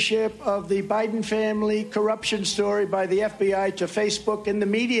censorship of the Biden family corruption story by the FBI to Facebook and the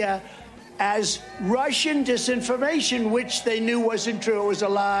media as Russian disinformation, which they knew wasn't true. It was a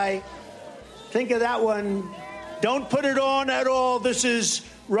lie. Think of that one. Don't put it on at all. This is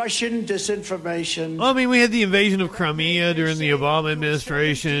Russian disinformation. I mean, we had the invasion of Crimea during the Obama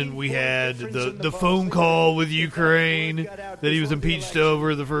administration. We had the phone call with Ukraine that he was impeached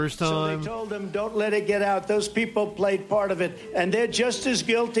over the first time. So they told him, don't let it get out. Those people played part of it. And they're just as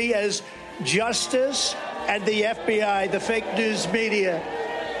guilty as Justice and the FBI, the fake news media.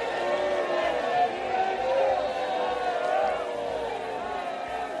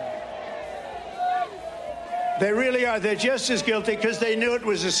 They really are. They're just as guilty because they knew it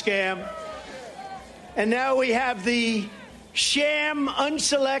was a scam. And now we have the sham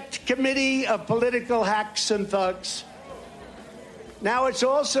unselect committee of political hacks and thugs. Now it's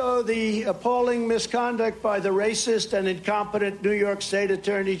also the appalling misconduct by the racist and incompetent New York State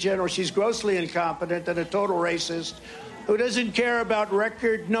Attorney General. She's grossly incompetent and a total racist who doesn't care about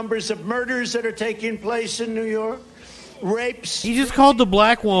record numbers of murders that are taking place in New York, rapes. He just called the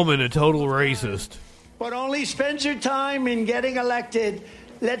black woman a total racist. But only spends her time in getting elected.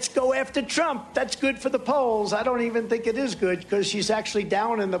 Let's go after Trump. That's good for the polls. I don't even think it is good because she's actually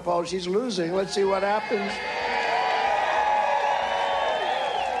down in the polls. She's losing. Let's see what happens.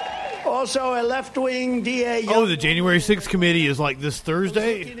 Also, a left-wing DA. Oh, the January 6th committee is like this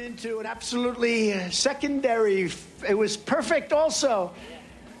Thursday? Looking into an absolutely secondary. It was perfect also.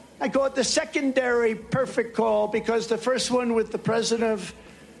 I call it the secondary perfect call because the first one with the president of,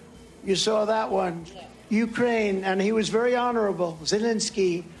 you saw that one, Ukraine, and he was very honorable,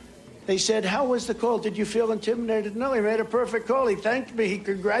 Zelensky. They said, how was the call? Did you feel intimidated? No, he made a perfect call. He thanked me. He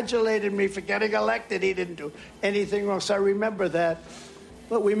congratulated me for getting elected. He didn't do anything wrong, so I remember that.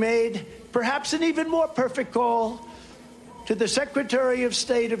 But we made perhaps an even more perfect call to the Secretary of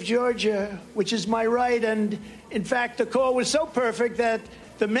State of Georgia, which is my right. And, in fact, the call was so perfect that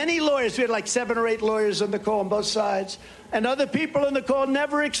the many lawyers, we had like 7 or 8 lawyers on the call on both sides, and other people on the call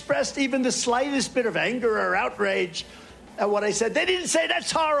never expressed even the slightest bit of anger or outrage at what I said. They didn't say,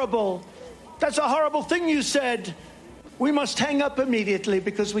 that's horrible. That's a horrible thing you said. We must hang up immediately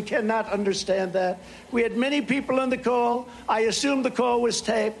because we cannot understand that. We had many people on the call. I assume the call was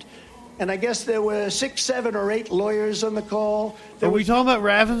taped. And I guess there were 6, 7, or 8 lawyers on the call. Are we talking about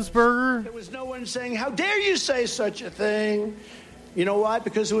Ravensburger? There was no one saying, how dare you say such a thing? You know why?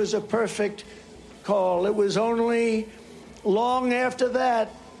 Because it was a perfect call. It was only long after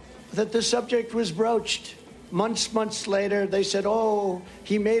that the subject was broached. Months later, they said, oh,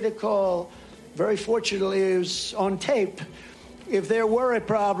 he made a call. Very fortunately, it was on tape. If there were a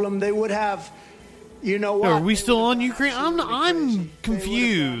problem, they would have, you know what? Are we still on Ukraine? I'm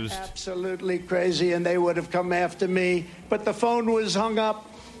confused. Absolutely crazy, and they would have come after me. But the phone was hung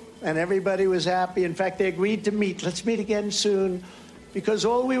up, and everybody was happy. In fact, they agreed to meet. Let's meet again soon. Because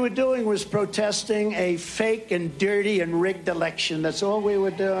all we were doing was protesting a fake and dirty and rigged election. That's all we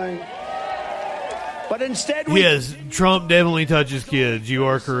were doing. But instead we... Yes, Trump definitely touches kids. You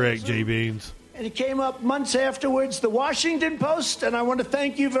are correct, J. Beans. And it came up months afterwards, the Washington Post, and I want to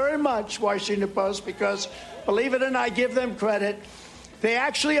thank you very much, Washington Post, because, believe it or not, I give them credit. They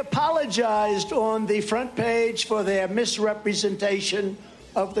actually apologized on the front page for their misrepresentation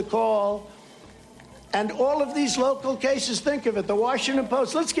of the call. And all of these local cases, think of it, the Washington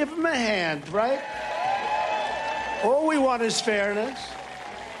Post, let's give them a hand, right? All we want is fairness.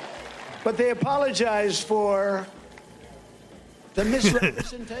 But they apologized for the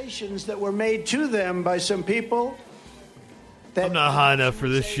misrepresentations that were made to them by some people. I'm not high enough for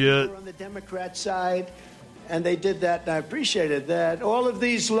this shit. On the Democrat side, and they did that, and I appreciated that. All of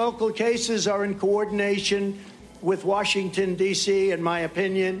these local cases are in coordination with Washington, D.C., in my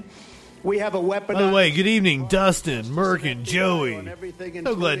opinion. We have a weapon. By the way, good evening, Dustin, Merkin, Joey.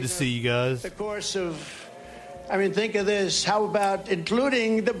 So glad to see you guys. The course of, I mean, think of this. How about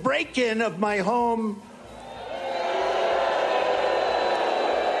including the break-in of my home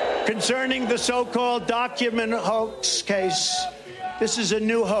concerning the so-called document hoax case? This is a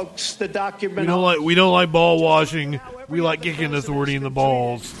new hoax, the document hoax. We don't like ball washing. We like kicking authority in the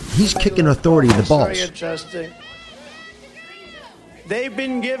balls. He's kicking authority in the balls. Very interesting. They've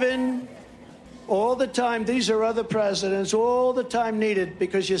been given all the time. These are other presidents, all the time needed,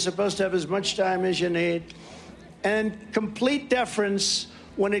 because you're supposed to have as much time as you need, and complete deference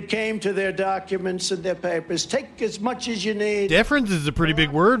when it came to their documents and their papers. Take as much as you need. Deference is a pretty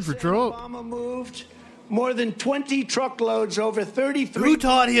big word for Trump. Obama moved more than 20 truckloads, over 33. Who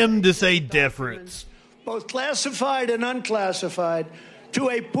taught him to say deference? Both classified and unclassified, to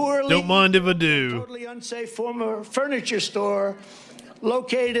a poorly, don't mind if I do, totally unsafe former furniture store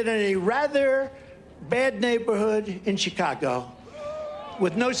located in a rather bad neighborhood in Chicago,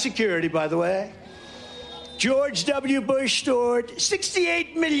 with no security, by the way. George W. Bush stored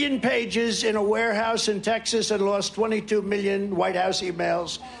 68 million pages in a warehouse in Texas and lost 22 million White House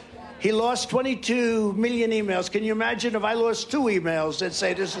emails. He lost 22 million emails. Can you imagine if I lost 2 emails? They'd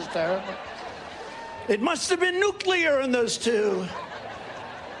say this is terrible. It must have been nuclear in those 2.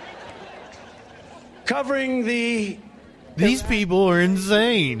 Covering the... These people are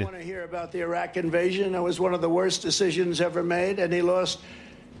insane. I want to hear about the Iraq invasion. That was one of the worst decisions ever made, and he lost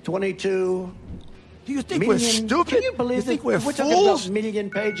 22 Do you think million. we're stupid? Can you believe you think that? we're talking fools? about million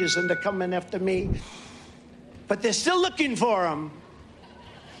pages, and they're coming after me. But they're still looking for them.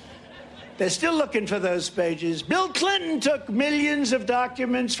 They're still looking for those pages. Bill Clinton took millions of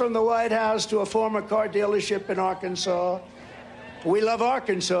documents from the White House to a former car dealership in Arkansas. We love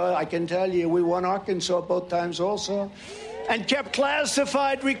Arkansas, I can tell you. We won Arkansas both times also. And kept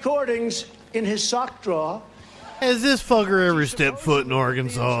classified recordings in his sock drawer. Has this fucker ever stepped foot in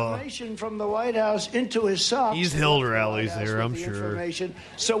Arkansas? Information from the White House into his socks. He's held rallies there, I'm sure.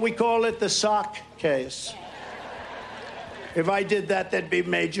 So we call it the sock case. If I did that, there'd be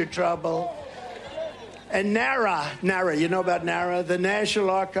major trouble. And NARA, you know about NARA? The National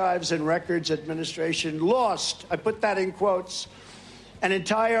Archives and Records Administration lost, I put that in quotes, an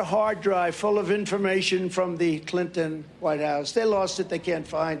entire hard drive full of information from the Clinton White House. They lost it, they can't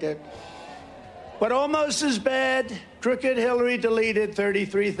find it. But almost as bad, crooked Hillary deleted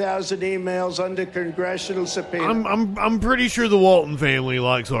 33,000 emails under congressional subpoena. I'm pretty sure the Walton family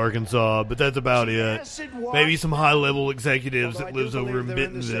likes Arkansas, but that's about it. Maybe some high-level executives that lives over in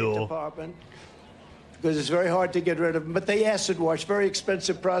Bentonville. Because it's very hard to get rid of them. But they acid wash, very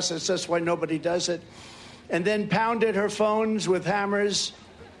expensive process. That's why nobody does it. And then pounded her phones with hammers,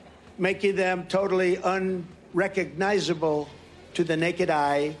 making them totally unrecognizable to the naked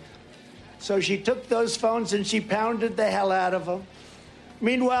eye. So she took those phones and she pounded the hell out of them.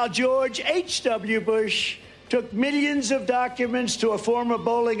 Meanwhile, George H.W. Bush took millions of documents to a former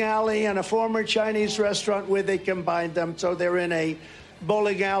bowling alley and a former Chinese restaurant where they combined them. So they're in a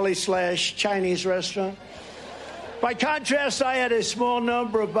bowling alley / Chinese restaurant. By contrast, I had a small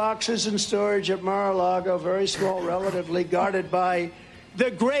number of boxes in storage at Mar-a-Lago, very small, relatively, guarded by the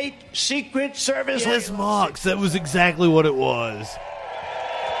great Secret Service. Yes, Mox, that was exactly what it was.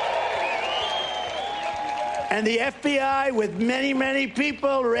 And the FBI, with many, many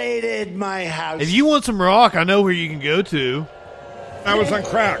people, raided my house. If you want some rock, I know where you can go to. I was on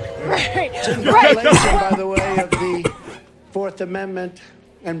crack. It's in violation, by the way, of the Fourth Amendment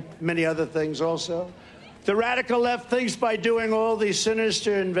and many other things also. The radical left thinks by doing all these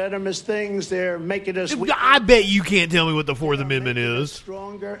sinister and venomous things, they're making us weaker. I bet you can't tell me what the Fourth Amendment is.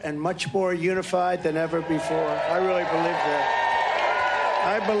 Stronger and much more unified than ever before. I really believe that.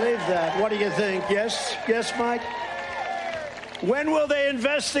 I believe that. What do you think? Yes? Yes, Mike? When will they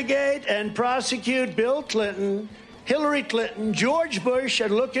investigate and prosecute Bill Clinton, Hillary Clinton, George Bush,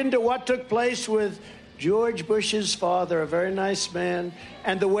 and look into what took place with George Bush's father, a very nice man,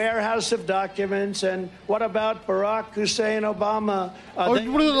 and the warehouse of documents. And what about Barack Hussein Obama?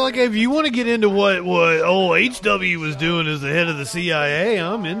 Like, if you want to get into what old HW was doing as the head of the CIA,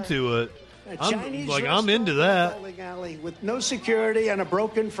 I'm into it. I'm into that. Bowling alley with no security and a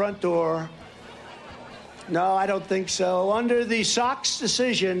broken front door. No, I don't think so. Under the Sox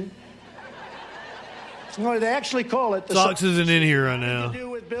decision, no, they actually call it the Sox isn't in here right now. To do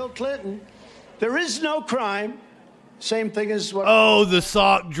with Bill Clinton. There is no crime. Same thing as what... Oh, the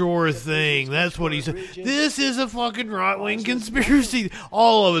sock drawer thing. That's what he said. This is a fucking right-wing conspiracy.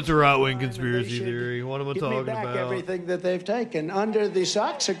 All of it's a right-wing conspiracy theory. What am I talking about? Everything that they've taken. Under the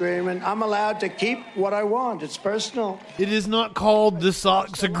Sox agreement, I'm allowed to keep what I want. It's personal. It is not called the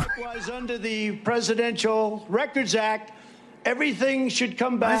Sox agreement. Likewise, under the Presidential Records Act, everything should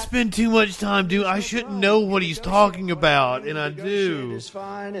come back. I spend too much time doing. I shouldn't know what he's talking about, and I do. It's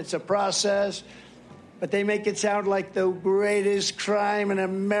fine. It's a process. But they make it sound like the greatest crime in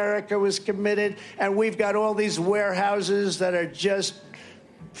America was committed, and we've got all these warehouses that are just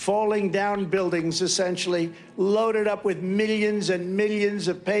falling down buildings, essentially, loaded up with millions and millions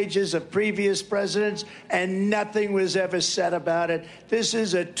of pages of previous presidents, and nothing was ever said about it. This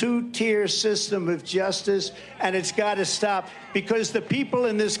is a two-tier system of justice, and it's got to stop because the people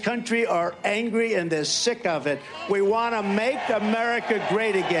in this country are angry and they're sick of it. We want to make America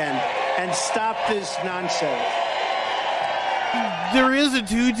great again and stop this nonsense. There is a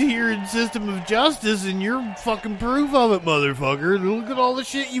two-tiered system of justice, and you're fucking proof of it, motherfucker. Look at all the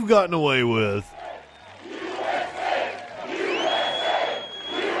shit you've gotten away with.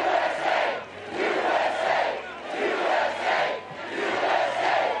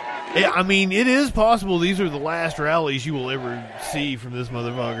 Yeah, I mean, it is possible these are the last rallies you will ever see from this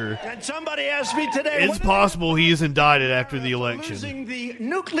motherfucker. And somebody asked me today... It's possible he is indicted after the election. Losing the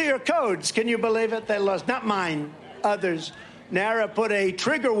nuclear codes. Can you believe it? They lost. Not mine. Others. NARA put a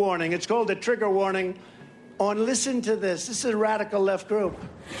trigger warning. It's called a trigger warning on, listen to this. This is a radical left group.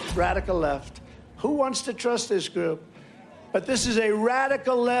 Radical left. Who wants to trust this group? But this is a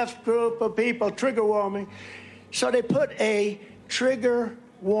radical left group of people, trigger warning. So they put a trigger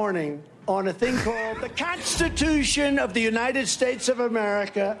warning on a thing called the Constitution of the United States of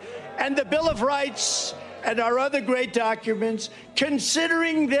America and the Bill of Rights and our other great documents,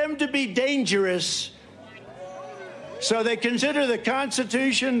 considering them to be dangerous. So they consider the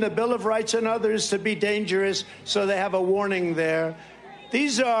Constitution, the Bill of Rights, and others to be dangerous, so they have a warning there.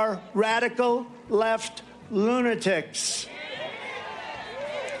 These are radical left lunatics.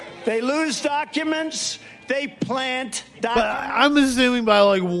 They lose documents, they plant documents. But I'm assuming by,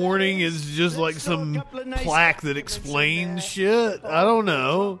 like, warning is just like some plaque that explains shit. I don't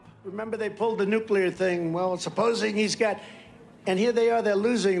know. Remember they pulled the nuclear thing. Well, supposing he's got... And here they are, they're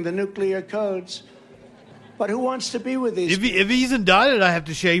losing the nuclear codes. But who wants to be with these people? If he's indicted, I have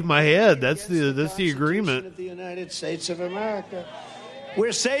to shave my head. That's the agreement. Of the United States of America.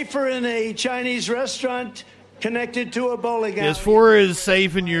 We're safer in a Chinese restaurant connected to a bowling alley. As far as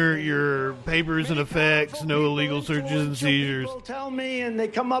safe in your papers and effects, no illegal searches and seizures. People tell me, and they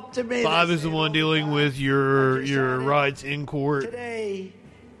come up to me. 5 is the one dealing with your rights in court. Today,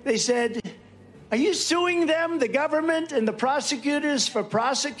 they said, are you suing them, the government and the prosecutors, for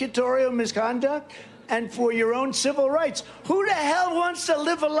prosecutorial misconduct? And for your own civil rights. Who the hell wants to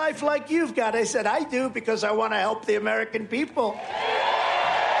live a life like you've got? I said, I do, because I want to help the American people.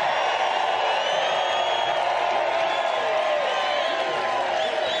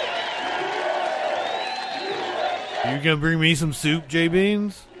 You gonna bring me some soup, J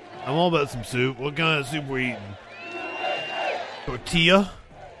Beans? I'm all about some soup. What kind of soup we eating? Tortilla?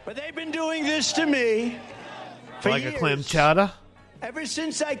 But they've been doing this to me for like years. A clam chowder? Ever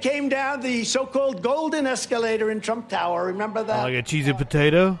since I came down the so-called golden escalator in Trump Tower, remember that? Like a cheesy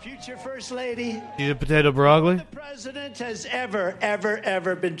potato? Future First Lady. Cheesy potato broccoli? The president has ever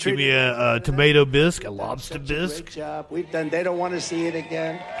been treated. Give me a tomato bisque, a lobster bisque. Great job. We've done. They don't want to see it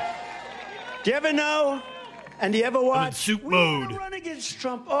again. Do you ever know? And do you ever watch? I'm in soup mode. We want to run against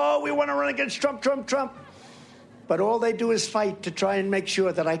Trump. Oh, we want to run against Trump. But all they do is fight to try and make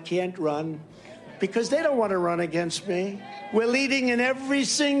sure that I can't run. Because they don't want to run against me. We're leading in every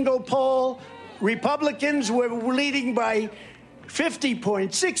single poll. Republicans were leading by 50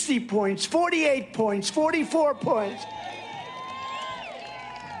 points, 60 points, 48 points, 44 points.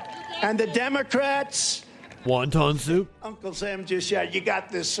 And the Democrats... Wonton soup? Uncle Sam just shouted, you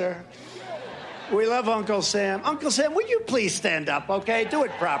got this, sir. We love Uncle Sam. Uncle Sam, would you please stand up, okay? Do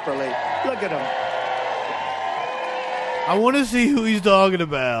it properly. Look at him. I want to see who he's talking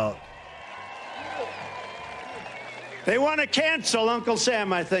about. They want to cancel Uncle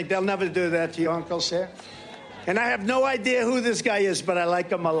Sam, I think. They'll never do that to you, Uncle Sam. And I have no idea who this guy is, but I like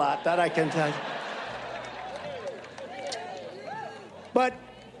him a lot. That I can tell you. But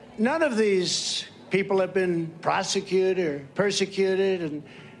none of these people have been prosecuted or persecuted, and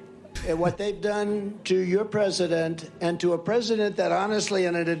what they've done to your president and to a president that honestly,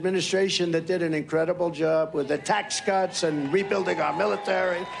 in an administration that did an incredible job with the tax cuts and rebuilding our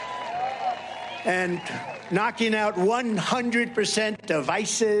military and knocking out 100% of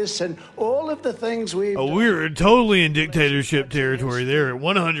ISIS and all of the things we've done. We were totally in dictatorship territory there at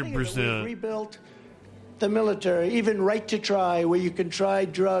 100%. Rebuilt the military, even right to try, where you can try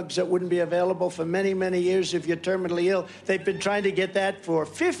drugs that wouldn't be available for many, many years if you're terminally ill. They've been trying to get that for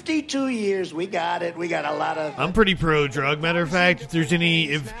 52 years. We got it. We got a lot of... I'm pretty pro-drug. Matter of fact, if there's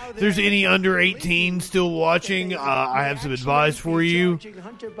any under 18 still watching, I have some advice for you.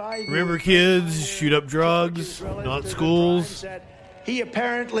 Remember, kids, shoot up drugs, not schools. He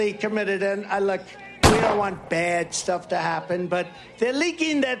apparently committed, and we don't want bad stuff to happen, but they're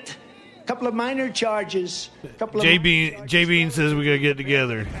leaking that... couple of minor charges. J Bean says we gotta get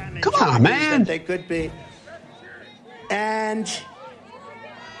together. Come on, man. They could be, and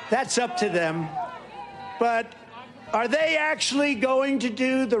that's up to them. But are they actually going to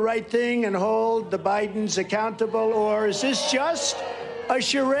do the right thing and hold the Bidens accountable, or is this just a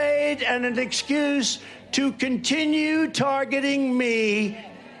charade and an excuse to continue targeting me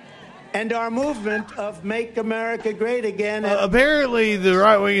and our movement of Make America Great Again? Apparently, the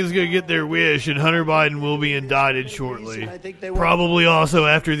right wing is going to get their wish, and Hunter Biden will be indicted shortly. Probably also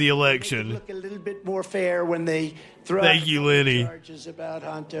after the election. Look a little bit more fair when they throw Thank you, Lenny. charges about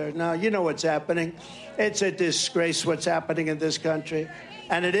Hunter. Now, you know what's happening. It's a disgrace what's happening in this country.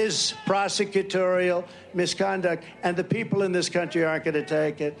 And it is prosecutorial misconduct. And the people in this country aren't going to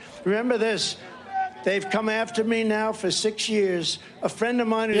take it. Remember this. They've come after me now for 6 years. A friend of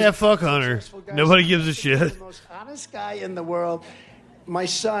mine... fuck Hunter. Nobody gives a shit. The most honest guy in the world. My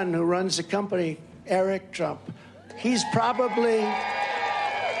son, who runs the company, Eric Trump. He's probably...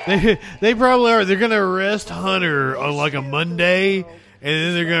 They probably are. They're going to arrest Hunter on like a Monday, and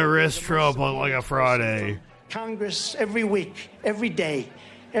then they're going to arrest Trump on like a Friday. Congress every week, every day,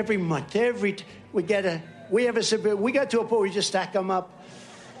 every month, we got to a point where we just stack them up.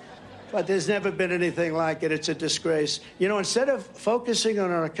 But there's never been anything like it. It's a disgrace. You know, instead of focusing on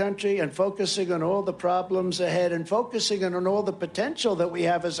our country and focusing on all the problems ahead and focusing on all the potential that we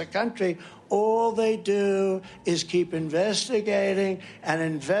have as a country, all they do is keep investigating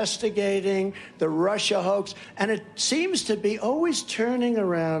the Russia hoax. And it seems to be always turning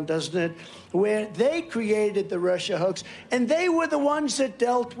around, doesn't it? Where they created the Russia hoax, and they were the ones that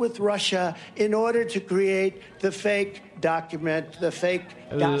dealt with Russia in order to create the fake document, the fake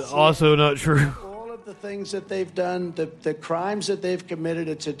dossier. Also not true. All of the things that they've done, the crimes that they've committed,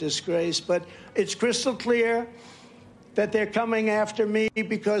 it's a disgrace. But it's crystal clear that they're coming after me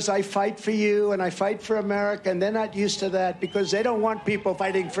because I fight for you and I fight for America, and they're not used to that because they don't want people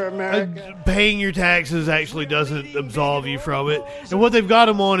fighting for America. Paying your taxes actually doesn't absolve you from it. And what they've got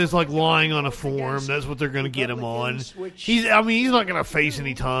him on is like lying on a form. That's what they're going to get him on. He's not going to face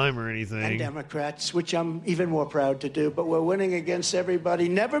any time or anything. And Democrats, which I'm even more proud to do, but we're winning against everybody.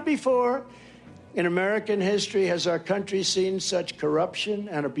 Never before in American history has our country seen such corruption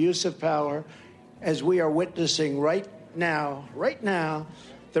and abuse of power as we are witnessing right now.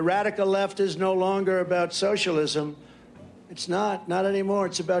 The radical left is no longer about socialism. It's not anymore.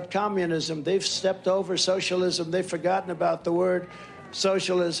 It's about communism. They've stepped over socialism. They've forgotten about the word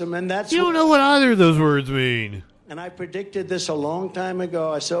socialism, and that's... You don't know what either of those words mean. And I predicted this a long time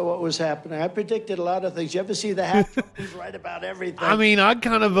ago. I saw what was happening. I predicted a lot of things. You ever see the hat? He's right about everything. I mean, I'd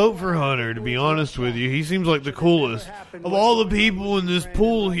kind of vote for Hunter, to be honest with you. He seems like the coolest. Of all the people in this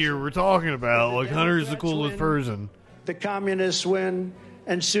pool here we're talking about, like, Hunter's the coolest person. The communists win,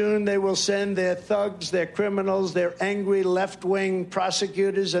 and soon they will send their thugs, their criminals, their angry left-wing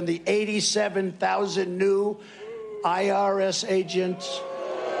prosecutors, and the 87,000 new IRS agents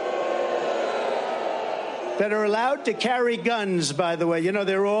that are allowed to carry guns, by the way. You know,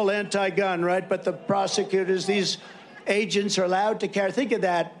 they're all anti-gun, right? But the prosecutors, these agents are allowed to carry. Think of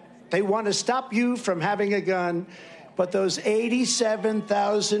that. They want to stop you from having a gun, but those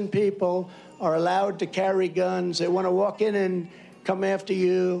 87,000 people are allowed to carry guns. They want to walk in and come after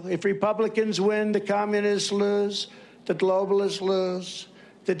you. If Republicans win, the communists lose, the globalists lose,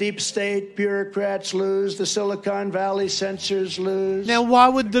 the deep state bureaucrats lose, the Silicon Valley censors lose. Now, why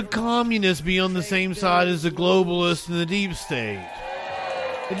would the communists be on the same side as the globalists and the deep state?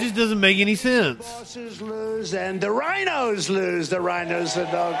 It just doesn't make any sense. The bosses lose and the rhinos lose. The rhinos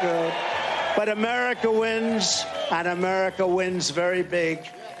are no good. But America wins, and America wins very big.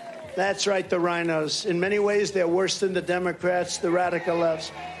 That's right, the rhinos. In many ways, they're worse than the Democrats, the radical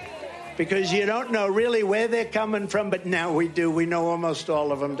lefts, because you don't know really where they're coming from, but now we do. We know almost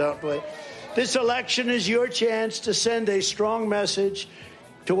all of them, don't we? This election is your chance to send a strong message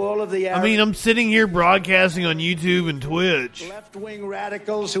to all of the... I mean, I'm sitting here broadcasting on YouTube and Twitch. Left-wing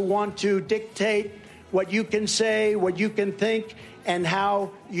radicals who want to dictate what you can say, what you can think, and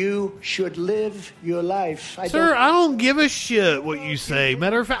how you should live your life. Sir, I don't give a shit what you say.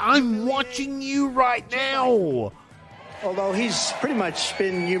 Matter of fact, I'm watching you right now. Although he's pretty much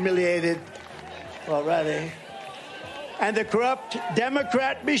been humiliated already. And the corrupt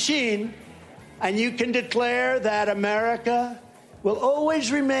Democrat machine, and you can declare that America will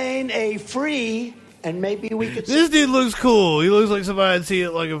always remain a free, and maybe we could... This dude looks cool. He looks like somebody I'd see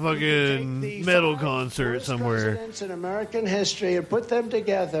at like a fucking metal concert somewhere. ...in American history and put them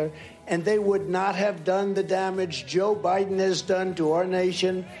together, and they would not have done the damage Joe Biden has done to our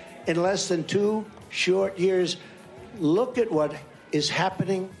nation in less than 2 short years. Look at what is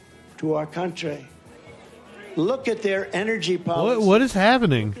happening to our country. Look at their energy policy. What is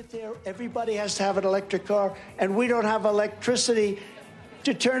happening? Everybody has to have an electric car, and we don't have electricity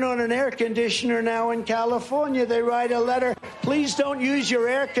to turn on an air conditioner now in California. They write a letter, please don't use your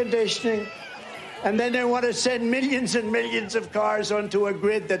air conditioning. And then they want to send millions and millions of cars onto a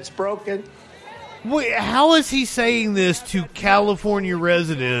grid that's broken. Wait, how is he saying this to California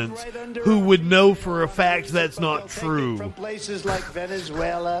residents who would know for a fact that's not true? From places like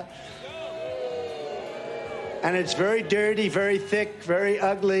Venezuela. And it's very dirty, very thick, very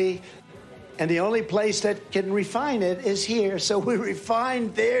ugly. And the only place that can refine it is here. So we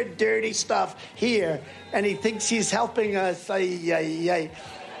refine their dirty stuff here. And he thinks he's helping us. Ay, ay, ay.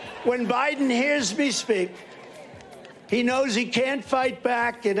 When Biden hears me speak, he knows he can't fight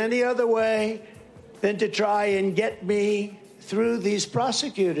back in any other way than to try and get me through these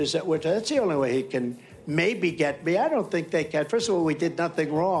prosecutors that that's the only way he can maybe get me. I don't think they can. First of all, we did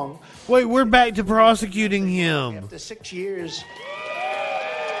nothing wrong. Wait, we're back to prosecuting him. After 6 years.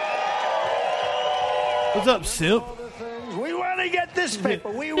 What's up, simp? We want to get this paper.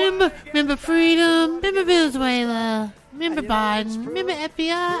 Remember freedom. Remember Venezuela. Remember Biden. Remember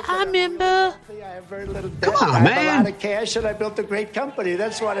FBI. I remember. I have very little debt. Come on, I have man. a lot of cash, and I built a great company.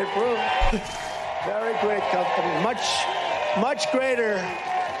 That's what I proved. Very great company. Much greater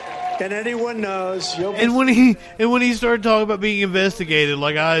than anyone knows. And when he started talking about being investigated,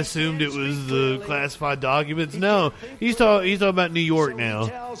 like I assumed it was the classified documents. No, he's talking about New York now.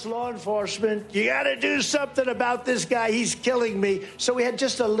 Tells law enforcement, you got to do something about this guy. He's killing me. So we had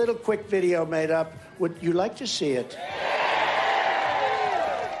just a little quick video made up. Would you like to see it?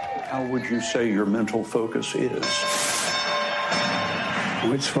 How would you say your mental focus is?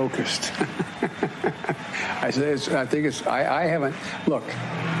 Oh, it's focused. I haven't. Look.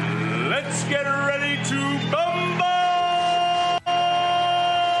 Let's get ready to bumble!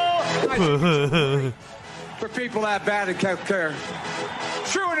 For people that bad at healthcare.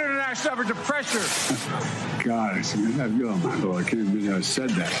 True international average of pressure. God, I can't believe I said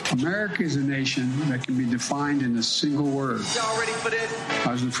that. America is a nation that can be defined in a single word. Y'all ready for this?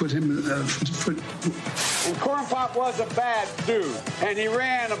 I was going to put him. And Corn Pop was a bad dude, and he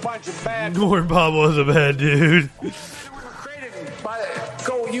ran a bunch of bad. Corn Pop was a bad dude.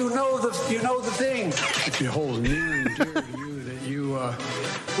 You know the thing. If you hold near and dear to you that you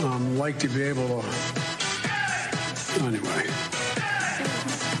like to be able to. Anyway.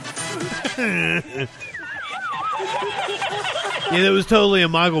 Yeah, that was totally a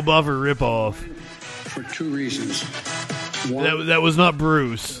Michael Buffer ripoff. For 2 reasons. One, that was not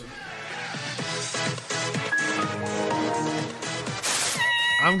Bruce.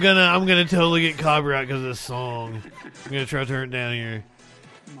 I'm gonna totally get copyright because of this song. I'm gonna try to turn it down here.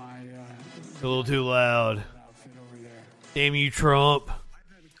 It's a little too loud. Damn you, Trump.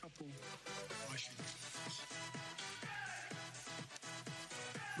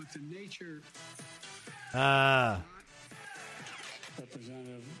 But the nature.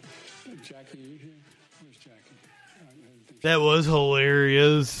 Representative Jackie, are you here? Where's Jackie? That was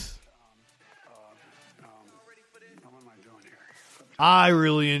hilarious. I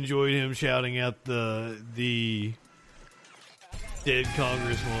really enjoyed him shouting out the dead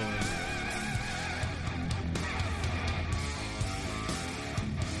congresswoman.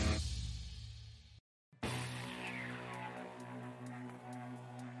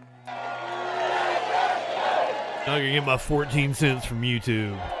 I'm going to get my 14 cents from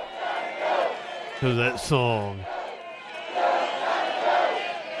YouTube because of that song.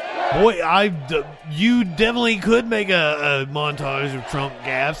 Boy, you definitely could make a montage of Trump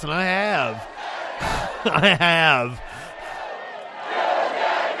gaffes, and I have. I have.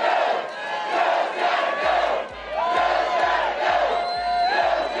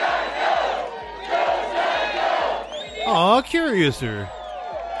 Aw, Curiouser.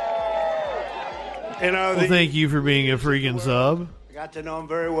 You know, well, thank you for being a freaking sub. I got to know them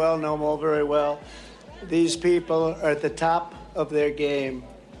very well, know them all very well. These people are at the top of their game.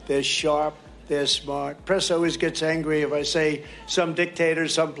 They're sharp, they're smart. Press always gets angry if I say some dictator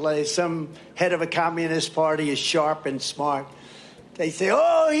someplace, some head of a communist party is sharp and smart. They say,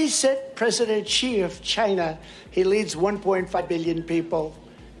 oh, he said President Xi of China. He leads 1.5 billion people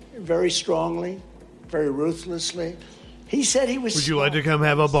very strongly, very ruthlessly. He said he was Would you smart. like to come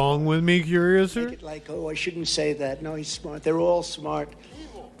have a bong with me, Curiouser? Make it like, oh, I shouldn't say that. No, he's smart. They're all smart.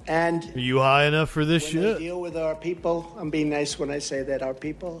 And are you high enough for this when shit? they deal with our people, I'm being nice when I say that, our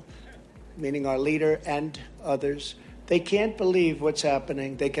people, meaning our leader and others, they can't believe what's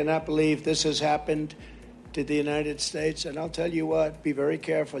happening. They cannot believe this has happened to the United States. And I'll tell you what, be very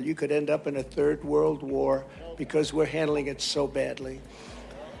careful. You could end up in a third world war because we're handling it so badly.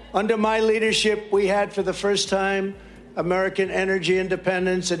 Under my leadership, we had for the first time American energy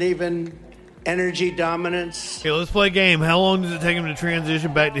independence and even energy dominance. Okay, let's play a game. How long does it take him to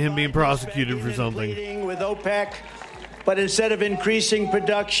transition back to him being prosecuted for something? With OPEC, but instead of increasing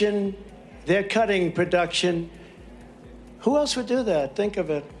production, they're cutting production. Who else would do that? Think of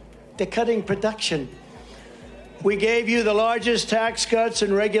it. They're cutting production. We gave you the largest tax cuts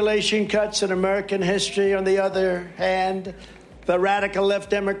and regulation cuts in American history. On the other hand, the radical left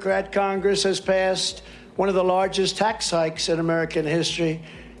Democrat Congress has passed one of the largest tax hikes in American history,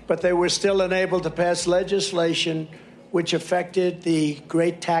 but they were still unable to pass legislation which affected the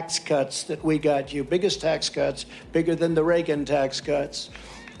great tax cuts that we got you. Biggest tax cuts, bigger than the Reagan tax cuts.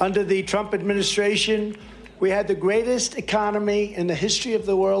 Under the Trump administration, we had the greatest economy in the history of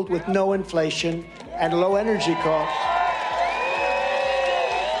the world with no inflation and low energy costs.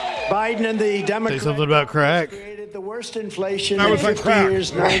 Biden and the Democrats say something about crack. created the worst inflation That in was like 50 crack.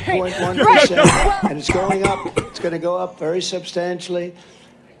 years, 9.1%. And it's going up. It's going to go up very substantially.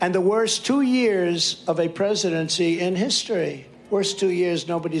 And the worst 2 years of a presidency in history. Worst 2 years,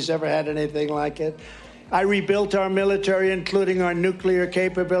 nobody's ever had anything like it. I rebuilt our military, including our nuclear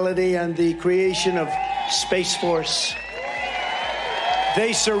capability and the creation of Space Force.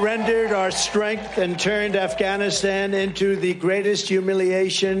 They surrendered our strength and turned Afghanistan into the greatest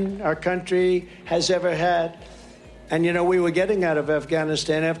humiliation our country has ever had. And, you know, we were getting out of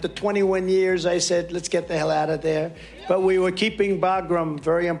Afghanistan. After 21 years, I said, let's get the hell out of there. But we were keeping Bagram,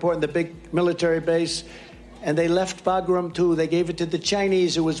 very important, the big military base. And they left Bagram, too. They gave it to the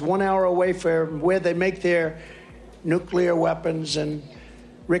Chinese. It was 1 hour away from where they make their nuclear weapons. And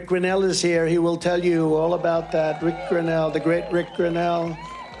Rick Grinnell is here. He will tell you all about that. Rick Grinnell, the great Rick Grinnell.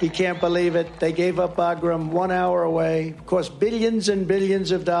 He can't believe it. They gave up Bagram 1 hour away. Cost billions and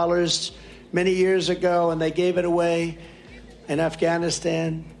billions of dollars many years ago, and they gave it away in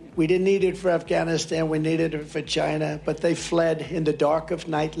Afghanistan. We didn't need it for Afghanistan. We needed it for China. But they fled in the dark of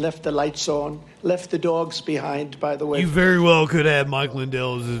night, left the lights on, left the dogs behind, by the way. You very well could have Mike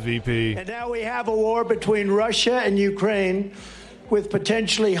Lindell as his VP. And now we have a war between Russia and Ukraine with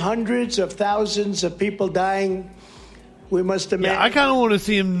potentially hundreds of thousands of people dying. We must demand. Yeah, I kind of want to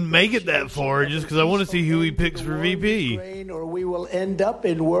see him make it that far just because I want to see who he picks for VP. Or we will end up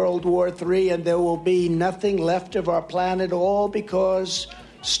in World War III and there will be nothing left of our planet, all because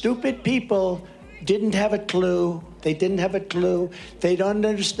stupid people didn't have a clue. They didn't have a clue. They don't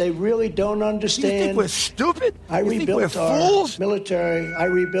understand. They really don't understand. You think we're stupid? I You think rebuilt we're our fools? military. I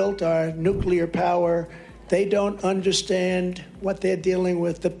rebuilt our nuclear power. They don't understand what they're dealing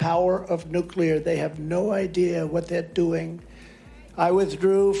with, the power of nuclear. They have no idea what they're doing. I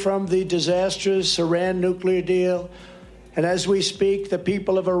withdrew from the disastrous Iran nuclear deal. And as we speak, the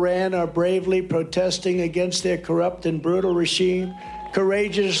people of Iran are bravely protesting against their corrupt and brutal regime,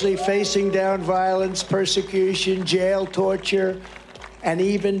 courageously facing down violence, persecution, jail, torture, and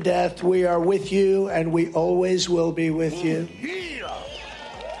even death. We are with you, and we always will be with you.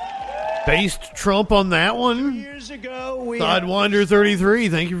 Based Trump on that one? Years ago, we Sidewinder 33,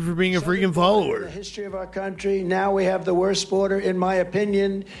 thank you for being a freaking in follower. the history of our country. Now we have the worst border, in my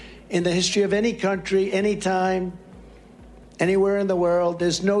opinion, in the history of any country, anytime, anywhere in the world.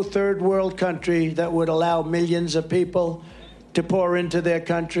 There's no third world country that would allow millions of people to pour into their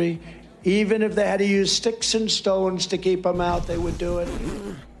country. Even if they had to use sticks and stones to keep them out, they would do it.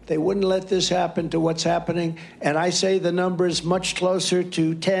 They wouldn't let this happen to what's happening. And I say the number is much closer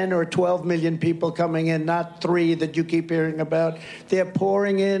to 10 or 12 million people coming in, not 3 that you keep hearing about. They're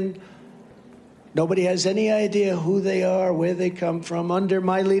pouring in. Nobody has any idea who they are, where they come from. Under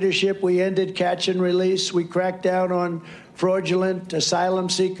my leadership, we ended catch and release. We cracked down on fraudulent asylum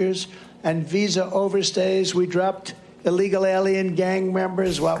seekers and visa overstays. We dropped illegal alien gang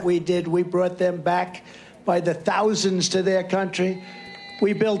members. What we did, we brought them back by the thousands to their country.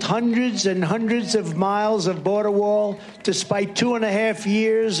 We built hundreds and hundreds of miles of border wall despite 2.5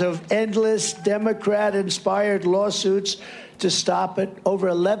 years of endless Democrat-inspired lawsuits to stop it. Over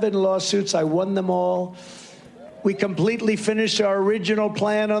 11 lawsuits. I won them all. We completely finished our original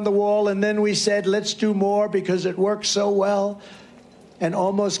plan on the wall, and then we said, let's do more because it works so well, and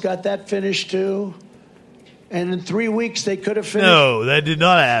almost got that finished too. And in 3 weeks, they could have finished. No, that did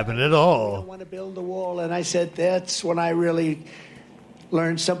not happen at all. I want to build the wall, and I said, that's when I really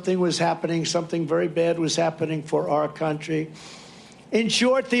learned something was happening, something very bad was happening for our country. In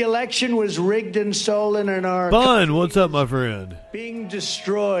short, the election was rigged and stolen, and our Bun, what's up, my friend? Being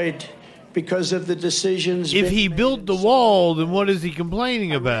destroyed because of the decisions. If he built the wall, then what is he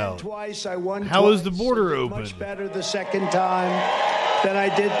complaining about? Twice, I won. How twice. is the border open? Much better the second time than I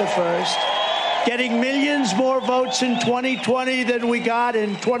did the first. Getting millions more votes in 2020 than we got in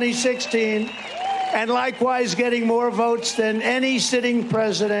 2016. And likewise getting more votes than any sitting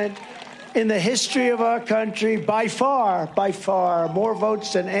president in the history of our country, by far, more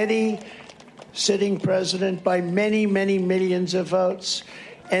votes than any sitting president by many, many millions of votes.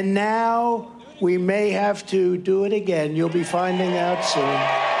 And now we may have to do it again. You'll be finding out soon.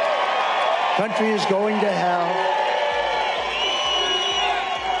 Country is going to hell.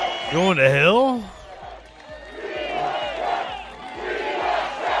 Going to hell?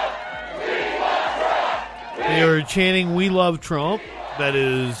 They are chanting, "We love Trump." That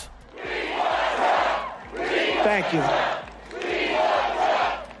is... Thank you.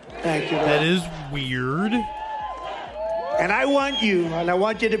 Thank you. That is weird. And I want you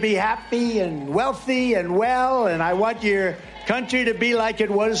to be happy and wealthy and well, and I want your country to be like it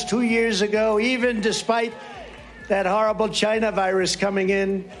was 2 years ago, even despite that horrible China virus coming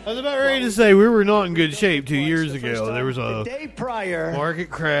in. I was about ready to say we were not in good shape 2 years ago. There was a day prior market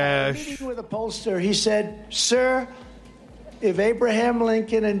crash. Meeting with a pollster, he said, "Sir, if Abraham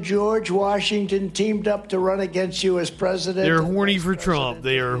Lincoln and George Washington teamed up to run against you as president, they're horny for Trump.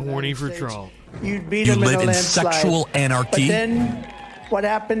 They are horny for Trump. You'd beat them in a landslide." Sexual anarchy. But then what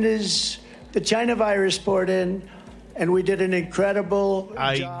happened is the China virus poured in. And we did an incredible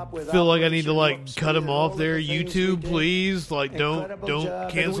job. I feel like I need to cut him off there. YouTube, please,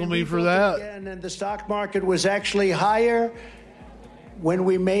 don't cancel me for that. And the stock market was actually higher when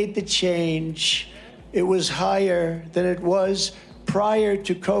we made the change. It was higher than it was prior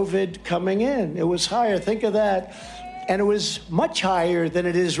to COVID coming in. It was higher. Think of that. And it was much higher than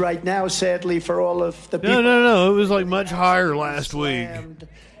it is right now, sadly, for all of the people. No. It was much higher last week.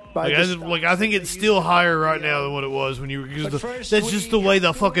 I think it's still higher right now than what it was when you. That's just the way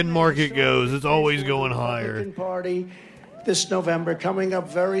the fucking market goes. It's always going higher. Party this November coming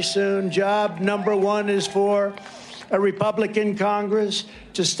up very soon. Job number one is for a Republican Congress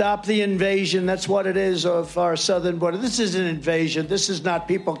to stop the invasion. That's what it is of our southern border. This is an invasion. This is not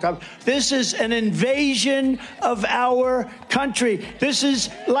people coming. This is an invasion of our country. This is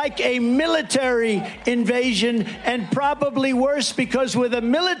like a military invasion, and probably worse, because with a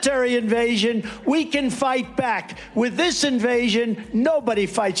military invasion, we can fight back. With this invasion, nobody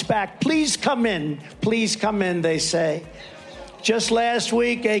fights back. Please come in. Please come in, they say. Just last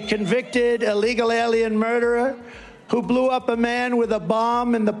week, a convicted illegal alien murderer who blew up a man with a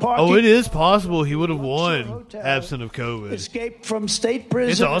bomb in the parking lot. Oh, it is possible he would have won absent of COVID. Escaped from state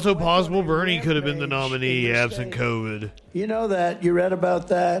prison. It's also possible Bernie could have been the nominee absent COVID. You know that. You read about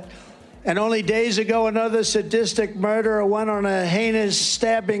that. And only days ago, another sadistic murderer went on a heinous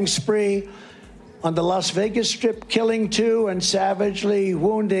stabbing spree on the Las Vegas Strip, killing 2 and savagely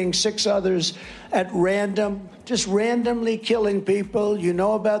wounding 6 others at random. Just randomly killing people. You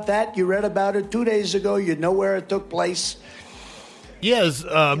know about that. You read about it 2 days ago. You know where it took place. Yes,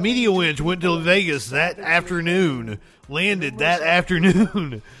 Media Winch went to Vegas that afternoon. Landed that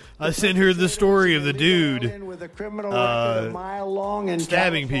afternoon. I sent her the story of the dude with a criminal record a mile long in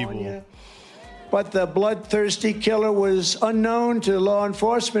stabbing California. people. But the bloodthirsty killer was unknown to law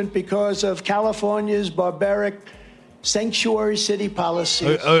enforcement because of California's barbaric sanctuary city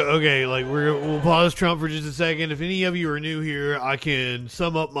policies. Okay, like we'll pause Trump for just a second. If any of you are new here, I can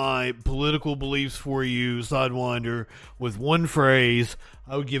sum up my political beliefs for you, Sidewinder, with one phrase.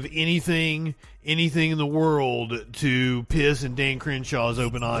 I would give anything in the world to piss in Dan Crenshaw's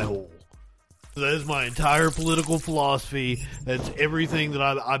open eye hole. So that is my entire political philosophy. That's everything that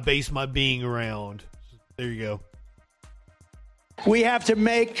I base my being around. There you go. We have to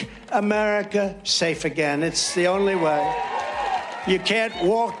make America safe again. It's the only way. You can't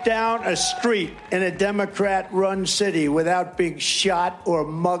walk down a street in a Democrat-run city without being shot or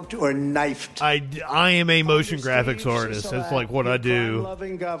mugged or knifed. I am a motion graphics artist. That's like what I do.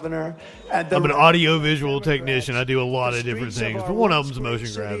 Loving governor. I'm an audio-visual technician. I do a lot of different things, but one of them's motion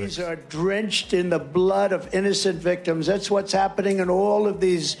graphics. Cities are drenched in the blood of innocent victims. That's what's happening in all of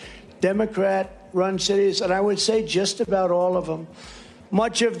these Democrat-run cities, and I would say just about all of them.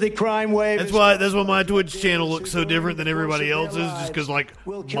 Much of the crime wave. That's why my Twitch channel looks so different than everybody else's, just because like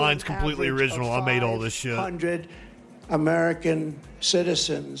mine's completely original. I made all this shit. 100 American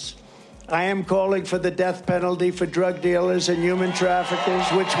citizens. I am calling for the death penalty for drug dealers and human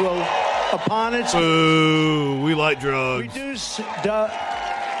traffickers, which will, upon its we like drugs. Reduce.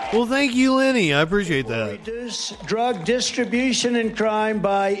 Well, thank you, Lenny. I appreciate that. Reduce drug distribution and crime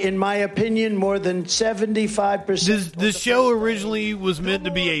by, in my opinion, more than 75%. This show originally was meant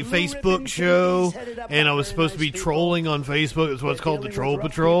to be a Facebook show, and I was supposed to be trolling on Facebook. It's what's called the Troll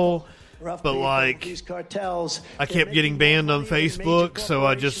Patrol. But, like, I kept getting banned on Facebook, so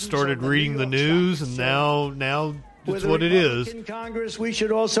I just started reading the news, and now it's what it is. In Congress, we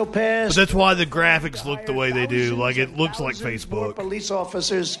should also pass. But that's why the graphics look the way they do. Like, it looks like Facebook. Police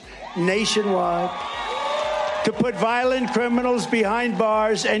officers nationwide to put violent criminals behind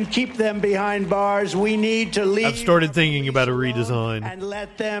bars and keep them behind bars. We need to leave. I've started thinking about a redesign. And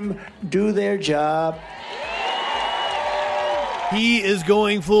let them do their job. He is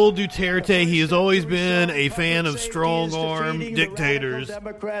going full Duterte. He has always been a fan of strong-armed dictators,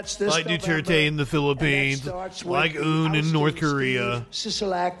 like Duterte in the Philippines, like Un in North Korea.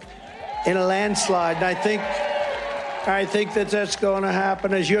 Sisolak in a landslide, and I think that's going to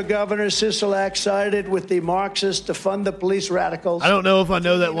happen. As your governor, Sisolak, sided with the Marxists to fund the police radicals. I don't know if I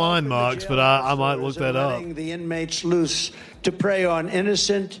know that line, Mox, but I might look that up. The inmates loose to prey on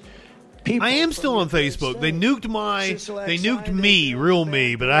innocent people. I am still on Facebook. They nuked me, real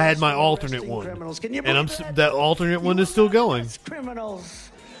me, but I had my alternate one, and that alternate one is still going.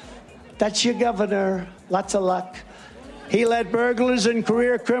 Criminals. That's your governor. Lots of luck. He let burglars and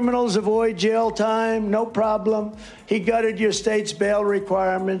career criminals avoid jail time, no problem. He gutted your state's bail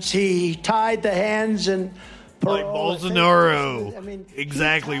requirements. He tied the hands and like Bolsonaro.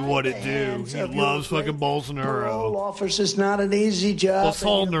 Exactly what it do. He loves fucking Bolsonaro. Parole office is not an easy job.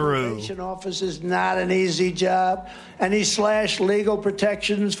 Bolsonaro. Office is not an easy job. And he slashed legal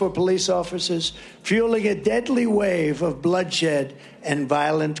protections for police officers, fueling a deadly wave of bloodshed and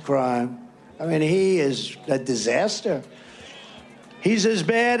violent crime. I mean, he is a disaster. He's as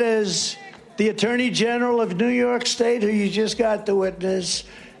bad as the Attorney General of New York State, who you just got to witness,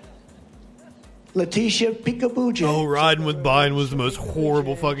 Letitia Peekaboo. Oh, riding with Biden was the most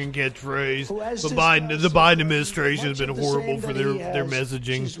horrible fucking catchphase. But the Biden administration has been horrible for their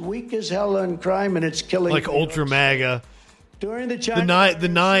messaging. She's weak as hell on crime, and it's killing. Like ultra MAGA. During the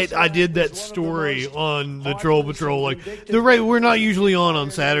night I did that story on the Troll Patrol, like we're not usually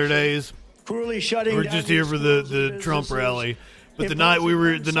on Saturdays. Cruelly shutting. We're just here for the Trump rally. But the night we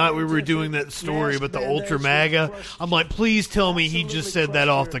were doing that story about the ultra MAGA, I'm like, please tell me he just said that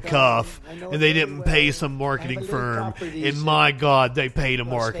off the cuff, and they didn't pay some marketing firm. And my God, they paid a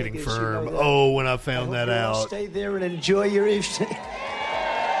marketing firm. Oh, when I found that out. Stay there and enjoy your evening.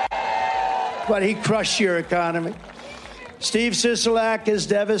 But he crushed your economy. Steve Sisolak has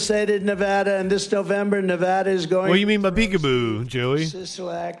devastated Nevada, and this November, Nevada is going. What do you mean by peekaboo, Joey?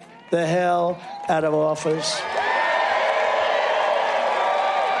 Sisolak the hell out of office.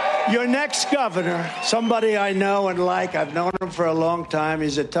 Your next governor, somebody I know and like, I've known him for a long time.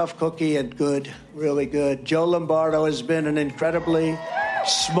 He's a tough cookie and good, really good. Joe Lombardo has been an incredibly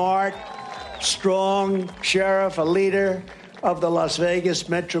smart, strong sheriff, a leader of the Las Vegas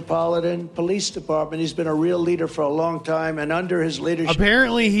Metropolitan Police Department. He's been a real leader for a long time, and under his leadership...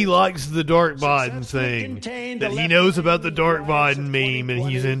 Apparently he likes the Dark Biden thing, that he knows about the Dark Biden meme, and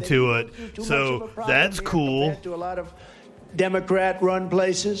he's into it. So that's cool. To a lot of Democrat-run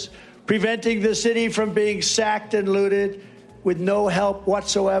places, preventing the city from being sacked and looted with no help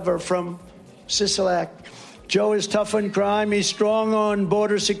whatsoever from Sisolak. Joe is tough on crime. He's strong on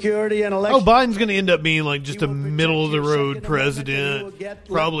border security and election. Oh, Biden's going to end up being like just a middle-of-the-road president,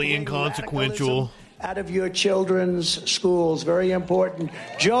 probably inconsequential. out of your children's schools. Very important.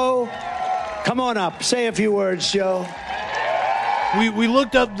 Joe, come on up. Say a few words, Joe. We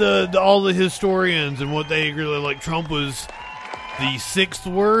looked up all the historians and what they agree. Like Trump was the 6th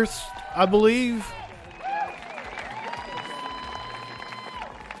worst, I believe.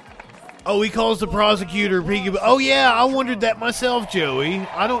 Oh, he calls the prosecutor peekaboo. Oh yeah, I wondered that myself, Joey.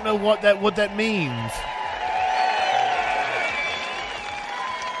 I don't know what that means.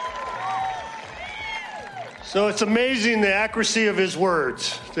 So it's amazing the accuracy of his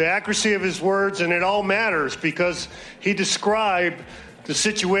words. The accuracy of his words, and it all matters because he described the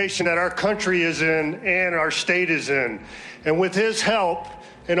situation that our country is in and our state is in. And with his help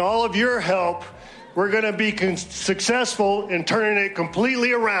and all of your help, we're going to be successful in turning it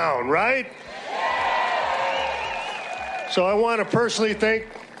completely around, right? So I want to personally thank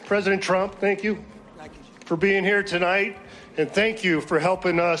President Trump. Thank you for being here tonight. And thank you for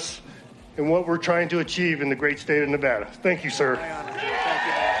helping us in what we're trying to achieve in the great state of Nevada. Thank you, sir.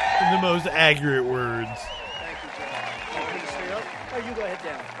 In the most accurate words. Oh, you go ahead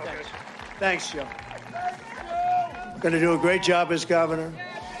down. Okay. Thanks, Joe. Going to do a great job as governor.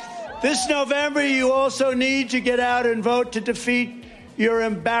 This November, you also need to get out and vote to defeat your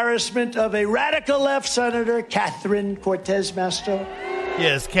embarrassment of a radical left senator, Catherine Cortez Masto.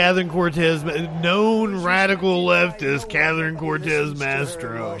 Yes, Catherine Cortez, known radical leftist Catherine Cortez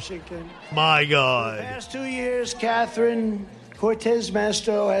Masto. My God. For the past 2 years, Catherine Cortez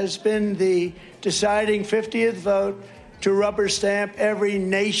Masto has been the deciding 50th vote to rubber stamp every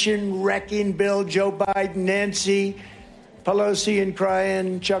nation-wrecking bill Joe Biden, Nancy Pelosi, and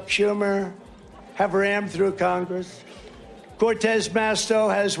crying Chuck Schumer have rammed through Congress. Cortez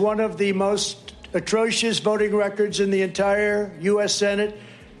Masto has one of the most atrocious voting records in the entire U.S. Senate.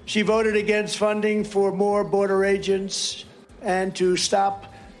 She voted against funding for more border agents and to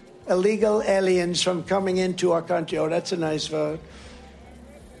stop illegal aliens from coming into our country. Oh, that's a nice vote.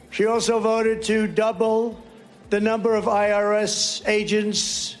 She also voted to double the number of IRS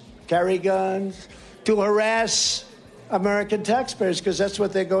agents, carry guns, to harass American taxpayers, because that's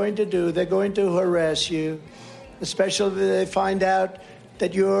what they're going to do. They're going to harass you, especially if they find out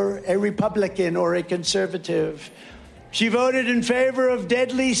that you're a Republican or a conservative. She voted in favor of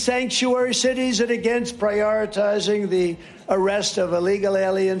deadly sanctuary cities and against prioritizing the arrest of illegal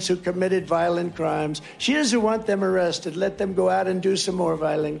aliens who committed violent crimes. She doesn't want them arrested. Let them go out and do some more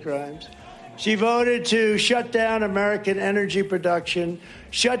violent crimes. She voted to shut down American energy production,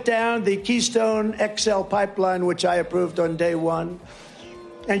 shut down the Keystone XL pipeline, which I approved on day one.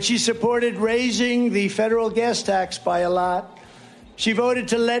 And she supported raising the federal gas tax by a lot. She voted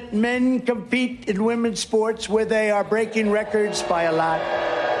to let men compete in women's sports where they are breaking records by a lot.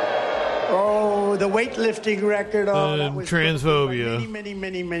 Oh, the weightlifting record. Oh, that was transphobia.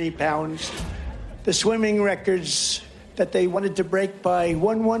 Many pounds. The swimming records that they wanted to break by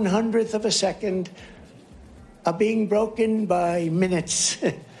 1/100th of a second are being broken by minutes.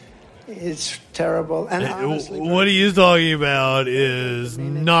 It's terrible. And honestly, what he is talking about is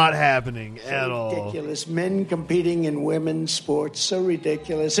not happening at all. Ridiculous. Men competing in women's sports. So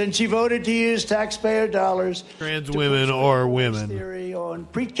ridiculous. And she voted to use taxpayer dollars. Trans women are women. Theory on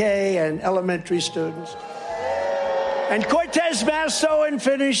pre-K and elementary students. And Cortez Masto, in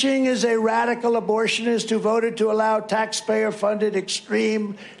finishing, is a radical abortionist who voted to allow taxpayer-funded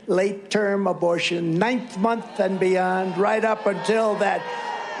extreme late-term abortion, 9th month and beyond, right up until that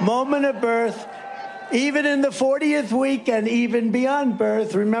moment of birth, even in the 40th week and even beyond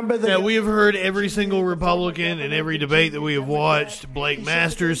birth. Remember that? Yeah, we have heard every single Republican in every debate that we have watched. Blake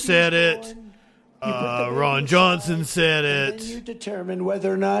Masters said it. Ron Johnson said it. And you determine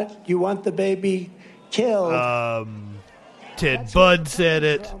whether or not you want the baby killed. Ted Budd said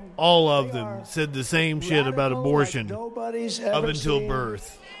it. All of them said the same shit about abortion Nobody's up ever until seen.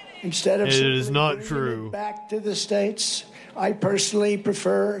 birth. Instead of It is simply not bringing true. it back to the states, I personally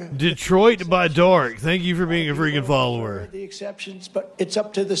prefer Detroit by Dark. Thank you for being a freaking follower. the exceptions, but it's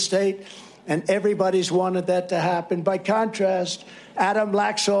up to the state, and everybody's wanted that to happen. By contrast, Adam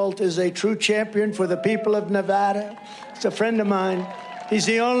Laxalt is a true champion for the people of Nevada. He's a friend of mine. He's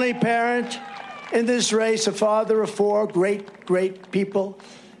the only parent in this race, a father of 4 great people,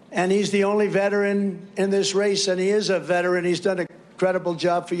 and he's the only veteran in this race, and he is a veteran. He's done an incredible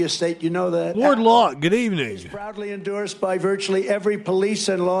job for your state. You know that. Ward Locke, good evening. He's proudly endorsed by virtually every police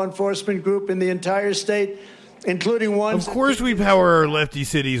and law enforcement group in the entire state. including ones. Of course, we power our lefty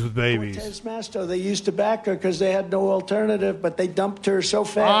cities with babies. Cortez Masto, they used to back her because they had no alternative, but they dumped her so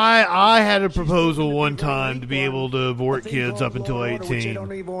fast. I had a proposal one time to be able to abort kids up until 18. Which I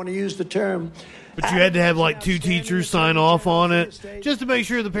don't even want to use the term. But you had to have like 2 teachers sign off on it just to make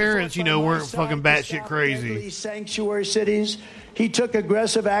sure the parents, weren't fucking batshit crazy. Sanctuary cities. He took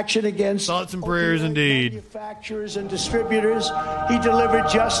aggressive action against thoughts and prayers indeed. Manufacturers and distributors. He delivered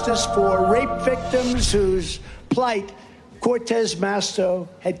justice for rape victims whose plight Cortez Masto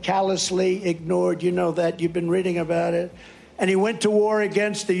had callously ignored. You know that. You've been reading about it. And he went to war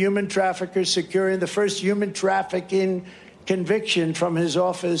against the human traffickers, securing the first human trafficking conviction from his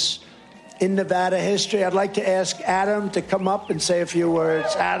office in Nevada history. I'd like to ask Adam to come up and say a few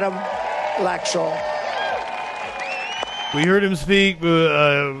words. Adam Laxalt. We heard him speak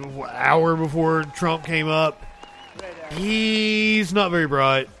an hour before Trump came up. He's not very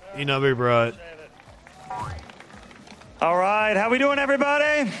bright. He's not very bright. All right, how we doing,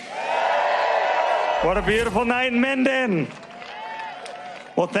 everybody? What a beautiful night in Minden.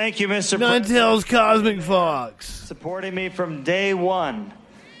 Well, thank you, Mr. Ninetales Cosmic Fox. Supporting me from day one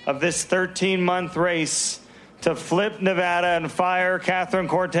of this 13-month race to flip Nevada and fire Catherine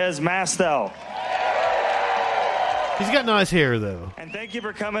Cortez Masto. He's got nice hair, though. And thank you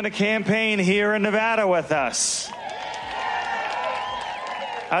for coming to campaign here in Nevada with us.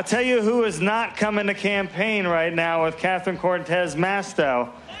 I'll tell you who is not coming to campaign right now with Catherine Cortez Masto,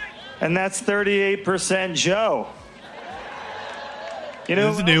 and that's 38% Joe. You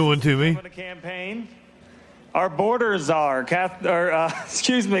know, that's a new one to me. To campaign? Our border czar,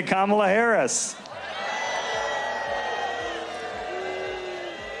 Kamala Harris.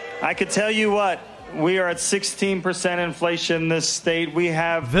 I could tell you what. We are at 16% inflation in this state. We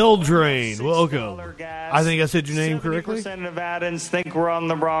have Veldrain. Welcome. I think I said your name correctly. 70% of Nevadans think we're on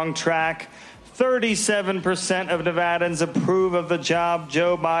the wrong track. 37% of Nevadans approve of the job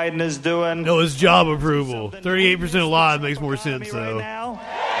Joe Biden is doing. No, it's job approval. 38% alive makes more sense, though.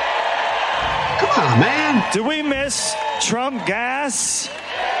 Come on, man. Do we miss Trump gas?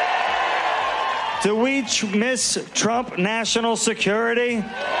 Do we miss Trump national security?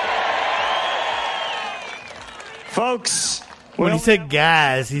 Folks, when he said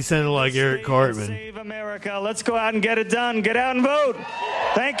guys, he sounded like Eric Cartman. Save America. Let's go out and get it done. Get out and vote.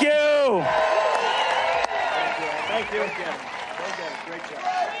 Thank you. Thank you again. Great job.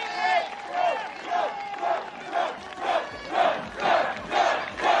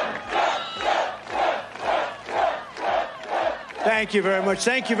 Thank you very much.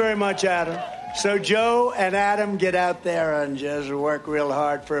 Thank you very much, Adam. So Joe and Adam get out there and just work real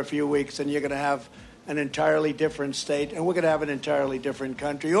hard for a few weeks, and you're going to have an entirely different state, and we're going to have an entirely different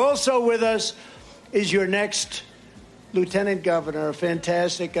country. Also with us is your next lieutenant governor, a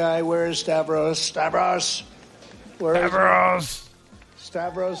fantastic guy. Where is Stavros? Stavros. Where Stavros.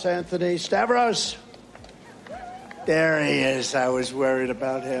 Stavros Anthony. Stavros. There he is. I was worried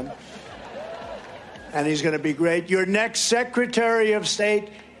about him. And he's going to be great. Your next Secretary of State,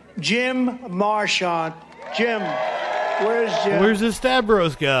 Jim Marchant. Jim. Where's Jim? Where's this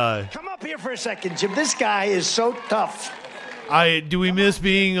Stavros guy? Come up here for a second, Jim. This guy is so tough. Do we miss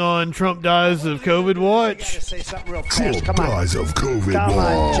being on Trump Dies of COVID Watch? You gotta say something real fast. Come on. Dies of COVID Come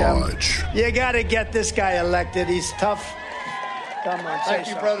on, Watch. Jim. You got to get this guy elected. He's tough. Come on, Thank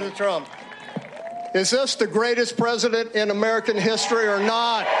you, President Trump. Is this the greatest president in American history or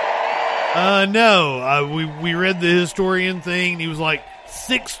not? No. We read the historian thing. He was like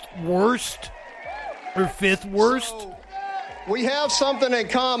 6th worst or 5th worst. We have something in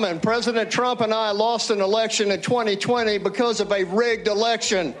common. President Trump and I lost an election in 2020 because of a rigged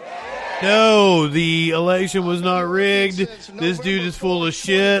election. No, the election was not rigged. This dude is full of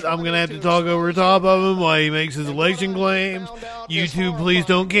shit. I'm going to have to talk over top of him while he makes his election claims. YouTube, please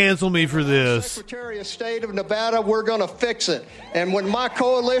don't cancel me for this. Secretary of State of Nevada, we're going to fix it. And when my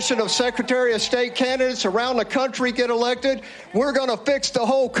coalition of Secretary of State candidates around the country get elected, we're going to fix the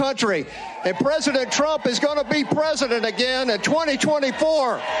whole country. And President Trump is going to be president again in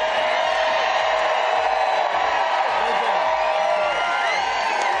 2024.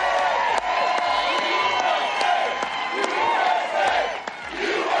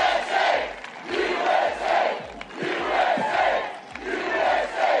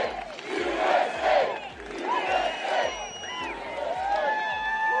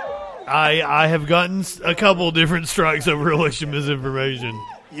 I have gotten a couple different strikes over election misinformation.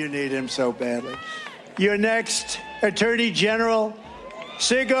 You need him so badly. Your next Attorney General,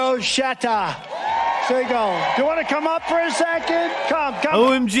 Sigal Shatta. Sigal, do you want to come up for a second? Come.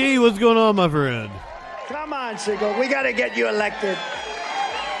 OMG, what's going on, my friend? Come on, Sigal. We got to get you elected.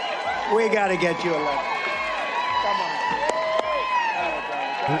 We got to get you elected.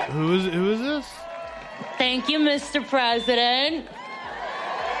 Who is this? Thank you, Mr. President.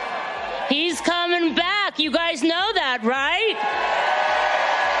 He's coming back. You guys know that, right?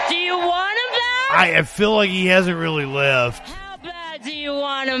 Do you want him back? I feel like he hasn't really left. How bad do you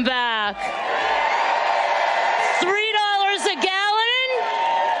want him back? $3 a gallon?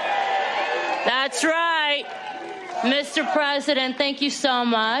 That's right. Mr. President, thank you so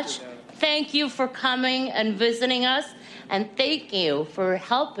much. Thank you for coming and visiting us. And thank you for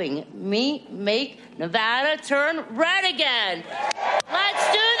helping me make Nevada turn red again.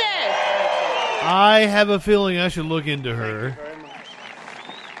 Let's do this. I have a feeling I should look into her.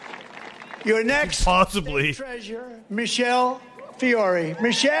 Your next possibly treasurer, Michelle Fiore.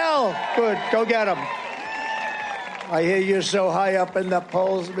 Michelle, good. Go get him. I hear you're so high up in the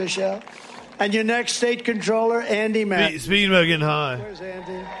polls, Michelle. And your next state controller, Andy Mack. Speaking about getting high. Where's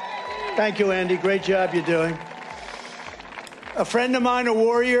Andy? Thank you, Andy. Great job you're doing. A friend of mine, a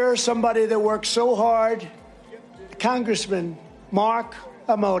warrior, somebody that works so hard, Congressman Mark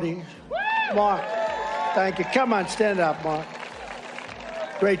Amoti. Mark, thank you. Come on, stand up, Mark.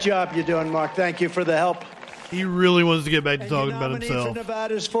 Great job you're doing, Mark. Thank you for the help. He really wants to get back to talking about himself. For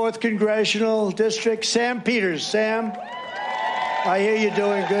Nevada's 4th Congressional District, Sam Peters. Sam, I hear you're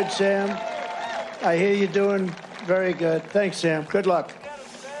doing good, Sam. I hear you're doing very good. Thanks, Sam. Good luck.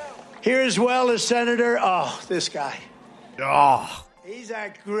 Here as well as Senator, this guy. He's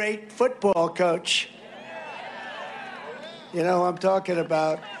a great football coach. You know who I'm talking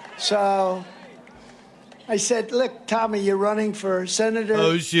about. So I said, look, Tommy, you're running for senator.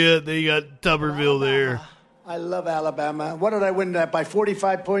 Oh, shit. They got Tuberville there. I love Alabama. What did I win that by?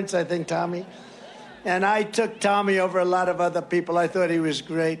 45 points, I think, Tommy. And I took Tommy over a lot of other people. I thought he was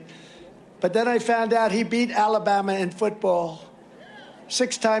great. But then I found out he beat Alabama in football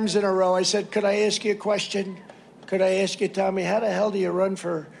 6 times in a row. I said, could I ask you a question? Could I ask you, Tommy, how the hell do you run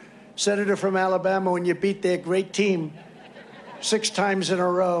for senator from Alabama when you beat their great team 6 times in a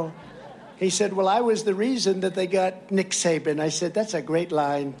row? He said, well, I was the reason that they got Nick Saban. I said, that's a great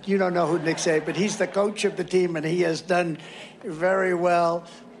line. You don't know who Nick Saban. He's the coach of the team, and he has done very well.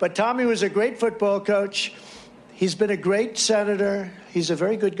 But Tommy was a great football coach. He's been a great senator. He's a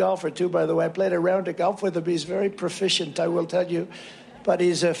very good golfer, too, by the way. I played a round of golf with him. He's very proficient, I will tell you. But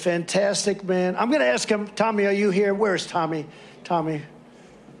he's a fantastic man. I'm going to ask him, Tommy, are you here? Where's Tommy? Tommy.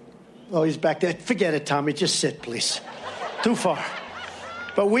 Oh, he's back there. Forget it, Tommy. Just sit, please. Too far.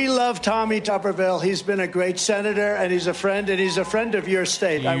 But we love Tommy Tuberville. He's been a great senator, and he's a friend of your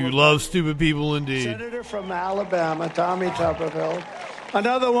state. You love stupid people indeed. Senator from Alabama, Tommy Tuberville.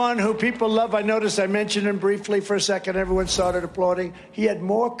 Another one who people love. I noticed I mentioned him briefly for a second. Everyone started applauding. He had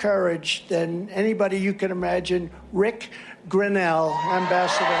more courage than anybody you can imagine. Rick Grinnell,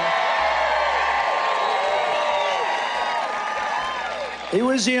 ambassador. He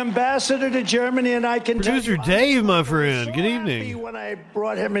was the ambassador to Germany, and I can Producer Dave, my friend. Good evening. When I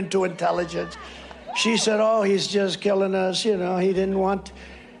brought him into intelligence, she said, oh, he's just killing us. You know, he didn't want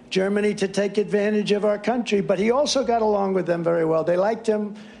Germany to take advantage of our country. But he also got along with them very well. They liked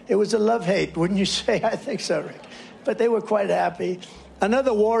him. It was a love-hate, wouldn't you say? I think so, Rick. But they were quite happy.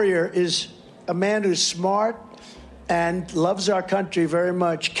 Another warrior is a man who's smart and loves our country very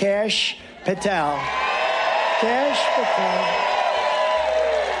much, Kash Patel. Kash Patel.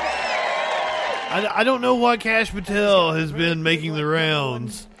 I don't know why Kash Patel has been making the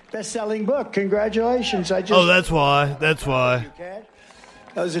rounds. Best-selling book. Congratulations. That's why. That's why.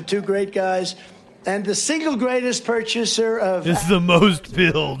 Those are 2 great guys. And the single greatest purchaser of... It's the most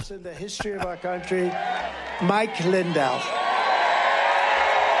billed. ...in the history of our country, Mike Lindell.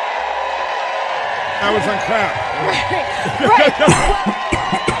 That was unclapped.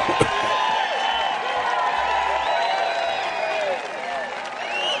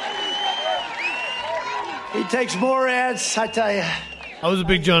 He takes more ads, I tell you. I was a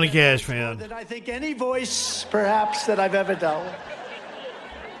big Johnny Cash fan. Than I think any voice, perhaps, that I've ever dealt with.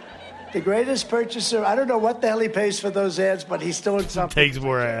 The greatest purchaser. I don't know what the hell he pays for those ads, but he's doing something. Takes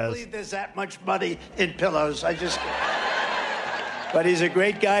more ads. I can't believe there's that much money in pillows. But he's a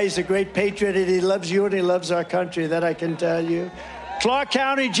great guy. He's a great patriot, and he loves you, and he loves our country. That I can tell you. Clark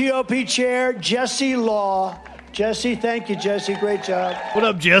County GOP Chair Jesse Law. Jesse, thank you, Jesse. Great job. What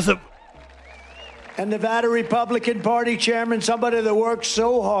up, Jessup? And Nevada Republican Party Chairman, somebody that works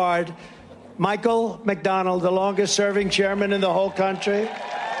so hard, Michael McDonald, the longest-serving chairman in the whole country.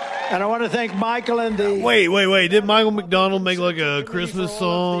 And I want to thank Michael and the... Wait. Did Michael McDonald make like a Christmas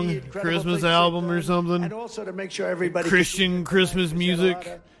song, Christmas album or something? And also to make sure everybody... Christian Christmas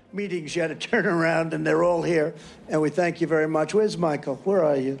music? Meetings, you had to turn around, and they're all here. And we thank you very much. Where's Michael? Where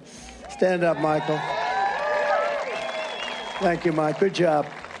are you? Stand up, Michael. Thank you, Mike. Good job.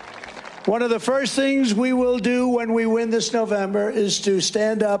 One of the first things we will do when we win this November is to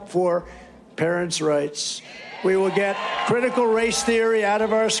stand up for parents' rights. We will get critical race theory out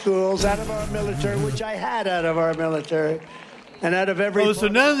of our schools, out of our military, which I had out of our military, and out of every... Oh, so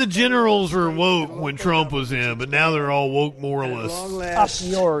none of the generals were woke when Trump was in, but now they're all woke moralists. At long last,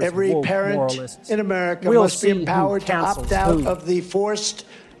 every parent in America must be empowered to opt out of the forced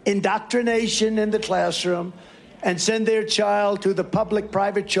indoctrination in the classroom and send their child to the public,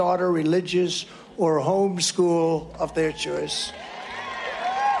 private charter, religious, or home school of their choice.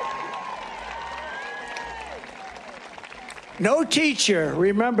 No teacher,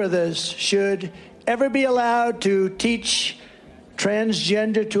 remember this, should ever be allowed to teach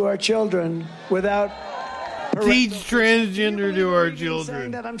transgender to our children without... Teach transgender to our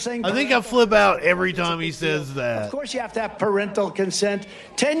children. I think I flip out every time he says that. Of course you have to have parental consent.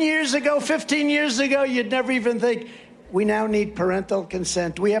 10 years ago, 15 years ago, you'd never even think, we now need parental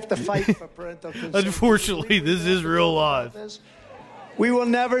consent. We have to fight for parental consent. Unfortunately, this is real life. We will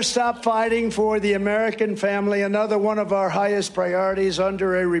never stop fighting for the American family. Another one of our highest priorities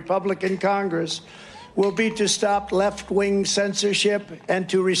under a Republican Congress will be to stop left-wing censorship and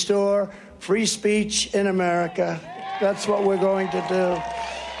to restore free speech in America. That's what we're going to do.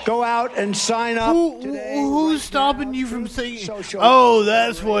 Go out and sign up today. Who's stopping you from saying... Oh,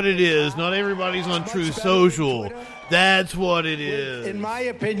 that's what it is. Not everybody's on Truth Social. That's what it is. In my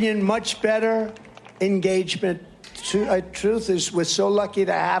opinion, much better engagement. Truth is, we're so lucky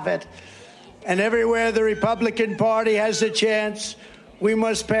to have it. And everywhere the Republican Party has a chance, we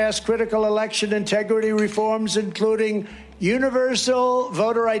must pass critical election integrity reforms, including universal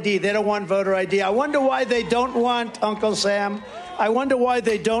voter ID. They don't want voter ID. I wonder why they don't want, Uncle Sam. I wonder why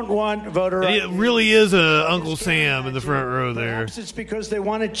they don't want voter ID. It really is Uncle Sam in the front row there. Perhaps it's because they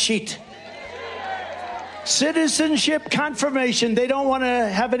want to cheat. Citizenship confirmation. They don't want to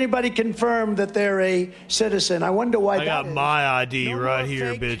have anybody confirm that they're a citizen. I wonder why. I got my ID right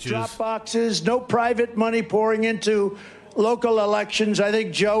here, bitches. Drop boxes, no private money pouring into local elections. I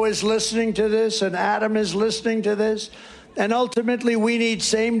think Joe is listening to this and Adam is listening to this. And ultimately, we need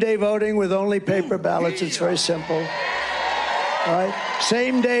same-day voting with only paper ballots. It's very simple. All right?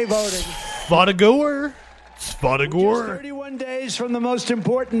 Same-day voting. Spotagore. 31 days from the most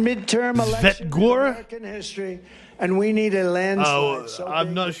important midterm election in American history, and we need a landslide.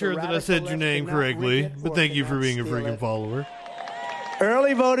 I'm not sure that I said your name correctly, but thank you for being a freaking follower.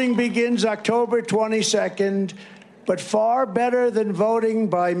 Early voting begins October 22nd, but far better than voting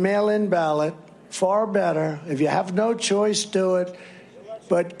by mail-in ballot. Far better. If you have no choice, do it.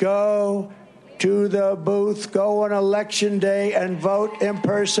 But go to the booth, go on election day and vote in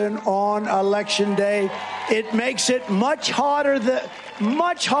person on election day. It makes it much harder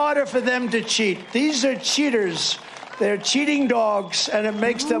for them to cheat. These are cheaters. They're cheating dogs, and it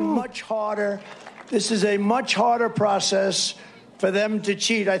makes them much harder. This is a much harder process for them to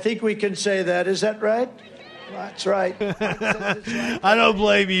cheat. I think we can say that. Is that right? That's right. I don't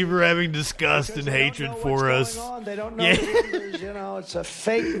blame you for having disgust and hatred for us. They don't know the numbers, you know. It's a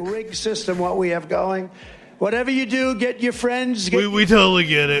fake, rigged system, what we have going. Whatever you do, get your friends. We totally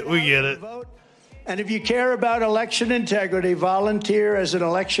get it. We get it. And if you care about election integrity, volunteer as an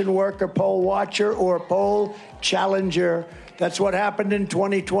election worker, poll watcher, or poll challenger. That's what happened in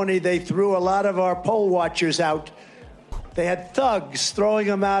 2020. They threw a lot of our poll watchers out. They had thugs throwing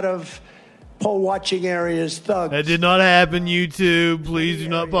them out of poll watching areas. Thugs. That did not happen, YouTube. Please do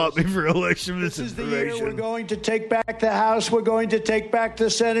not pop me for election misinformation. This is the year we're going to take back the House. We're going to take back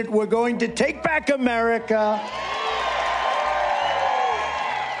the Senate. We're going to take back America.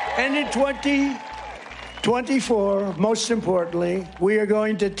 And in 2024, most importantly, we are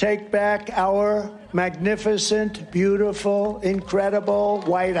going to take back our magnificent, beautiful, incredible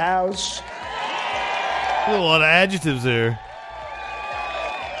White House. There's a lot of adjectives there.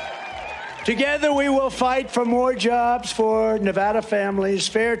 Together we will fight for more jobs for Nevada families,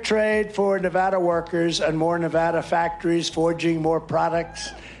 fair trade for Nevada workers, and more Nevada factories forging more products.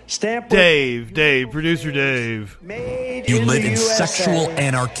 Producer Dave. You live in sexual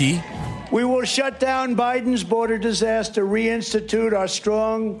anarchy? We will shut down Biden's border disaster, reinstitute our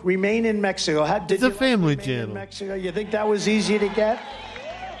strong Remain in Mexico. It's a family channel. Mexico? You think that was easy to get?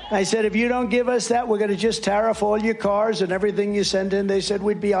 I said, if you don't give us that, we're going to just tariff all your cars and everything you send in. They said,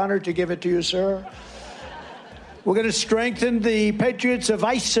 we'd be honored to give it to you, sir. We're going to strengthen the patriots of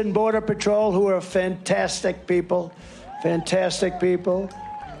ICE and Border Patrol, who are fantastic people. Fantastic people.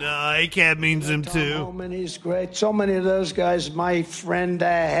 No, ACAB means him too. Holman, he's great. So many of those guys. My friend,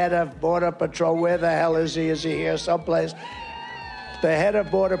 head of Border Patrol, where the hell is he? Is he here someplace? The head of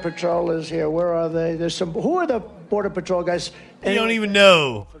Border Patrol is here. Where are they? There's some. Who are the Border Patrol guys. You don't even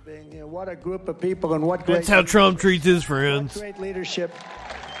know. What a group of people and what great. That's how Trump treats his friends. Great leadership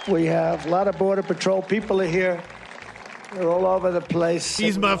we have. A lot of Border Patrol people are here. They're all over the place.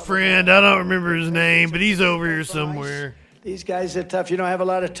 He's my friend. I don't remember his name, but he's over here somewhere. These guys are tough. You know, I have a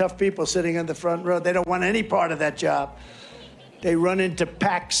lot of tough people sitting in the front row. They don't want any part of that job. They run into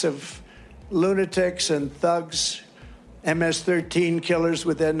packs of lunatics and thugs, MS-13 killers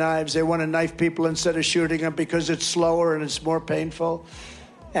with their knives. They want to knife people instead of shooting them because it's slower and it's more painful.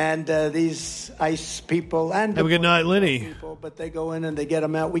 And these ICE people and have a good night, Lenny. People, but they go in and they get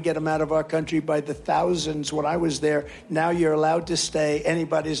them out. We get them out of our country by the thousands. When I was there, now you're allowed to stay.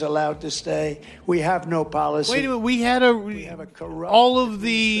 Anybody's allowed to stay. We have no policy. Wait a minute, we have a corrupt all of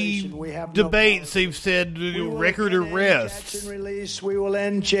the debates. They've said record arrests. Release. We will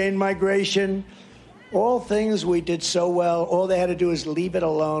end chain migration. All things we did so well. All they had to do is leave it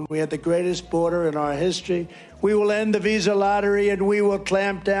alone. We had the greatest border in our history. We will end the visa lottery, and we will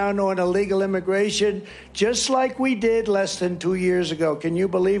clamp down on illegal immigration, just like we did less than 2 years ago. Can you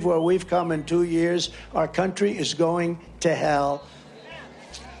believe where we've come in 2 years? Our country is going to hell.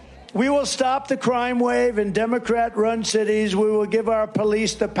 We will stop the crime wave in Democrat-run cities. We will give our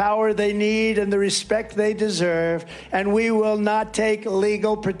police the power they need and the respect they deserve. And we will not take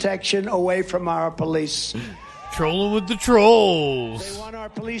legal protection away from our police. Trolling with the trolls. They want our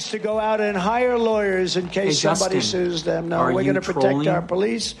police to go out and hire lawyers in case somebody sues them. No, we're going to protect our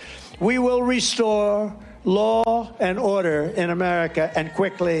police. We will restore law and order in America, and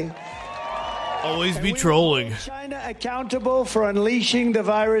quickly. Always be trolling. China accountable for unleashing the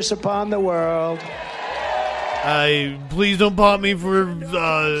virus upon the world. Please don't pop me for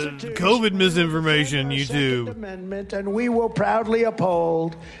COVID misinformation, YouTube. Amendment, and we will proudly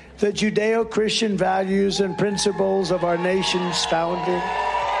uphold the Judeo-Christian values and principles of our nation's founding.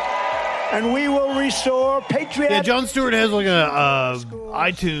 And we will restore patriotic. Yeah, Jon Stewart has like a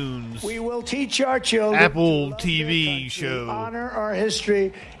iTunes. We will teach our children Apple TV show. To honor our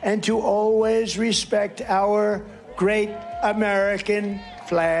history and to always respect our great American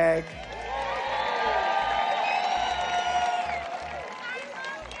flag.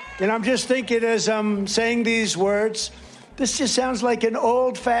 And I'm just thinking as I'm saying these words, this just sounds like an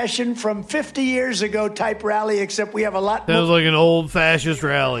old-fashioned from 50 years ago type rally, except we have a lot more. Sounds like an old fascist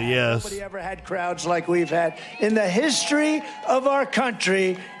rally, yes. Nobody ever had crowds like we've had. In the history of our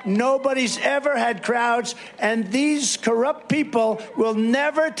country, nobody's ever had crowds, and these corrupt people will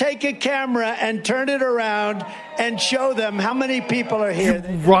never take a camera and turn it around and show them how many people are here.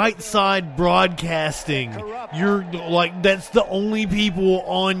 You're right side broadcasting. You're like, that's the only people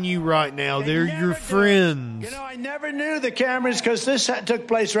on you right now. They're your friends. You know, I never knew the cameras because this took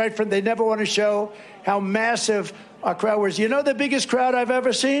place right from. They never want to show how massive our crowd was. You know the biggest crowd I've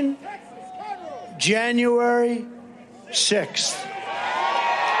ever seen? January 6th.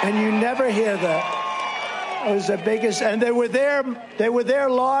 And you never hear that. It was the biggest, and they were there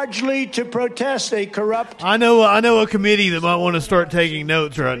largely to protest a corrupt. I know a committee that might want to start taking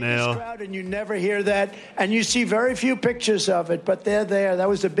notes right now. Crowd, and you never hear that, and you see very few pictures of it, but they're there. That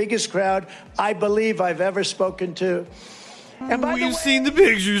was the biggest crowd I believe I've ever spoken to. And by We've seen the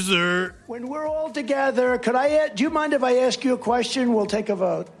pictures, sir. When we're all together, do you mind if I ask you a question? We'll take a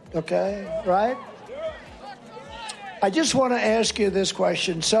vote, okay? Right? I just want to ask you this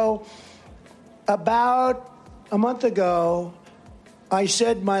question. So, about a month ago, I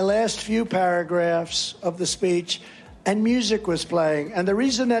said my last few paragraphs of the speech, and music was playing. And the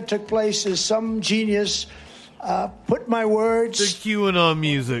reason that took place is some genius put my words... The QAnon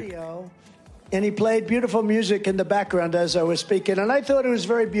music. And he played beautiful music in the background as I was speaking. And I thought it was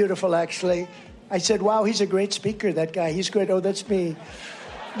very beautiful, actually. I said, wow, he's a great speaker, that guy. He's great. Oh, that's me.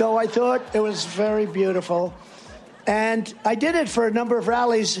 No, I thought it was very beautiful. And I did it for a number of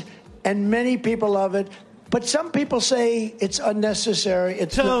rallies, and many people love it. But some people say it's unnecessary.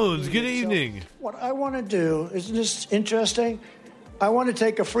 It's Tones, good evening. So what I want to do, isn't this interesting? I want to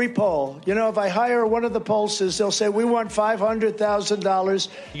take a free poll. You know, if I hire one of the pollsters, they'll say, we want $500,000.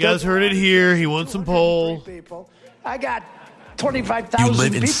 You guys heard it here. He wants some poll. I got 25,000 people.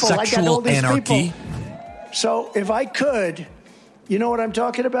 You live in sexual anarchy. So if I could, you know what I'm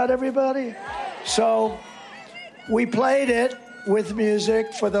talking about, everybody? So we played it with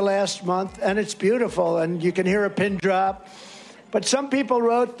music for the last month, and it's beautiful, and you can hear a pin drop. But some people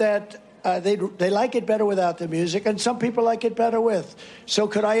wrote that they like it better without the music, and some people like it better with. So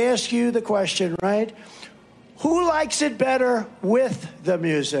could I ask you the question, right? Who likes it better with the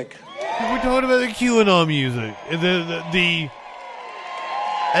music? We're talking about the QAnon music.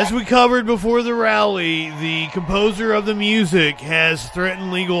 As we covered before the rally, the composer of the music has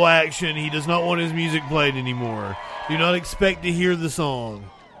threatened legal action. He does not want his music played anymore. Do not expect to hear the song.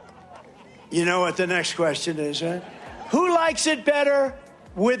 You know what the next question is, right? Who likes it better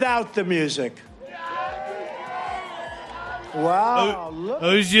without the music? Wow.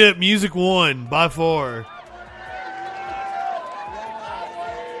 Oh shit, music won by far.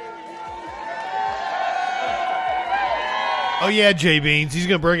 Oh yeah, Jay Beans. He's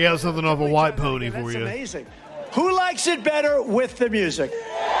going to break out something off a white pony for you. That's amazing. Who likes it better with the music?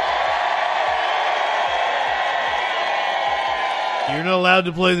 You're not allowed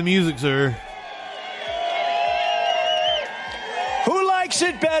to play the music, sir. Who likes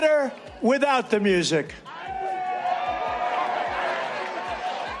it better without the music?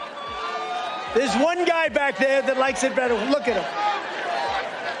 There's one guy back there that likes it better. Look at him.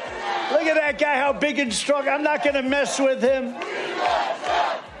 Look at that guy, how big and strong. I'm not going to mess with him.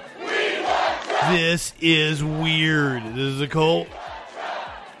 This is weird. This is a cult.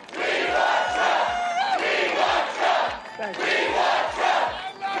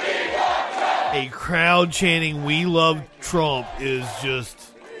 A crowd chanting "We love Trump" is just.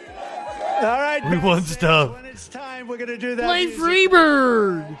 All right. We want stuff. When it's time, we're going to do that. Play music.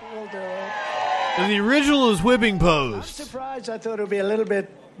 Freebird. And the original is Whipping Post. I'm surprised. I thought it would be a little bit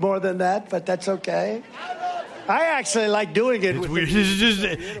more than that, but that's okay. I actually like doing it. It's with weird. the It's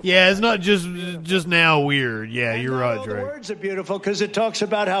just, yeah, it's not just now weird. Yeah, you're right, The Drake. words are beautiful because it talks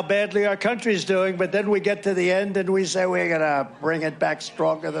about how badly our country's doing, but then we get to the end and we say we're going to bring it back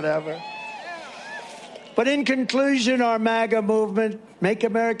stronger than ever. But in conclusion, our MAGA movement, Make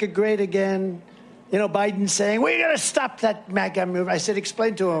America Great Again, you know, Biden's saying, we're going to stop that MAGA movement. I said,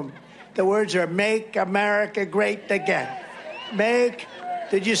 explain to him. The words are Make America Great Again.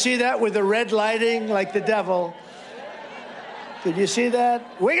 Did you see that with the red lighting like the devil? Did you see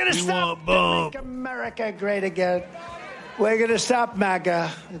that? We're going to stop Make America Great Again. We're going to stop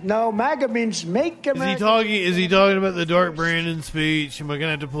MAGA. No, MAGA means Make America. Is he talking about the Dark Brandon speech? Am I going to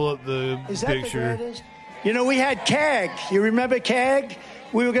have to pull up the picture? You know, we had CAG. You remember CAG?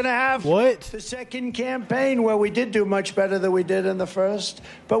 We were going to have the second campaign where we did do much better than we did in the first,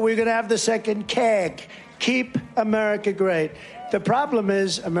 but we we're going to have the second CAG. Keep America Great. The problem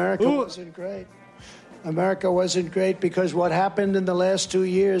is America wasn't great. America wasn't great because what happened in the last 2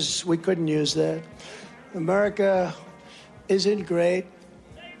 years, we couldn't use that. America isn't great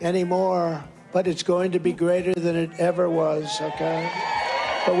anymore, but it's going to be greater than it ever was, okay?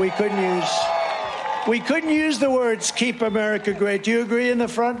 But we couldn't use the words "Keep America Great." Do you agree in the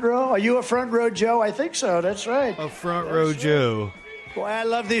front row? Are you a front row Joe? I think so. That's right. A front row Joe. Boy, I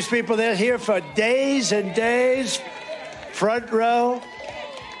love these people. They're here for days and days. Front row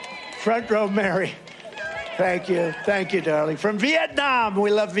Mary. Thank you, darling. From Vietnam,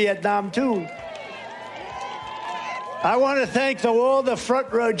 we love Vietnam too. I want to thank all the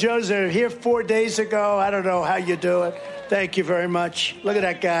front row Joes that are here 4 days ago. I don't know how you do it. Thank you very much. Look at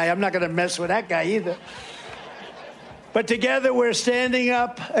that guy. I'm not going to mess with that guy either. But together we're standing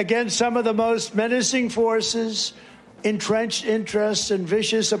up against some of the most menacing forces, entrenched interests, and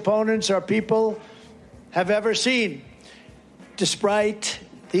vicious opponents our people have ever seen. Despite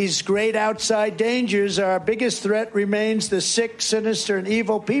these great outside dangers, our biggest threat remains the sick, sinister, and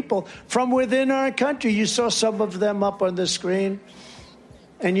evil people from within our country. You saw some of them up on the screen.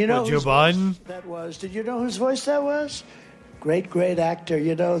 And you know Joe Biden? That was. Did you know whose voice that was? Great actor.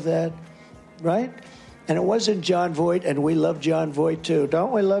 You know that, right? And it wasn't John Voight, and we love John Voight too.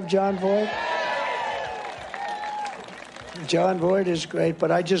 Don't we love John Voight? John Voight is great,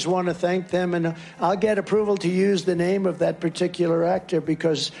 but I just want to thank them, and I'll get approval to use the name of that particular actor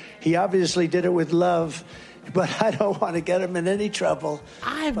because he obviously did it with love, but I don't want to get him in any trouble.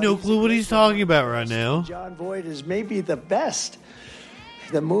 I have no clue what he's talking about right now. John Voight is maybe the best.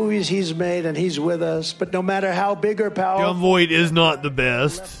 The movies he's made, and he's with us, but no matter how big or powerful John Voight is not the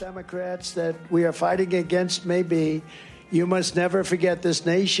best. left Democrats that we are fighting against may be, you must never forget this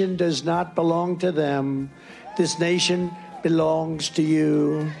nation does not belong to them. This nation belongs to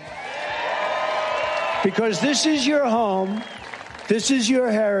you. Because this is your home, this is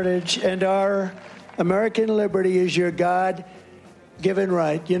your heritage, and our American liberty is your God-given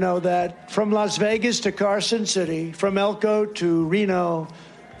right. You know that. From Las Vegas to Carson City, from Elko to Reno,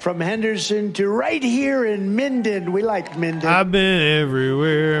 from Henderson to right here in Minden. We like Minden. I've been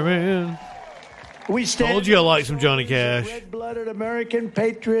everywhere, man. We told you I like some Johnny Cash. Red-blooded American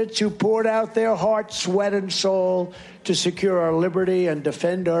patriots who poured out their heart, sweat, and soul to secure our liberty and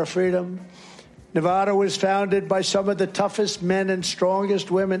defend our freedom. Nevada was founded by some of the toughest men and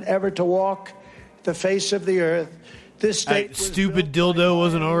strongest women ever to walk the face of the earth. This state stupid dildo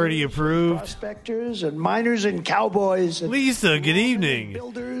wasn't already approved. Prospectors and miners and cowboys. And Lisa, good evening.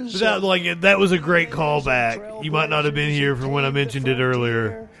 That was a great callback. You might not have been here for when I mentioned it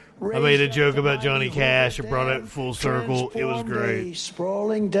earlier. I made a joke about Johnny Cash and brought it full circle. It was great. A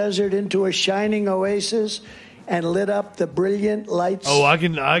sprawling desert into a shining oasis and lit up the brilliant lights. Oh, I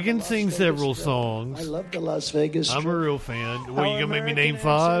can sing several songs. I love the Las Vegas Strip. I'm a real fan. What, you gonna make me name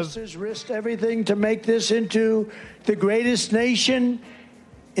 5? Ancestors risked everything to make this into the greatest nation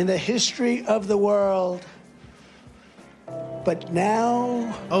in the history of the world. But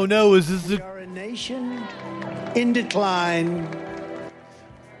now, oh no, is this we are a nation in decline.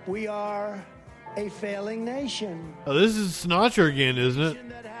 We are a failing nation. Oh, this is Sinatra again, isn't it?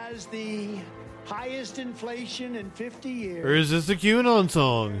 That has the highest inflation in 50 years. Or is this a QAnon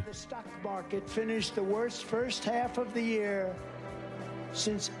song? The stock market finished the worst first half of the year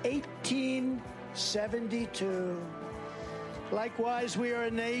since 1872. Likewise, we are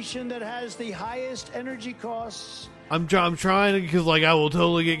a nation that has the highest energy costs. I'm trying because I will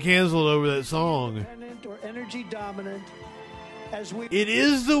totally get canceled over that song. Or energy dominant. It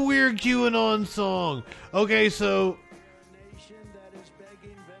is the weird QAnon song. Okay, so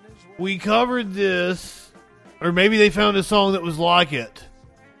we covered this, or maybe they found a song that was like it.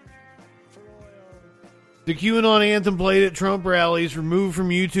 The QAnon anthem played at Trump rallies, removed from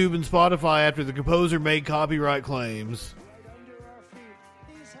YouTube and Spotify after the composer made copyright claims.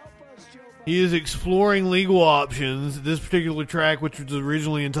 He is exploring legal options. This particular track, which was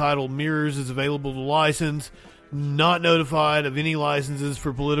originally entitled Mirrors, is available to license. Not notified of any licenses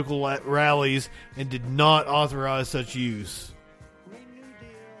for political rallies and did not authorize such use.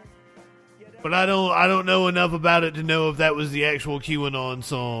 But I don't know enough about it to know if that was the actual QAnon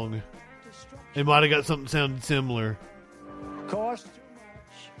song. It might have got something sounded similar. Cost too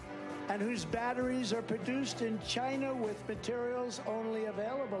much, and whose batteries are produced in China with materials only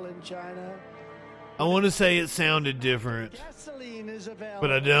available in China. I want to say it sounded different, Gasoline is available,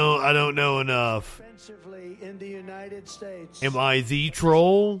 but I don't know enough. Offensively in the United States. Am I the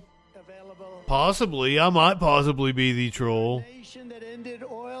troll? Possibly. I might possibly be the troll.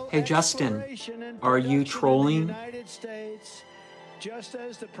 Hey, Justin, are you trolling? United States, just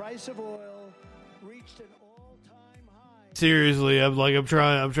as the price of oil reached an all-time high. Seriously, I'm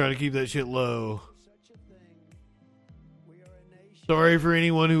trying to keep that shit low. Sorry for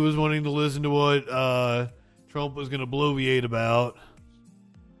anyone who was wanting to listen to what Trump was going to bloviate about.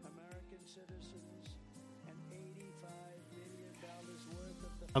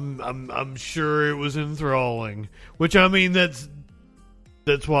 I'm sure it was enthralling. Which, I mean, that's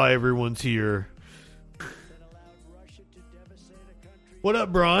why everyone's here. What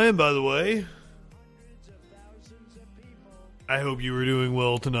up, Brian, by the way? I hope you were doing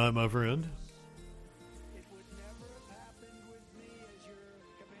well tonight, my friend.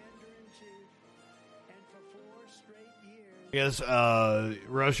 I guess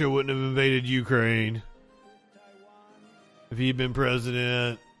Russia wouldn't have invaded Ukraine if he'd been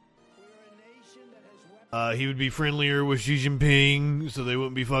president. He would be friendlier with Xi Jinping, so they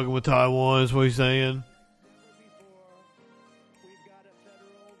wouldn't be fucking with Taiwan, is what he's saying.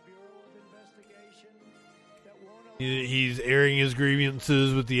 He's airing his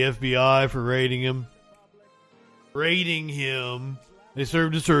grievances with the FBI for raiding him. Raiding him. They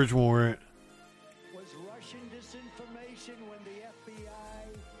served a search warrant. Was Russian disinformation when the FBI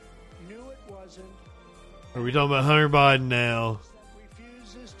knew it wasn't. Are we talking about Hunter Biden now?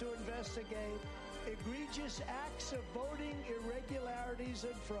 Refuses to investigate egregious acts of voting irregularities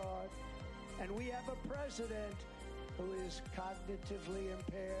and fraud. And we have a president who is cognitively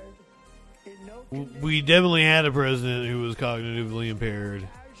impaired. We definitely had a president who was cognitively impaired.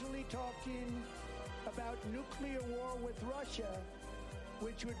 Casually talking about nuclear war with Russia,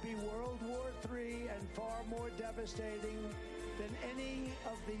 which would be World War III and far more devastating than any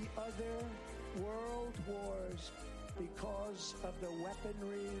of the other world wars because of the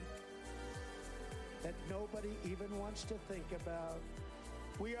weaponry that nobody even wants to think about.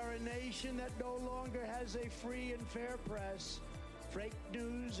 We are a nation that no longer has a free and fair press. Fake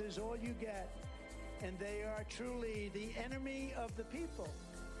news is all you get, and they are truly the enemy of the people.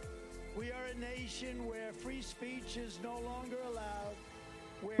 We are a nation where free speech is no longer allowed.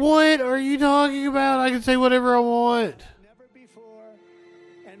 What are you talking about? I can say whatever I want. Never before,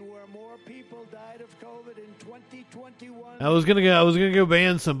 and where more people died of COVID in 2021. I was gonna go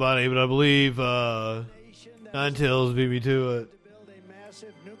ban somebody, but I believe Nine Tails beat me to it. To build a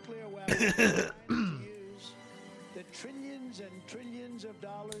massive nuclear weapon. The trillions and trillions of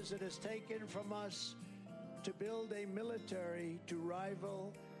dollars it has taken from us to build a military to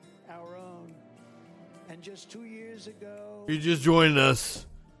rival our own. And just 2 years ago, You're just joining us.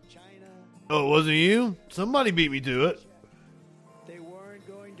 Oh, it wasn't you? Somebody beat me to it. they weren't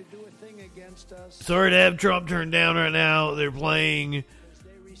going to do a thing against us. Sorry to have Trump turned down right now. They're playing,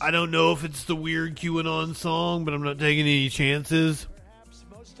 I don't know if it's the weird QAnon song, but I'm not taking any chances.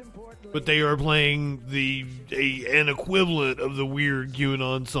 But they are playing an equivalent of the weird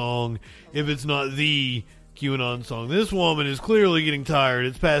QAnon song, if it's not the QAnon song. This woman is clearly getting tired.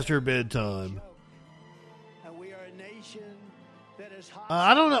 It's past her bedtime.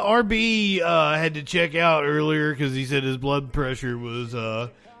 I don't know. RB had to check out earlier because he said his blood pressure was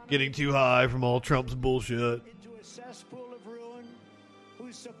getting too high from all Trump's bullshit. Into a cesspool of ruin,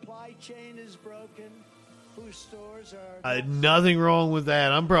 whose supply chain is broken, whose stores are... Nothing wrong with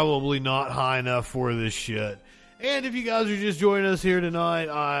that. I'm probably not high enough for this shit. And if you guys are just joining us here tonight,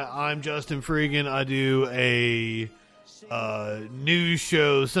 I'm Justin Freakin. I do a news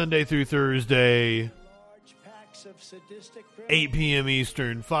show Sunday through Thursday, 8 p.m.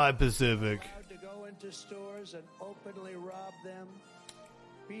 Eastern, 5 Pacific. To go into stores and openly rob them,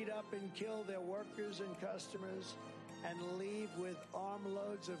 beat up and kill their workers and customers, and leave with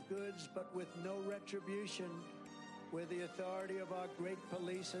armloads of goods but with no retribution, where the authority of our great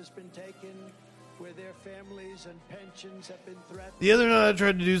police has been taken, where their families and pensions have been threatened. The other night I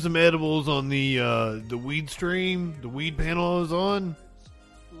tried to do some edibles on the weed stream, the weed panel I was on.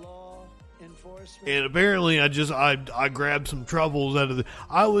 And apparently I grabbed some truffles out of the...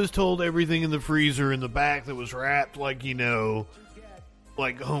 I was told everything in the freezer in the back that was wrapped like,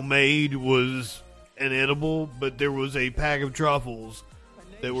 like homemade was an edible, but there was a pack of truffles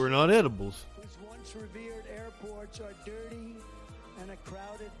that were not edibles.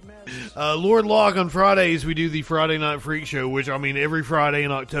 Lord Locke, on Fridays we do the Friday Night Freak Show, which, every Friday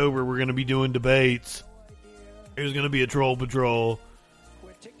in October we're going to be doing debates. There's going to be a troll patrol.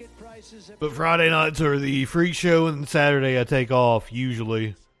 But Friday nights are the Freak Show, and Saturday I take off,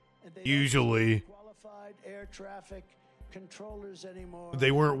 usually. Qualified air traffic controllers anymore.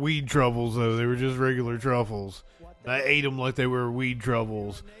 They weren't weed truffles, though. They were just regular truffles. And I ate them like they were weed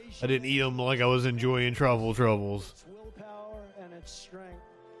truffles. I didn't eat them like I was enjoying truffles. Its willpower and its strength.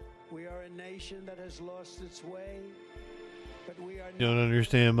 We are a nation that has lost its way, but we are... You don't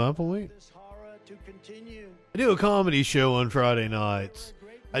understand my point? This horror to continue. I do a comedy show on Friday nights.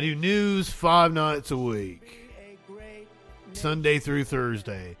 I do news 5 nights a week, Sunday through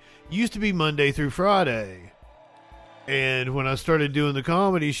Thursday. Used to be Monday through Friday. And when I started doing the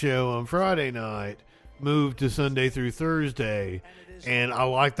comedy show on Friday night, moved to Sunday through Thursday. And I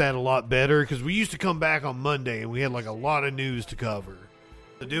like that a lot better because we used to come back on Monday and we had like a lot of news to cover.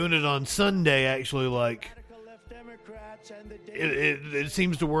 So doing it on Sunday actually it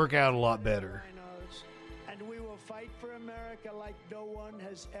seems to work out a lot better.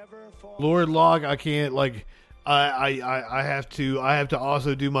 Lord Locke, I can't I have to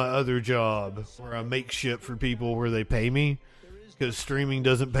also do my other job where I make shit for people where they pay me, because streaming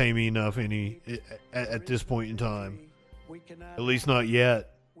doesn't pay me enough at this point in time. At least not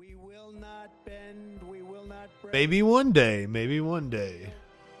yet. Maybe one day.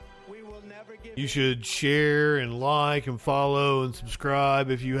 You should share and like and follow and subscribe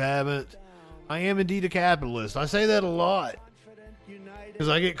if you haven't. I am indeed a capitalist. I say that a lot. Because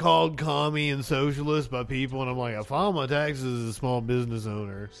I get called commie and socialist by people, and I'm like, I file my taxes as a small business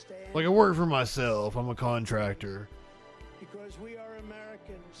owner. Like, I work for myself. I'm a contractor. Because we are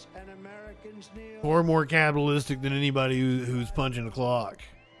Americans, and Americans kneel. Far more capitalistic than anybody who's punching a clock.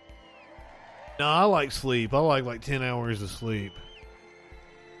 No, I like sleep. I like 10 hours of sleep.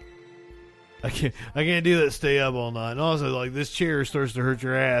 I can't do that, stay up all night. And also, this chair starts to hurt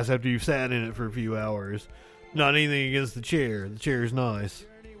your ass after you've sat in it for a few hours. Not anything against the chair. The chair is nice.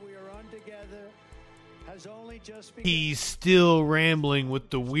 He's still rambling with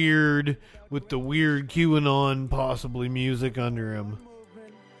the weird QAnon possibly music under him.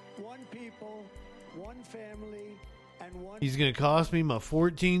 He's going to cost me my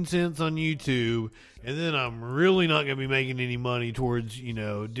 14 cents on YouTube, and then I'm really not going to be making any money towards,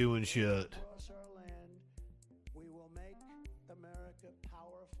 doing shit.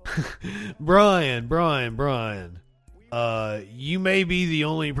 Brian, you may be the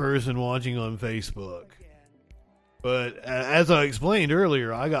only person watching on Facebook, but as I explained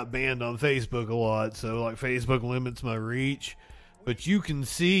earlier, I got banned on Facebook a lot, so Facebook limits my reach. But you can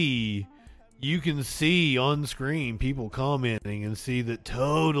see on screen people commenting and see that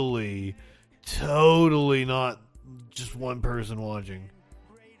totally not just one person watching.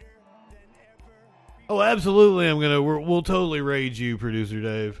 Oh, absolutely! We'll totally raid you, Producer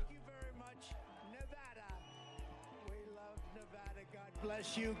Dave.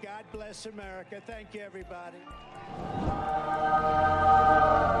 bless you. God bless America. Thank you, everybody.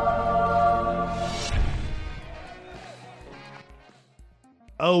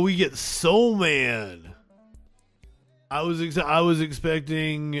 Oh, we get Soul Man. I was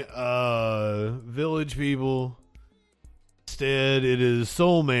expecting Village People. Instead, it is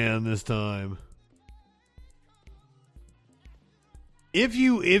Soul Man this time. If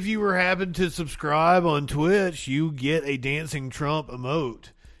you were happen to subscribe on Twitch, you get a Dancing Trump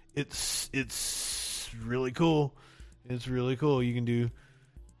emote. It's really cool. It's really cool. You can do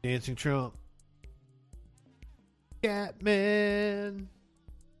Dancing Trump. Catman.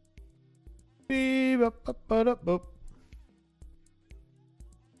 So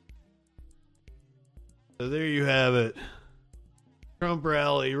there you have it. Trump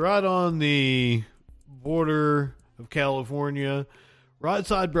rally right on the border of California. Right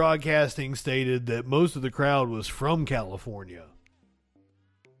Side Broadcasting stated that most of the crowd was from California.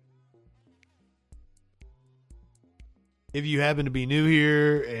 If you happen to be new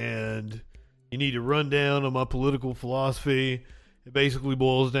here and you need a rundown on my political philosophy, it basically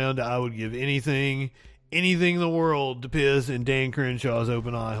boils down to I would give anything in the world to piss in Dan Crenshaw's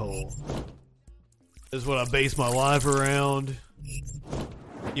open eye hole. That's what I base my life around.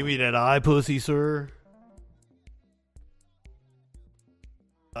 Give me that eye pussy, sir.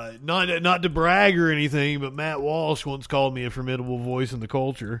 Not to brag or anything, but Matt Walsh once called me a formidable voice in the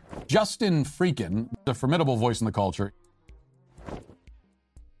culture. Justin Freakin, the formidable voice in the culture.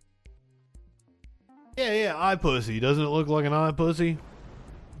 Yeah, eye pussy. Doesn't it look like an eye pussy?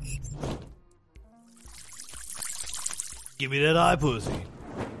 Give me that eye pussy.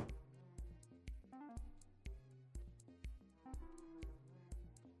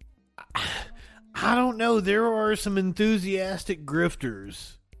 I don't know. There are some enthusiastic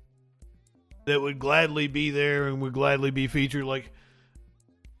grifters that would gladly be there and would gladly be featured. Like,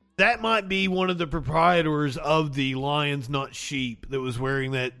 that might be one of the proprietors of the Lions Not Sheep that was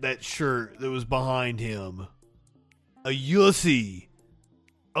wearing that shirt that was behind him. A Yussie.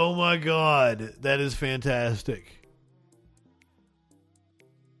 Oh my God. That is fantastic.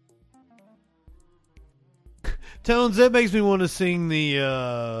 Tones, that makes me want to sing the,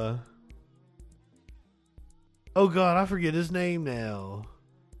 oh God, I forget his name now.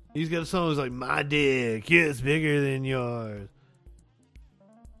 He's got a song that's like, my dick, it's bigger than yours.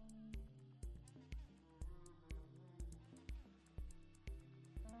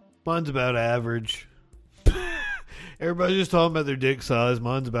 Mine's about average. Everybody's just talking about their dick size.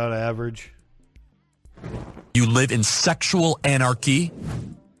 Mine's about average. You live in sexual anarchy?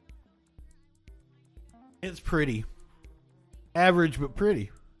 It's pretty. Average, but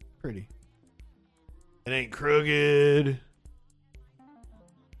pretty. Pretty. It ain't crooked.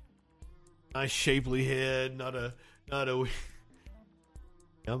 Nice shapely head. Not a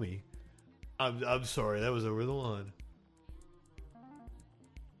yummy. I'm sorry, that was over the line.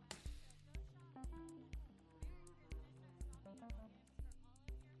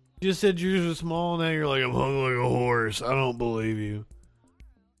 You just said yours was small, now you're like, I'm hung like a horse. I don't believe you.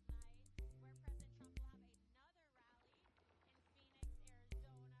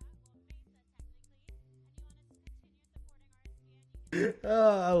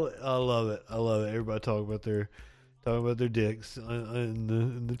 I love it. I love it. Everybody talking about their dicks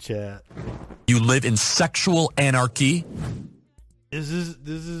in the chat. You live in sexual anarchy? This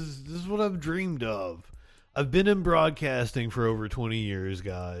is what I've dreamed of. I've been in broadcasting for over 20 years,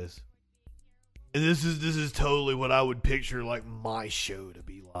 guys. And this is totally what I would picture like my show to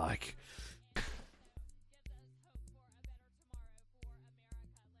be like.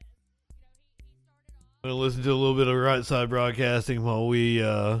 I'm going to listen to a little bit of Right Side Broadcasting while we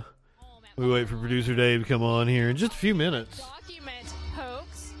wait for producer Dave to come on here in just a few minutes. Document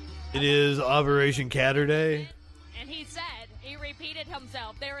hoax. It is Operation Catterday. And he repeated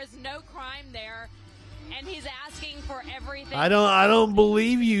himself. There is no crime there. And he's asking for everything. I don't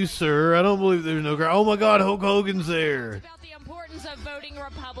believe you, sir. I don't believe there's no crime. Oh my God, Hulk Hogan's there. It's about the importance of voting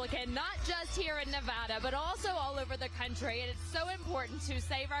Republican, not just here in Nevada, but also all over the country. And it's so important to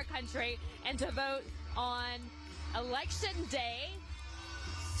save our country and to vote on Election Day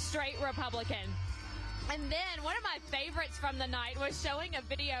straight Republican. And then one of my favorites from the night was showing a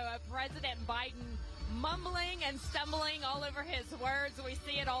video of President Biden mumbling and stumbling all over his words. We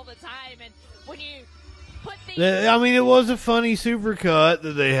see it all the time. And when you put I mean, it was a funny supercut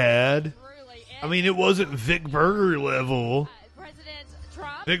that they had. I mean, it wasn't Vic Berger level. President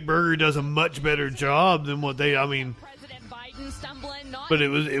Trump. Vic Berger does a much better job than what they, I mean. President Biden stumbling, But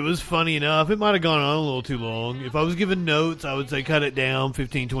it was funny enough. It might have gone on a little too long. If I was giving notes, I would say cut it down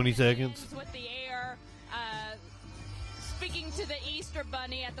 15, 20 seconds. With the air, speaking to the Mr.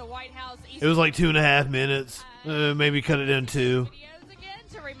 Bunny at the White House. It was like 2.5 minutes. Maybe cut it down 2. Videos again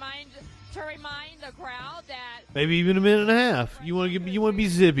to remind the crowd that maybe even 1.5 minutes. You want to be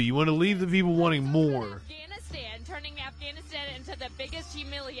zippy. You want to leave the people wanting more. Afghanistan, turning Afghanistan into the biggest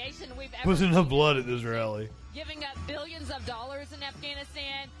humiliation we've ever Wasn't enough seen. blood at this rally. Giving up billions of dollars in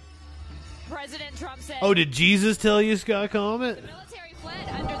Afghanistan. President Trump said, Oh, did Jesus tell you, Scott Comet? the military fled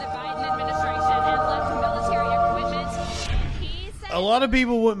under the Biden administration and left military equipment. He said A lot of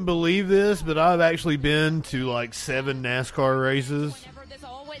people wouldn't believe this, but I've actually been to like 7 NASCAR races. whenever this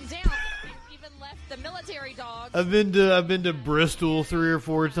all went down, he even left the military dogs. I've been to Bristol 3 or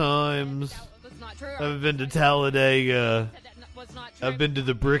 4 times. That's not true. I've been to Talladega. That was not true. I've been to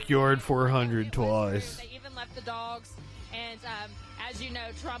the Brickyard 400 twice. They even left the dogs. And as you know,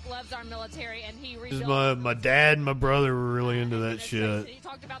 Trump loves our military, and he Because rebuilt. my dad and my brother were really into that shit. He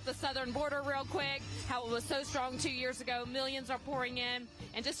talked about the southern border real quick, how it was so strong 2 years ago. Millions are pouring in.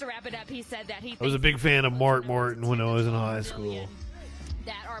 And just to wrap it up, he said that he I was a big fan of Mark Martin when I was in high school.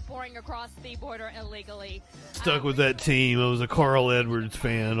 that are pouring across the border illegally. Stuck with that team. I was a Carl Edwards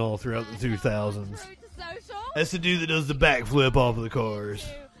fan all throughout the 2000s. That's the dude that does the backflip off of the cars.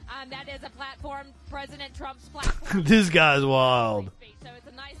 That is a platform, President Trump's platform. This guy's wild. So it's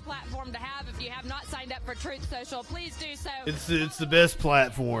a nice platform to have. If you have not signed up for Truth Social, please do so. It's the best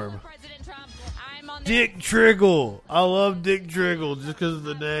platform. President Trump, I'm on Dick Triggle. I love Dick Triggle just because of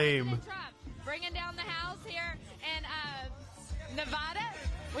the name. bringing down the house here in Nevada.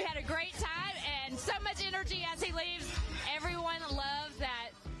 We had a great time and so much energy as he leaves. Everyone loves that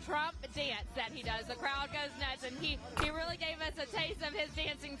Trump dance that he does. The crowd goes nuts, and he really gave us a taste of his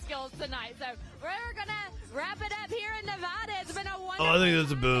dancing skills tonight. So we're going to wrap it up here in Nevada. It's been a wonderful Oh, I think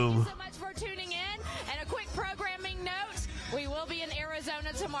that's a boom. Thank you so much for tuning in. And a quick programming note, we will be in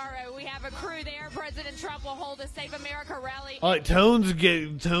Arizona tomorrow. We have a crew there. President Trump will hold a Save America rally. All right, Tone's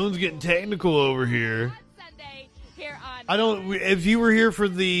getting technical over here. Sunday here on I don't. If you were here for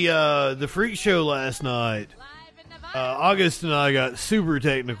the freak show last night, August and I got super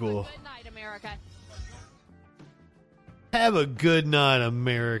technical. Good night, America. Have a good night,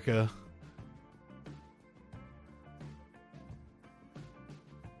 America.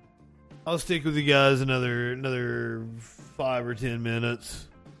 I'll stick with you guys another 5 or 10 minutes.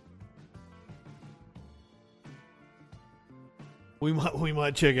 We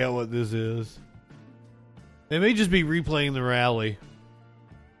might check out what this is. They may just be replaying the rally.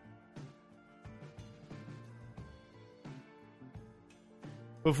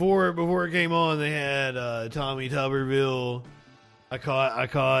 Before it came on, they had Tommy Tuberville. I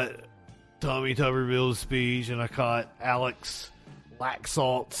caught Tommy Tuberville's speech, and I caught Alex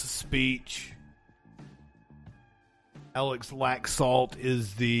Laxalt's speech. Alex Laxalt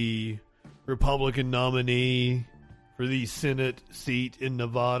is the Republican nominee for the Senate seat in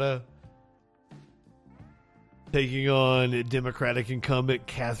Nevada, taking on Democratic incumbent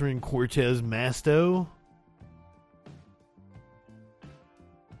Catherine Cortez Masto.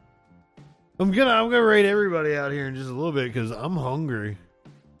 I'm gonna rate everybody out here in just a little bit because I'm hungry.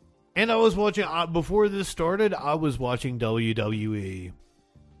 And I was watching before this started. I was watching WWE,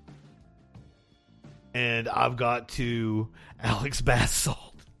 and I've got to Alex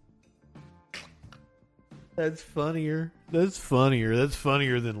Basalt. That's funnier. That's funnier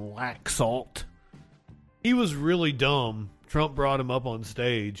than Laxalt. He was really dumb. Trump brought him up on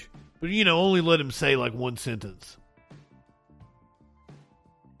stage, but only let him say like one sentence.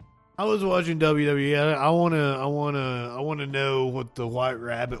 I was watching WWE. I want to know what the White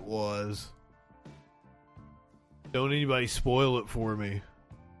Rabbit was. Don't anybody spoil it for me.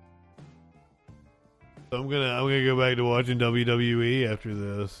 So I'm gonna go back to watching WWE after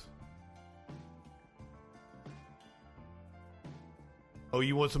this. Oh,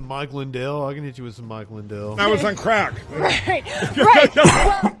 you want some Mike Lindell? I can hit you with some Mike Lindell. I was on crack. Right.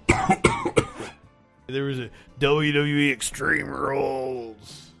 There was a WWE Extreme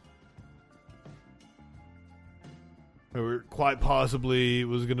Rules. Or quite possibly it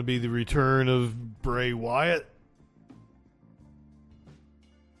was going to be the return of Bray Wyatt.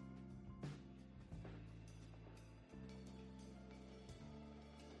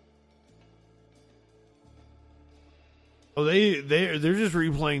 Oh, they're just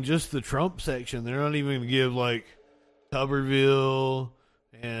replaying just the Trump section. They're not even going to give like Tuberville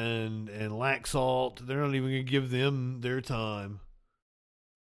and Laxalt. They're not even going to give them their time.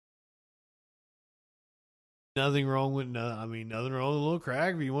 Nothing wrong with nothing wrong with a little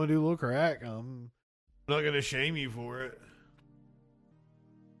crack. If you want to do a little crack, I'm not going to shame you for it.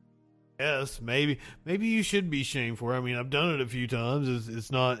 Yes, maybe you should be shamed for it. I mean, I've done it a few times.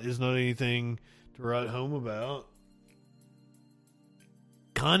 It's not anything to write home about.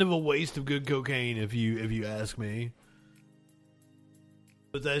 kind of a waste of good cocaine if you ask me.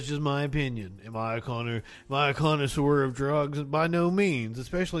 But that's just my opinion. Am I a connoisseur of drugs? By no means,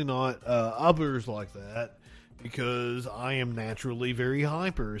 especially not uppers like that, because I am naturally very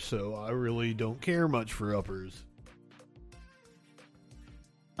hyper, so I really don't care much for uppers.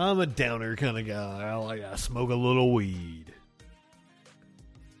 I'm a downer kind of guy. I smoke a little weed.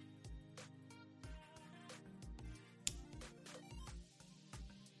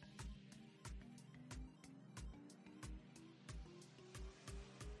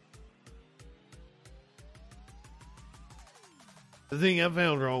 The thing I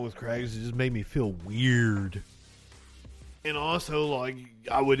found wrong with crack is it just made me feel weird. And also, like,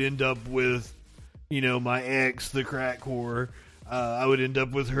 I would end up with, my ex, the crack whore. I would end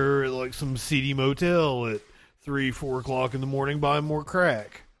up with her at, like, some seedy motel at 3, 4 o'clock in the morning buying more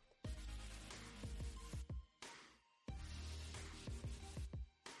crack.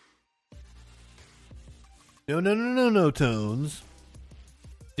 No, Tones.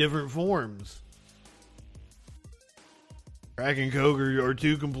 Different forms. Crack and coke are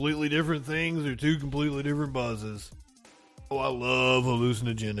two completely different things. They're two completely different buzzes. Oh, I love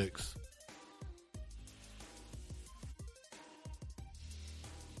hallucinogenics.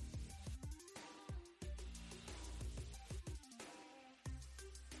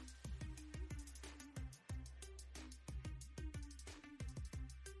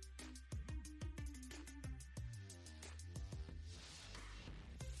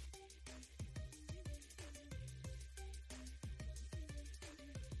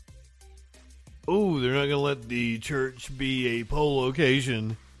 Oh, they're not going to let the church be a poll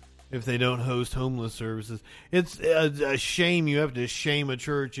location if they don't host homeless services. It's a shame you have to shame a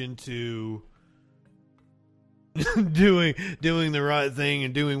church into doing the right thing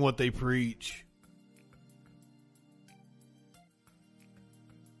and doing what they preach.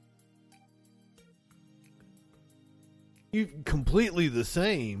 You completely the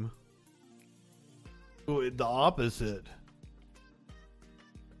same. The opposite.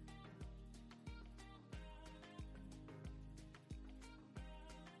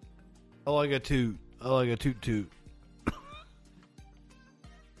 I like a toot. I like a toot toot.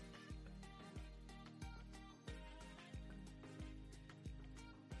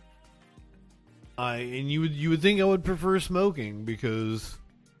 And you would think I would prefer smoking because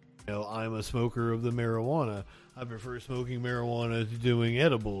I'm a smoker of the marijuana. I prefer smoking marijuana to doing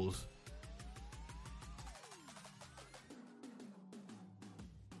edibles.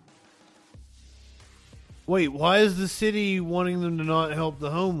 Wait, why is the city wanting them to not help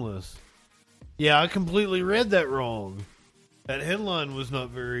the homeless? Yeah, I completely read that wrong. That headline was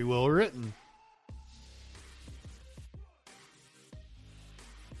not very well written.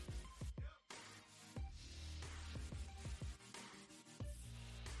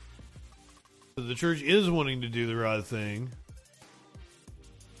 So the church is wanting to do the right thing.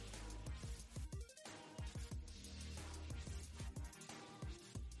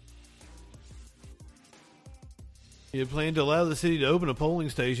 He had planned to allow the city to open a polling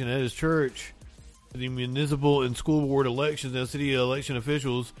station at his church for the municipal and school board elections. Now, city election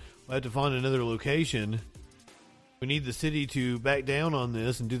officials will have to find another location. We need the city to back down on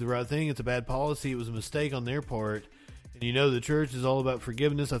this and do the right thing. It's a bad policy. It was a mistake on their part. And the church is all about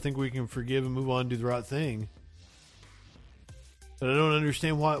forgiveness. I think we can forgive and move on and do the right thing. But I don't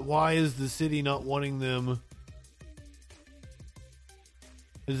understand why is the city not wanting them...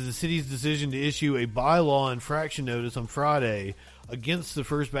 This is the city's decision to issue a bylaw infraction notice on Friday against the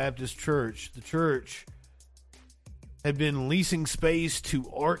First Baptist Church. The church had been leasing space to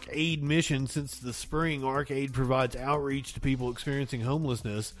Ark Aid Mission since the spring. Ark Aid provides outreach to people experiencing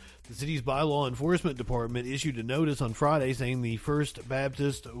homelessness. The city's bylaw enforcement department issued a notice on Friday saying the First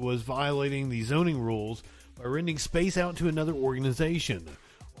Baptist was violating the zoning rules by renting space out to another organization.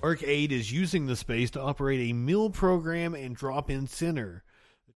 Ark Aid is using the space to operate a meal program and drop-in center.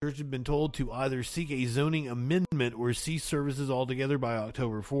 The church had been told to either seek a zoning amendment or cease services altogether by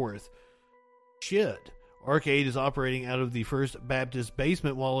October 4th. Shit. Ark Aid is operating out of the First Baptist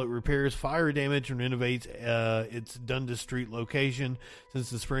basement while it repairs fire damage and renovates its Dundas Street location.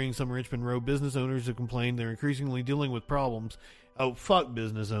 Since the spring, some Richmond Road business owners have complained they're increasingly dealing with problems. Oh, fuck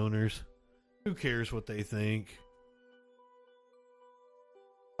business owners. Who cares what they think?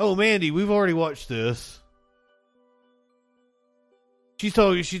 Oh, Mandy, we've already watched this. She's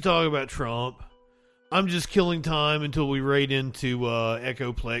talking about Trump. I'm just killing time until we raid into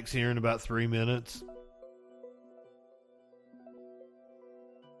Echoplex here in about 3 minutes.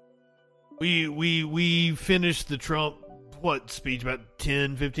 We finished the Trump speech about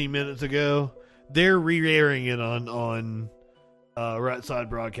 10-15 minutes ago. They're re-airing it on Right Side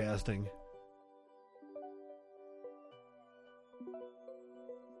Broadcasting.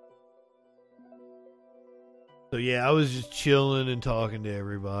 So yeah, I was just chilling and talking to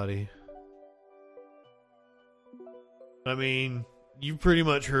everybody. I mean, you pretty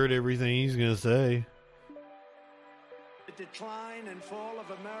much heard everything he's going to say. The decline and fall of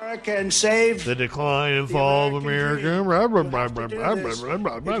America and save the decline and fall of America.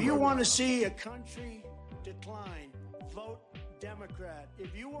 If you want to see a country decline, vote Democrat.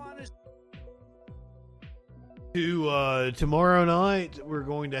 If you want to tomorrow night, we're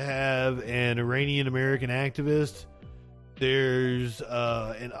going to have an Iranian American activist. There's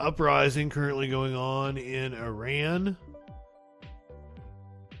an uprising currently going on in Iran.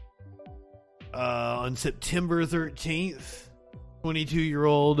 On September 13th,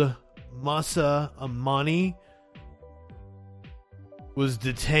 22-year-old Mahsa Amini was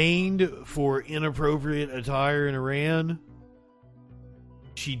detained for inappropriate attire in Iran.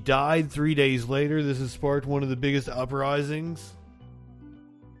 She died 3 days later. This has sparked one of the biggest uprisings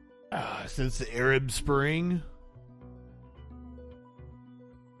since the Arab Spring.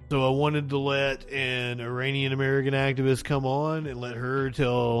 So I wanted to let an Iranian American activist come on and let her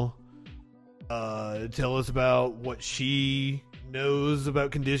tell us about what she knows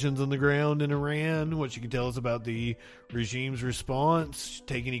about conditions on the ground in Iran, what she can tell us about the regime's response,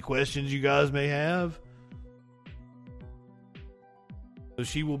 take any questions you guys may have. So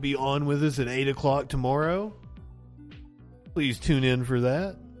she will be on with us at 8 o'clock tomorrow. Please tune in for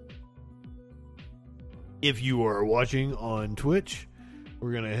that. If you are watching on Twitch,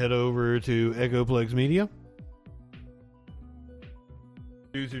 we're going to head over to Echoplex Media.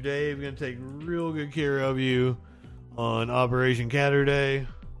 Producer Dave going to take real good care of you on Operation Catterday.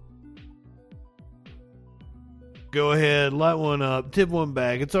 Go ahead, light one up, tip one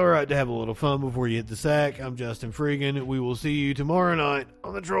back. It's alright to have a little fun before you hit the sack. I'm Justin Freegan. We will see you tomorrow night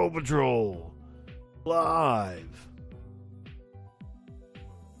on the Troll Patrol. Live.